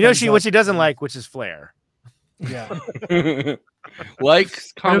big. We know what she doesn't like, which is flair. Yeah.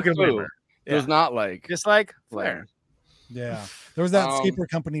 Likes Who kung can blame fu. her? Does not like. Dislike flair. Yeah, there was that skateboard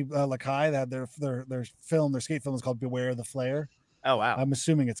company, Lakai, that their skate film is called Beware the Flare. Oh wow! I'm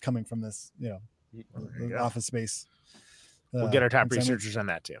assuming it's coming from this, you the go. Office Space. We'll get our top Insanity. researchers on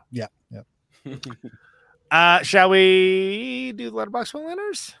that too. Yeah. Shall we do the Letterboxd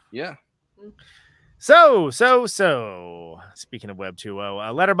one-liners? Yeah. So. Speaking of Web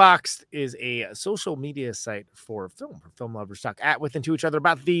 2.0, Letterboxd is a social media site for film lovers talk with and to each other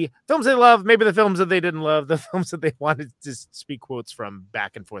about the films they love, maybe the films that they didn't love, the films that they wanted to speak quotes from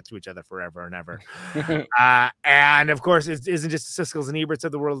back and forth to each other forever and ever. And of course, it isn't just the Siskel's and Eberts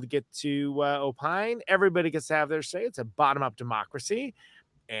of the world to get to opine. Everybody gets to have their say. It's a bottom-up democracy.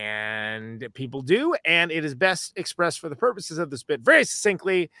 And people do, and it is best expressed for the purposes of this bit very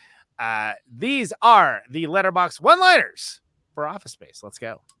succinctly. These are the Letterboxd one-liners for Office Space. Let's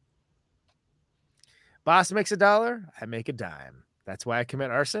go. Boss makes $1, I make a dime. That's why I commit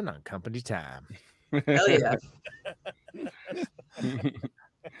arson on company time. Hell yeah.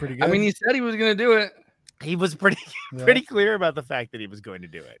 Pretty good. I mean, he said he was going to do it. He was pretty clear about the fact that he was going to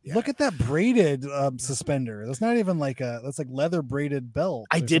do it. Yeah. Look at that braided suspender. That's not even that's like leather braided belt.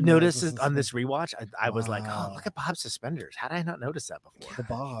 I did notice it on this rewatch. I was like, oh, look at Bob's suspenders. How did I not notice that before? The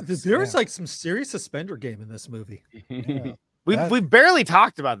Bobs. There was like some serious suspender game in this movie. Yeah. We've barely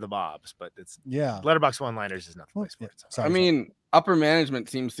talked about the Bobs, but it's Letterboxd one-liners is not the place for it. So. I mean, upper management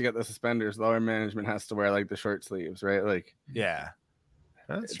seems to get the suspenders. Lower management has to wear like the short sleeves, right? Like, yeah.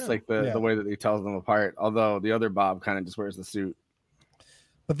 It's like the way that he tells them apart. Although the other Bob kind of just wears the suit.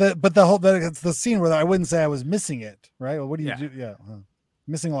 But the whole it's the scene where I wouldn't say I was missing it, right? Well, what do you do? Yeah,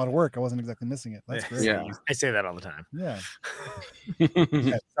 missing a lot of work. I wasn't exactly missing it. That's great. Yeah, I say that all the time. Yeah.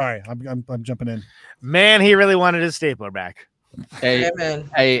 Okay, sorry, I'm jumping in. Man, he really wanted his stapler back. I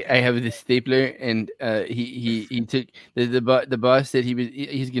have the stapler, and he took the boss said he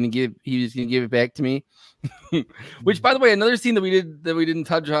was gonna give it back to me. Which, by the way, another scene that we didn't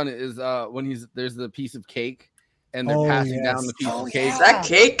touch on is when there's the piece of cake and they're passing down the piece of cake. Is that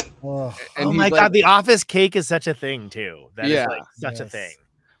cake? Oh my God, the office cake is such a thing too. That is like such a thing.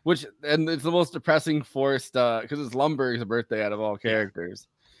 And it's the most depressing Forrest because it's Lumberg's birthday out of all characters.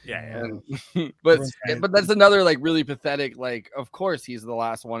 Yeah. But that's another like really pathetic. Like, of course he's the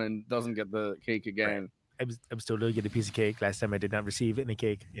last one and doesn't get the cake again. I'm still going to get a piece of cake. Last time I did not receive any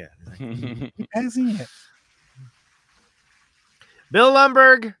cake. Yeah. Passing it. Bill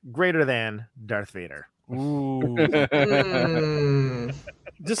Lumbergh, greater than Darth Vader. Ooh.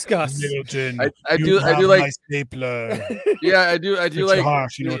 Discuss. Middleton, I do like my stapler. Yeah, I do It's like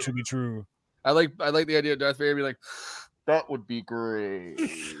harsh, you know it should be true. I like the idea of Darth Vader be like, that would be great.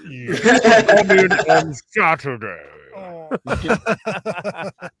 Coming on Saturday.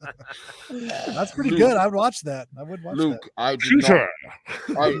 That's pretty good. I would watch that. I would watch Luke, that.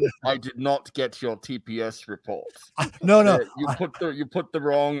 I did not get your TPS report. No. You put the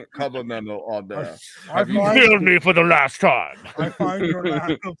wrong cover memo on there. You failed me for the last time. I find your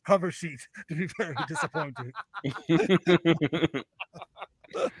lack of cover sheet to be very disappointing.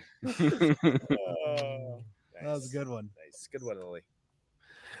 That was a good one. Nice. Good one, Lily.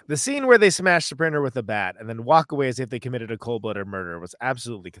 The scene where they smash the printer with a bat and then walk away as if they committed a cold-blooded murder was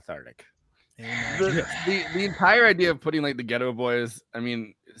absolutely cathartic. The entire idea of putting like the Ghetto Boys,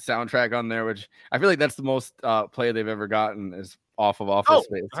 soundtrack on there, which I feel like that's the most play they've ever gotten is off of Office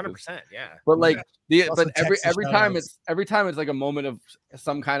Space. 100%, yeah. But like every time it's like a moment of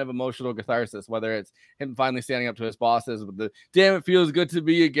some kind of emotional catharsis, whether it's him finally standing up to his bosses with the "damn, it feels good to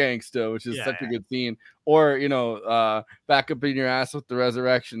be a gangster," which is such a good scene, or back up in your ass with the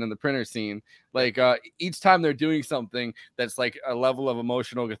resurrection and the printer scene. Like each time they're doing something that's like a level of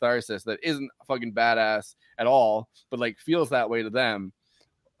emotional catharsis that isn't fucking badass at all, but like feels that way to them.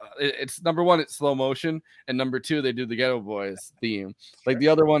 it's number one, it's slow motion, and number two, they do the Ghetto Boys theme. Like the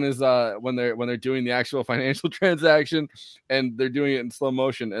other one is when they're doing the actual financial transaction, and they're doing it in slow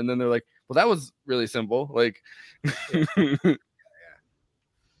motion, and then they're like, well, that was really simple. Like,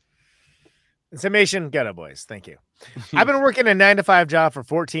 In summation, Ghetto Boys. Thank you. I've been working a 9-to-5 job for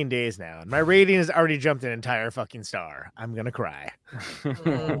 14 days now, and my rating has already jumped an entire fucking star. I'm gonna cry.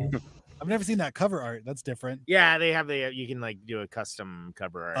 I've never seen that cover art. That's different. Yeah, they have you can like do a custom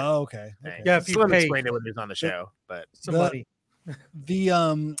cover art. Oh, okay. Thing. Yeah, if you Slim pay- explained it when he was on the show, but Somebody.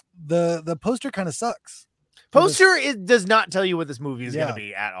 The poster kind of sucks. poster does not tell you what this movie is Yeah. going to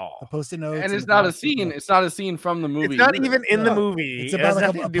be at all. The post-it notes, And it's not a scene. It's not a scene from the movie. It's not either. even in the movie. It's It about has like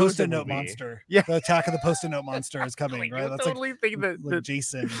nothing a to do with the post-it note movie. monster. Yeah. The attack of the post-it note monster is coming, right? That's totally think that like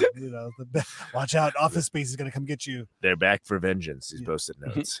Jason, watch out, Office Space is gonna come get you. They're back for vengeance. These post-it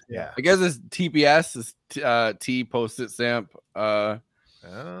notes. Yeah. I guess it's TPS is T post-it stamp. Oh.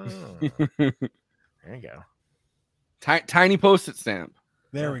 There you go. Tiny post-it stamp.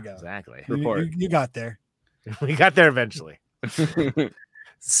 There we go. Exactly. You got there. We got there eventually.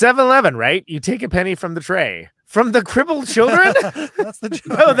 7-Eleven, right? You take a penny from the tray. From the crippled children? That's the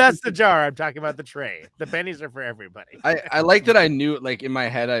jar. No, that's the jar. I'm talking about the tray. The pennies are for everybody. I like that I knew, like, in my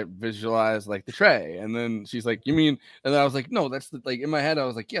head, I visualized, like, the tray. And then she's like, you mean? And then I was like, no, that's the, like, in my head, I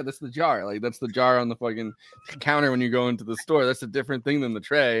was like, yeah, that's the jar. Like, that's the jar on the fucking counter when you go into the store. That's a different thing than the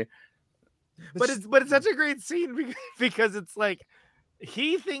tray. But it's such a great scene because it's like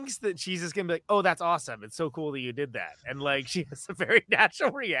he thinks that she's just gonna be like, oh, that's awesome. It's so cool that you did that. And like she has a very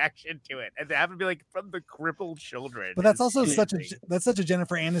natural reaction to it. And to have to be like from the crippled children. But that's is also amazing. such a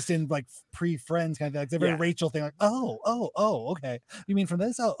Jennifer Aniston like pre-Friends kind of thing. Like, it's a very Yeah. Rachel thing. Like, oh, okay. You mean from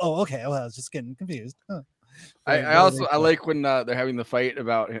this? Oh, okay. Well, I was just getting confused. Huh. I also like when they're having the fight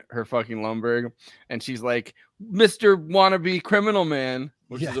about her fucking Lumberg, and she's like, Mr. Wannabe Criminal Man,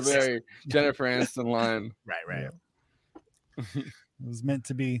 which is a Yes. very Jennifer Aniston line. Right. It was meant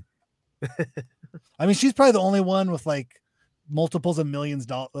to be. I mean, she's probably the only one with like multiples of millions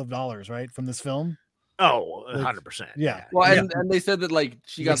of dollars, right, from this film. Oh, Like, 100%. Yeah. Well, Yeah. and they said that like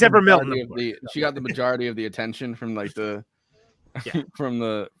she got Except the for Milton, majority of of the course. she got the majority of the attention from like the from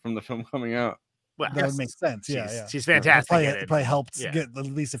the film coming out. Well, That would make sense. Yeah. She's fantastic. Probably, at it. it probably helped Yeah. get at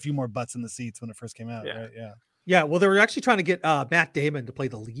least a few more butts in the seats when it first came out. Yeah. Right? Yeah. Yeah, well, they were actually trying to get Matt Damon to play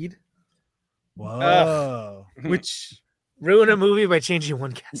the lead, Whoa. which Ruin a movie by changing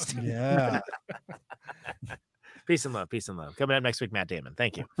one cast. Yeah. Peace and love. Coming up next week, Matt Damon.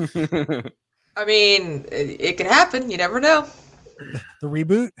 Thank you. I mean, it can happen. You never know. The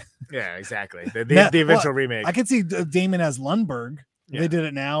reboot. Yeah, exactly. The Well, eventual remake. I could see Damon as Lundberg. Yeah. They did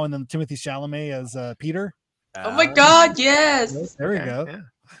it now, and then Timothy Chalamet as Peter. Oh my God! Yes. There we Okay, go. yeah.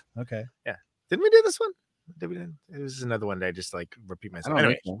 Okay. Yeah. Didn't we do this one? Did we? It was another one that I just like repeat myself. I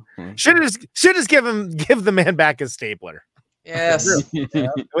don't Anyway, know. should just give the man back his stapler. Yes.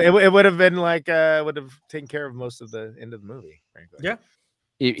 It would have been like would have taken care of most of the end of the movie. Frankly. yeah,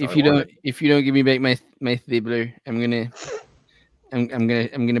 If you don't give me back my stapler, I'm gonna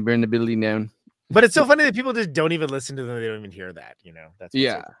burn the building down. But it's so funny that people just don't even listen to them. They don't even hear that. You know. That's what's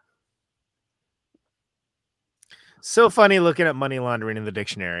Yeah. so funny looking at money laundering in the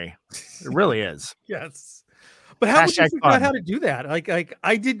dictionary. It really is. yes. But how would you Hashtag figure out fun. how to do that? Like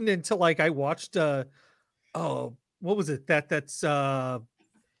I didn't until like I watched what was it? That's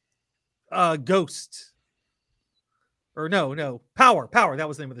Ghost. Or no, Power. That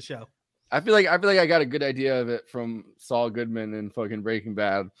was the name of the show. I feel like I got a good idea of it from Saul Goodman and fucking Breaking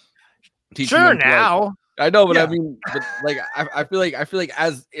Bad. Teaching Sure them to, like- now. I know, but Yeah. I mean, but like I feel like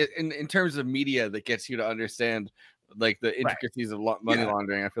as in terms of media that gets you to understand like the intricacies of money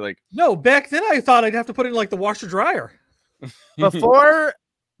laundering. I feel like No, back then I thought I'd have to put it in like the washer dryer.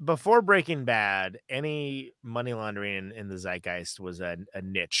 Before Breaking Bad, any money laundering in the zeitgeist was a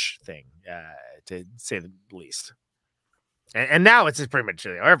niche thing, to say the least. And now it's just pretty much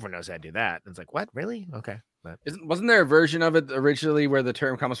everyone knows how to do that. It's like, what, really? Okay, but wasn't there a version of it originally where the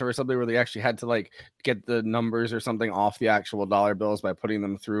term comes from something where they actually had to like get the numbers or something off the actual dollar bills by putting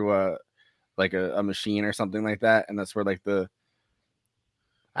them through a machine or something like that, and that's where like the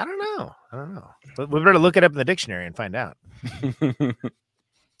I don't know. But we better look it up in the dictionary and find out.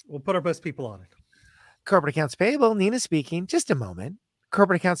 We'll put our best people on it. Corporate accounts payable, Nina speaking. Just a moment.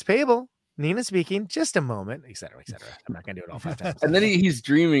 Corporate accounts payable, Nina speaking. Just a moment, etc., etc. I'm not gonna do it all 5 times. and then he's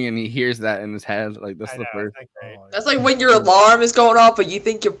dreaming and he hears that in his head. Like that's the first. That's like when your alarm is going off, but you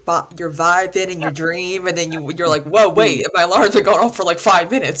think you're vibing in your dream, and then you're like, "Whoa, wait! My alarm's been going off for like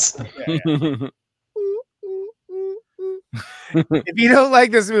 5 minutes." If you don't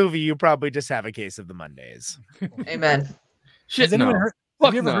like this movie, you probably just have a case of the Mondays. Amen. Shit, Has anyone no. heard?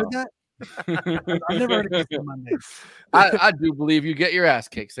 Have you ever no. heard that? I've never heard of Case of the Mondays. I do believe you get your ass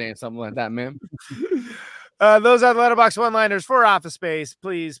kicked saying something like that, man. Those are the Letterboxd one-liners for Office Space.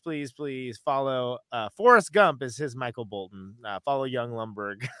 Please follow Forrest Gump is his Michael Bolton. Follow Young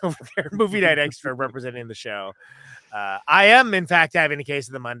Lumberg over there, Movie Night Extra, representing the show. I am, in fact, having a Case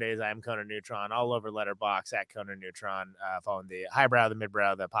of the Mondays. I am Conan Neutron, all over Letterboxd at Conan Neutron, following the highbrow, the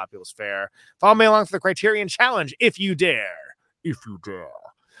midbrow, the populous fair. Follow me along for the Criterion Challenge, if you dare. If you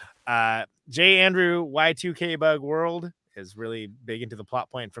dare. J. Andrew Y2K Bug World is really big into the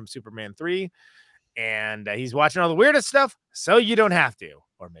plot point from Superman 3. And he's watching all the weirdest stuff, so you don't have to,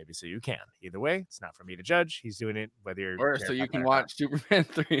 or maybe so you can. Either way, it's not for me to judge. He's doing it whether you're or so you can watch Superman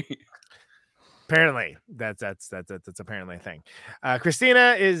 3. Apparently, that's apparently a thing.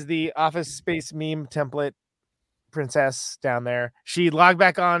 Kristina is the Office Space meme template princess down there. She logged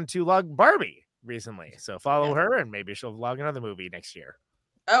back on to log Barbie recently, so follow her, and maybe she'll log another movie next year.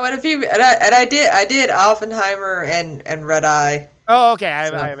 Oh, and I did Oppenheimer and Red Eye. Oh, okay.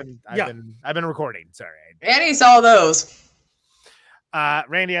 I've been recording. Sorry. And he saw those.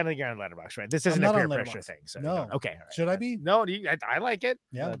 Randy, I think you're on Letterboxd, right? This isn't a peer pressure thing. So no. Okay. Right. Should I be? No, I like it.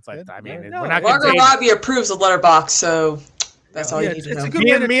 Yeah. But I mean, No, we're not Margot Robbie approves of Letterboxd, so that's all you need to know.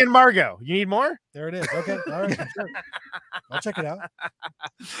 Me and Margot. You need more? There it is. Okay. All right. Sure. I'll check it out.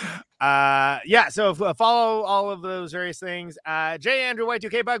 So follow all of those various things. J. Andrew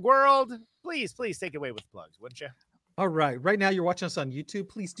Y2K Bug World. Please take it away with plugs, wouldn't you? All right. Right now, you're watching us on YouTube.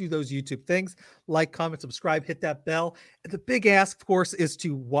 Please do those YouTube things. Like, comment, subscribe, hit that bell. And the big ask, of course, is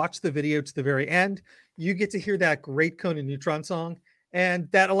to watch the video to the very end. You get to hear that great Conan Neutron song, and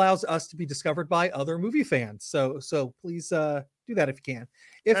that allows us to be discovered by other movie fans. So please do that if you can.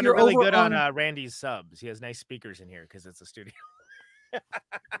 If you're really over good on Randy's subs, he has nice speakers in here because it's a studio. I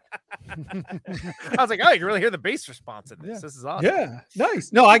was like, oh, you can really hear the bass response in this. Yeah. This is awesome. Yeah,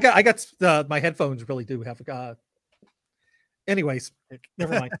 nice. No, I got my headphones really do have anyways,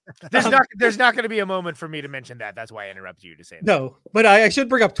 never mind. There's not going to be a moment for me to mention that. That's why I interrupt you to say that. No, but I should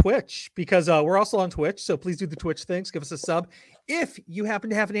bring up Twitch because we're also on Twitch. So please do the Twitch things. Give us a sub. If you happen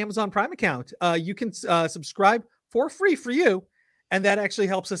to have an Amazon Prime account, you can subscribe for free for you. And that actually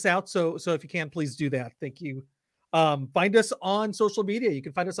helps us out. So if you can, please do that. Thank you. Find us on social media. You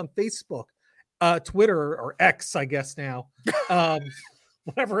can find us on Facebook, Twitter, or X, I guess now.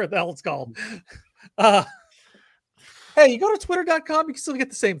 Whatever the hell it's called. Hey, you go to twitter.com, you can still get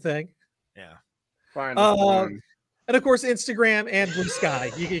the same thing. Yeah. Fine. And of course, Instagram and Blue Sky.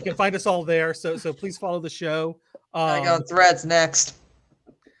 You can find us all there. So please follow the show. I got Threads next.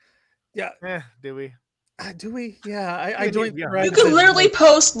 Yeah. Do we? Do we? Yeah. I joined Threads. You can literally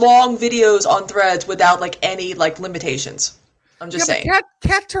post long videos on Threads without any limitations. I'm just saying.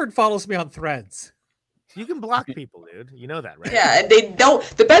 Cat Turd follows me on Threads. You can block people, dude. You know that, right? Yeah, and they don't.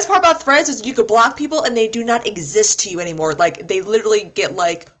 The best part about Threads is you could block people and they do not exist to you anymore. Like they literally get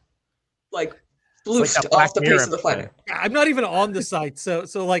like bloofed off the face of the planet. I'm not even on the site, so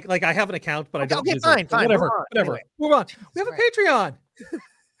like I have an account, but I don't use fine, it. fine. Whatever. Anyway. Move on. We have a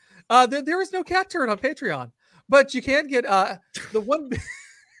Patreon. There is no Cat Turd on Patreon, but you can get the one.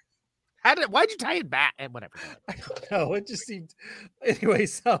 Why'd you tie it back? And whatever. I don't know. It just seemed,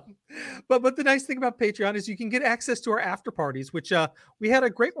 anyways. But the nice thing about Patreon is you can get access to our after parties, which we had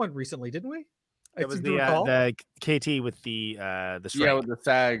a great one recently, didn't we? It was the KT with the strike. Yeah, with the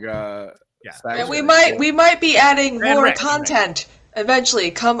SAG. And we might be adding more content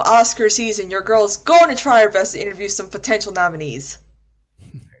eventually. Come Oscar season, your girl's going to try her best to interview some potential nominees.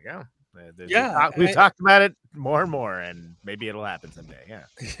 There you go. We've talked about it more and more, and maybe it'll happen someday. Yeah.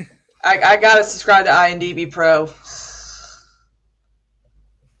 I gotta subscribe to IMDb Pro.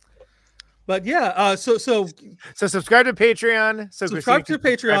 But yeah, so subscribe to Patreon. Subscribe to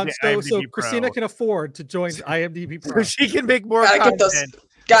Patreon so Kristina can afford to join IMDb Pro. So she can make more content.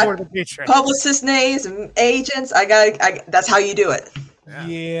 For the Patreon. Publicist names and agents. That's how you do it.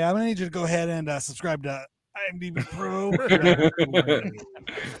 Yeah, I'm gonna need you to go ahead and subscribe to IMDb Pro.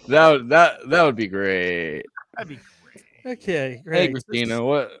 that would be great. That'd be great. Okay, great. Hey,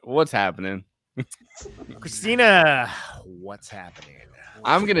 Kristina, what's happening? Kristina, what's happening?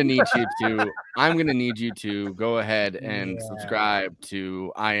 I'm gonna need you to go ahead and subscribe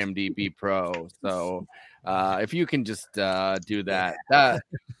to IMDb Pro. So if you can just do that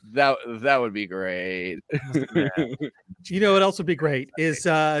would be great. You know what else would be great is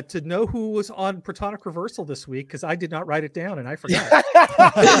to know who was on Protonic Reversal this week, because I did not write it down and I forgot.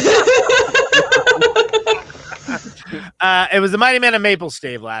 It was the Mighty Men of Maple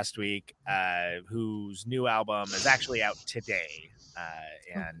Stave last week, whose new album is actually out today.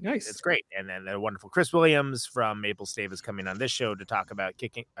 And nice. It's great. And then the wonderful Chris Williams from Maple Stave is coming on this show to talk about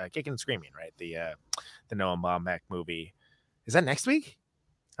Kicking and Screaming, right? The Noah Baumbach movie. Is that next week?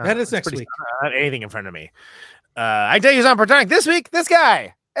 That is next week. Not anything in front of me. I tell you who's on Protonic this week. This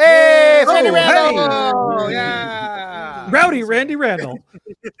guy. Hey, Randy Randall. Hey. Yeah. Rowdy Randy Randall.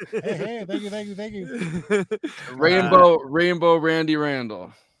 Hey, thank you. Rainbow Randy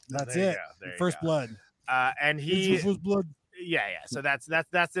Randall. That's it. First blood. And he first blood. Yeah. So that's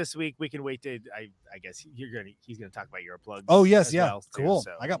this week. We can wait to I guess he's gonna talk about your plugs. Oh yes, as yeah. well, too. Cool.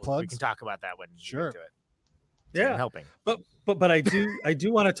 So I got plugs. We can talk about that when sure. we get to it. Yeah, helping. But I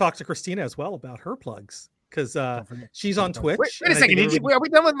do want to talk to Kristina as well about her plugs because she's on Twitch. Wait a second. Are we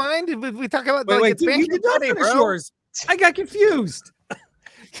done with mine? Did we talk about wait, it's Band Camp Friday, bro? yours. I got confused.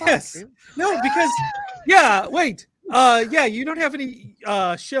 Yes. No, because wait. You don't have any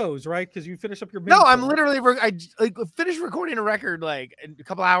shows, right? Because you finished up your No, I'm literally I finished recording a record like a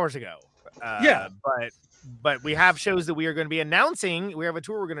couple hours ago. But we have shows that we are going to be announcing. We have a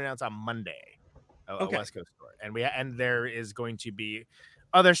tour we're going to announce on Monday. A West Coast tour. And there is going to be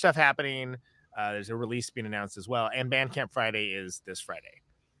other stuff happening. There's a release being announced as well. And Bandcamp Friday is this Friday.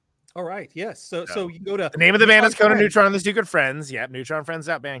 All right. Yes. So you can go to the name of the band is Conan, Neutron, and the Two Good Friends. Yep.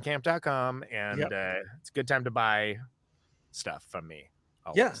 neutronfriends.bandcamp.com. And it's a good time to buy stuff from me.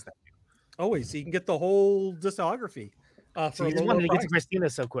 Always. Always. So you can get the whole discography. So you just wanted to get to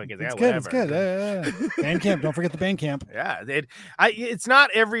Kristina so quick. It's good. It's good. Bandcamp. Don't forget the Bandcamp. Yeah. It's not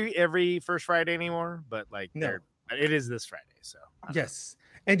every first Friday anymore, but it is this Friday. So yes.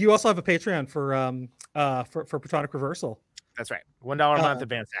 And you also have a Patreon for Protonic Reversal. That's right. $1 a month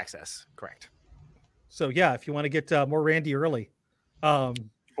advanced access. Correct. So yeah, if you want to get more Randy early. Oh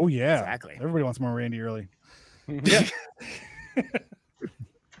yeah. Exactly. Everybody wants more Randy early. Yeah.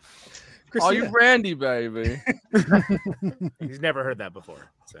 All you Randy, baby. He's never heard that before.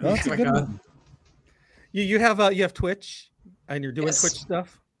 So. That's a good one. You have Twitch and you're doing Twitch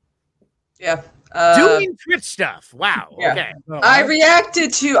stuff. Yeah. Doing Twitch stuff. Wow. Yeah. Okay. I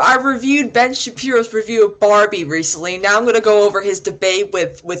reviewed Ben Shapiro's review of Barbie recently. Now I'm going to go over his debate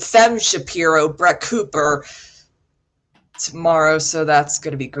with Fem Shapiro, Brett Cooper, tomorrow. So that's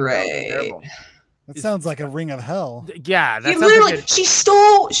going to be great. That sounds like a ring of hell. Yeah. That literally, she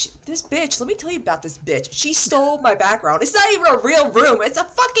stole this bitch. Let me tell you about this bitch. She stole my background. It's not even a real room. It's a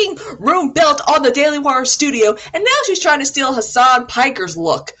fucking room built on the Daily Wire studio. And now she's trying to steal Hassan Piker's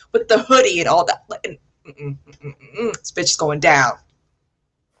look with the hoodie and all that. This bitch is going down.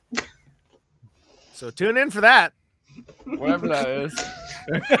 So tune in for that. Whatever that is.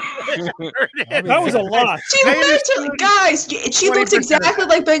 That was a lot. She literally, guys, she looks exactly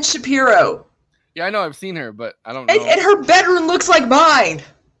like Ben Shapiro. Yeah, I know. I've seen her, but I don't know. And her bedroom looks like mine.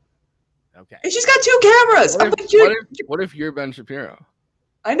 Okay. And she's got 2 cameras. What if you're Ben Shapiro?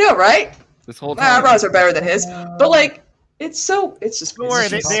 I know, right? This whole My time. eyebrows are better than his. But it's just. Don't worry,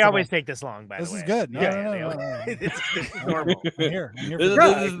 they always take this long. By the way, this is good. No. It's normal. I'm here. This is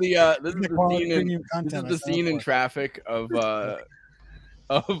the scene in Traffic of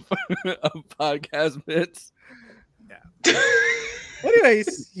podcast bits. Yeah.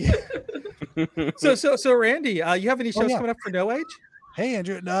 Anyways, so Randy, you have any shows coming up for No Age? Hey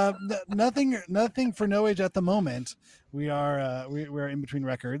Andrew, nothing for No Age at the moment. We are we're in between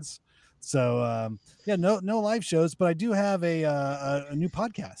records, so no live shows, but I do have a new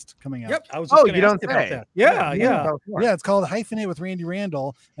podcast coming out. Yep, I was just you don't say. About that. Yeah. It's called Hyphenate with Randy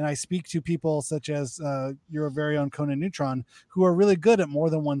Randall, and I speak to people such as your very own Conan Neutron, who are really good at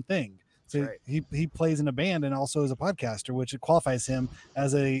more than one thing. So he plays in a band and also is a podcaster, which qualifies him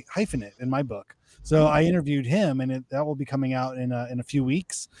as a hyphenate in my book. So I interviewed him, and that will be coming out in a few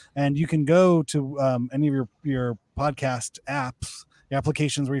weeks. And you can go to any of your podcast apps, the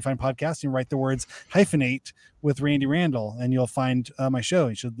applications where you find podcasts, and write the words hyphenate with Randy Randall, and you'll find my show.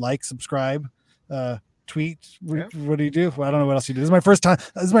 You should subscribe, tweet. What do you do? Well, I don't know what else you do. This is my first time.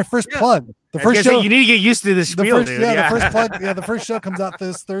 This is my first plug. The first show. You need to get used to this spiel, dude. The first plug. Yeah, the first show comes out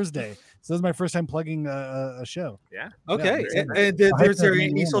this Thursday. So this is my first time plugging a show. Yeah. Okay. And there's there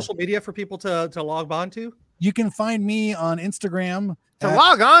any social media for people to log on to? You can find me on Instagram.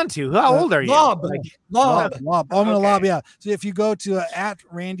 Log on to? How old are you? Lob. I'm gonna lob. Yeah. So if you go to at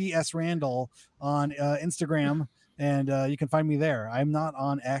Randy S Randall on Instagram, and you can find me there. I'm not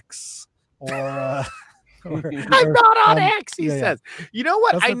on X or. I'm not on X, he says. You know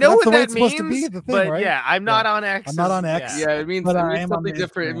what? I know what that means, but right? I'm not on X. I'm not on X. Yeah, it means something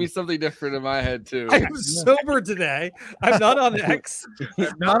different. It means something different in my head too. I'm sober today. I'm not on X.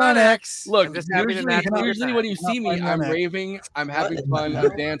 Not on X. Look, usually when you see me, I'm raving, I'm having fun,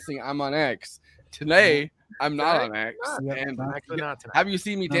 I'm dancing, I'm on X. Today, I'm not Right? on X. Not. And I'm actually not tonight. have you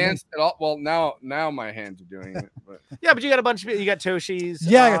seen me dance at all? Well, now my hands are doing it. But Yeah, but you got a bunch of you got Toshi's.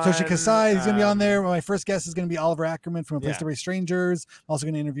 Yeah, I got Toshi on, Kasai. He's going to be on there. My first guest is going to be Oliver Ackerman from A Place Yeah. to Raise Strangers. I'm also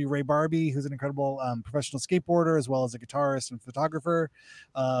going to interview Ray Barbie, who's an incredible professional skateboarder as well as a guitarist and photographer.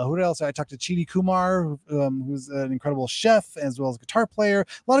 Who else? I talked to Chidi Kumar, who's an incredible chef as well as guitar player.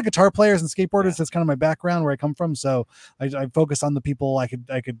 A lot of guitar players and skateboarders. That's kind of my background where I come from. So I focus on the people I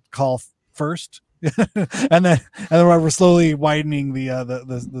could call first. and then we're slowly widening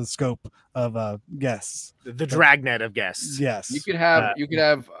the scope of guests. The dragnet of guests. Yes, you could have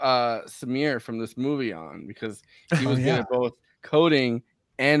Samir from this movie on because he was good at both coding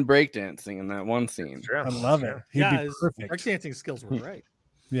and breakdancing in that one scene. I love it. He'd be his perfect. breakdancing skills were great.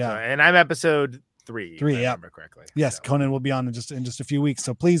 Yeah, and I'm episode 3. If I remember correctly. Yes, Conan will be on in just a few weeks.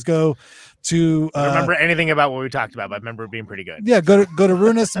 So please go to. I don't remember anything about what we talked about, but I remember it being pretty good. Yeah, go to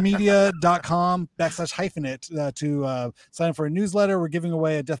runusmedia.com/it to sign up for a newsletter. We're giving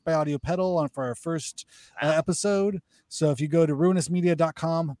away a Death by Audio pedal for our first episode. So if you go to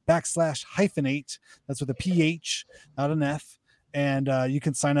runusmedia.com/8, that's with a PH, not an F. And you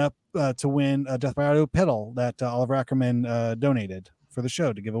can sign up to win a Death by Audio pedal that Oliver Ackerman donated for the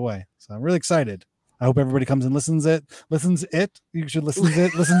show to give away. So I'm really excited. I hope everybody comes and listens it. You should listen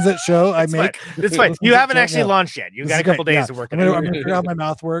it show I make. It's fine. You haven't actually launched yet. You got a couple days to work it out. I'm gonna figure out how my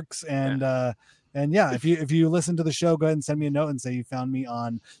mouth works and yeah, if you listen to the show, go ahead and send me a note and say you found me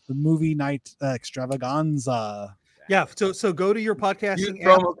on the movie night extravaganza. Yeah, so go to your podcasting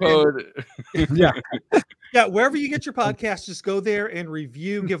promo code. Yeah, wherever you get your podcast, just go there and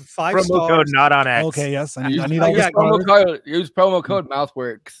review. Give 5 promo stars. code not on X. Okay, yes, I Use need all this promo code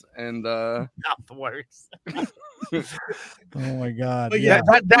Mouthworks and Mouthworks. Oh my god! But yeah,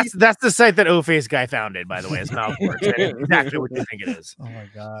 that's the site that O-Face guy founded, by the way. Is Mouthworks. Exactly what you think it is. Oh my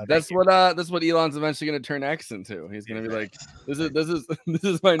god! That's what Elon's eventually going to turn X into. He's going to be like, this is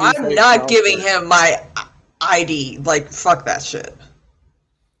my new. I'm not giving him my ID. Like, fuck that shit.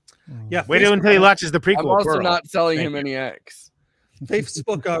 Yeah, wait until he watches the prequel. I'm also Pearl. not selling him any X.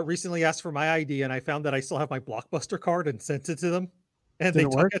 Facebook recently asked for my ID, and I found that I still have my Blockbuster card and sent it to them, and Did they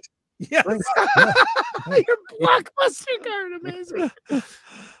it took work? it. Yes. Your Blockbuster card, amazing.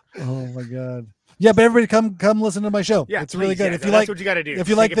 Oh my god! Yeah, but everybody come listen to my show. Yeah, it's really please, good. yeah, If you that's like what you gotta do. If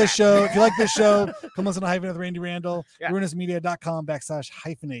you Take like it this back. show, come listen to Hyphen with Randy Randall. Yeah. Runusmedia.com/8.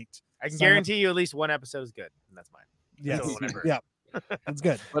 I can Sign up. guarantee you at least one episode is good, and that's mine. Yes. So whatever. Yeah. That's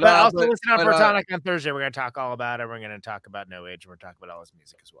good. But also listen on Protonic on Thursday. We're going to talk all about it. We're going to talk about No Age, and we're talking about all his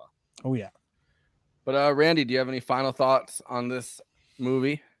music as well. Oh yeah. But Randy, do you have any final thoughts on this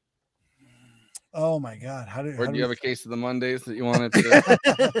movie? Oh my god! Or do you have a case of the Mondays that you wanted to?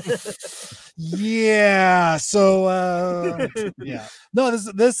 Yeah. So yeah. No,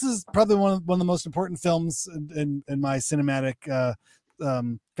 this is probably one of the most important films in my cinematic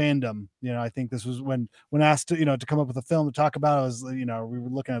fandom. I think this was when asked to come up with a film to talk about. I was we were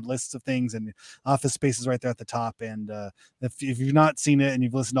looking at lists of things, and Office Space is right there at the top. And if you've not seen it and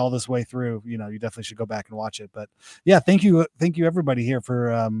you've listened all this way through, you definitely should go back and watch it. But yeah, thank you everybody here for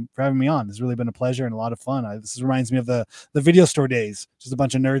having me on. It's really been a pleasure and a lot of fun. This reminds me of the video store days, just a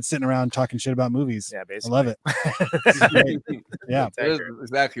bunch of nerds sitting around talking shit about movies. Yeah, basically. I love it. This is great. Yeah, It is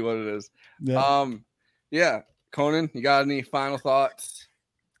exactly what it is. Yeah. Yeah. Conan, you got any final thoughts?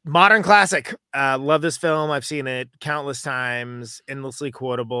 Modern classic. Love this film. I've seen it countless times. Endlessly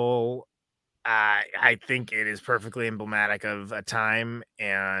quotable. I think it is perfectly emblematic of a time,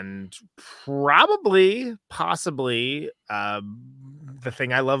 and possibly the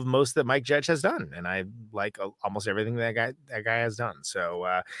thing I love most that Mike Judge has done, and I like almost everything that guy has done.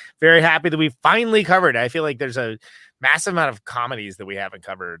 So very happy that we finally covered. I feel like there's a massive amount of comedies that we haven't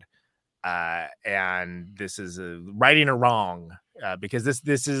covered, and this is a righting a wrong, because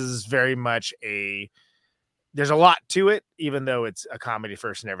this is very much there's a lot to it, even though it's a comedy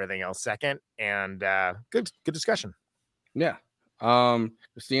first and everything else second. And good discussion. Yeah.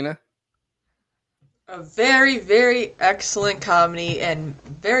 Kristina? A very, very excellent comedy and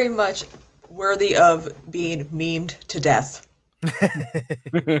very much worthy of being memed to death.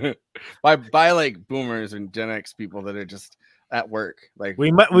 by like boomers and Gen X people that are just at work. Like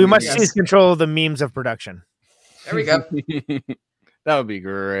we must seize control of the memes of production. There we go. That would be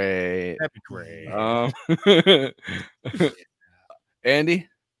great. That'd be great. Andy?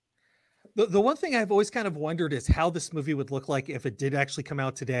 The one thing I've always kind of wondered is how this movie would look like if it did actually come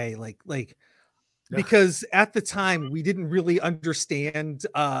out today. Because at the time we didn't really understand,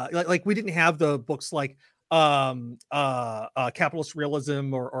 like we didn't have the books like Capitalist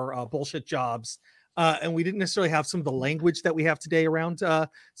Realism or Bullshit Jobs. And we didn't necessarily have some of the language that we have today around some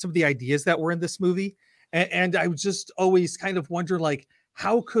of the ideas that were in this movie. and I would just always kind of wonder, like,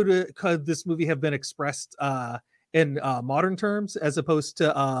 how could this movie have been expressed in modern terms as opposed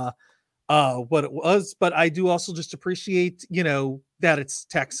to what it was? But I do also just appreciate, that it's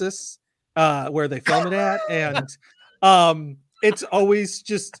Texas where they film it at, and it's always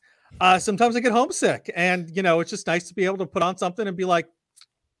just sometimes I get homesick, and it's just nice to be able to put on something and be like,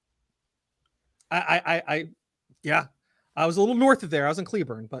 yeah, I was a little north of there. I was in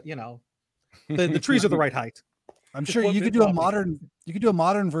Cleburne, but the trees are the right height. I'm sure you could do a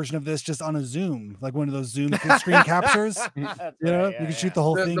modern version of this just on a Zoom, like one of those Zoom screen captures. You could shoot the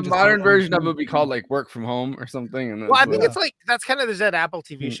whole thing. The modern version of it would be called like Work From Home or something. And well, I think it's like that's kind of there's that Apple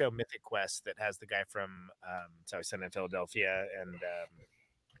TV show Mythic Quest that has the guy from Sun in Philadelphia and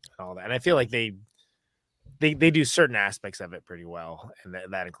all that, and I feel like they do certain aspects of it pretty well, and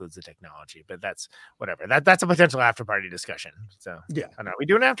that includes the technology. But that's whatever. That's a potential after party discussion. So yeah, I don't know. Are we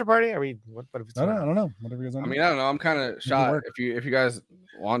doing an after party? Are we? What if it's? I don't know. Whatever you guys want. I mean, I don't know. I'm kind of shot if you guys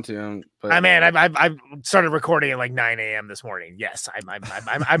want to. But I started recording at like 9 a.m. this morning. Yes,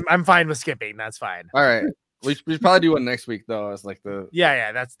 I'm fine with skipping. That's fine. All right. We should probably do one next week though. As like the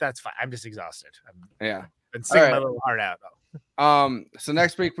that's fine. I'm just exhausted. Been singing my little heart out. So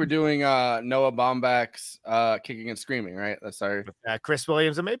next week we're doing Noah Baumbach's Kicking and Screaming, right? That's our Chris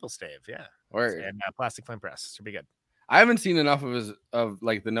Williams and Maple Stave, Word. And Plastic Flame Press. Should be good. I haven't seen enough of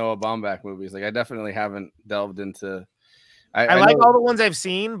like the Noah Baumbach movies. Like I definitely haven't delved into. I like all the ones I've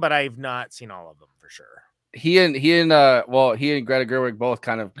seen, but I've not seen all of them for sure. He and Greta Gerwig both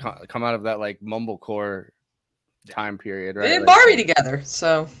kind of come out of that like mumblecore time period, right? They did Barbie together,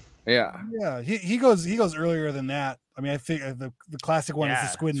 so yeah. He goes earlier than that. I mean, I think the classic one is the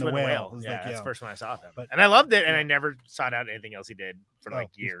Squid and the Whale. That's the first one I saw of him, and I loved it, and I never sought out anything else he did for like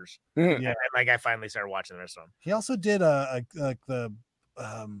years. And like I finally started watching the rest of them. He also did the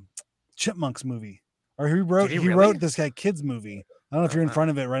Chipmunks movie, or he wrote this guy kids movie. I don't know if you're in front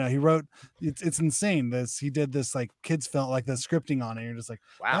of it right now. He wrote it's insane. He did this like kids film, like the scripting on it. You're just like,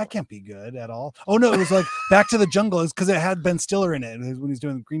 wow, that can't be good at all. Oh no, it was like Back to the Jungle. It's because it had Ben Stiller in it. It was when he's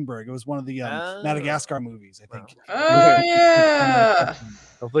doing Greenberg. It was one of the Madagascar movies, I think. Oh yeah.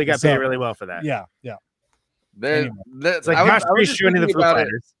 Hopefully, he got paid really well for that. Yeah. It's like I was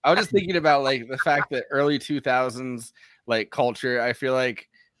just thinking about like the fact that early 2000s like culture, I feel like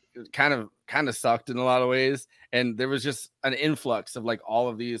kind of sucked in a lot of ways, and there was just an influx of like all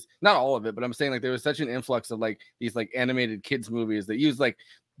of these, not all of it, but I'm saying like there was such an influx of like these like animated kids movies that use like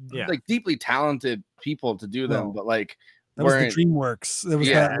deeply talented people to do them, but like that was the DreamWorks. It was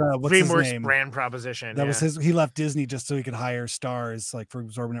that what's DreamWorks his name? Brand proposition. That was his. He left Disney just so he could hire stars like for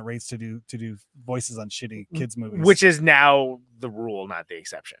exorbitant rates to do voices on shitty kids movies, which is now the rule, not the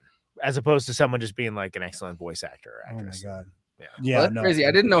exception, as opposed to someone just being like an excellent voice actor or actress. Oh my god. Yeah, well, that's crazy.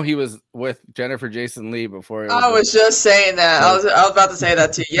 I didn't know he was with Jennifer Jason Leigh before. I was just saying that. I was about to say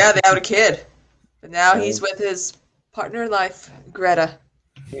that too. Yeah, they had a kid, but now he's with his partner in life, Greta.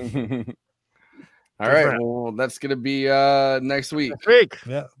 All right, well, that's gonna be next week.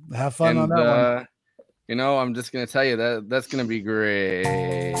 Yeah, have fun on that one. I'm just gonna tell you that's gonna be great.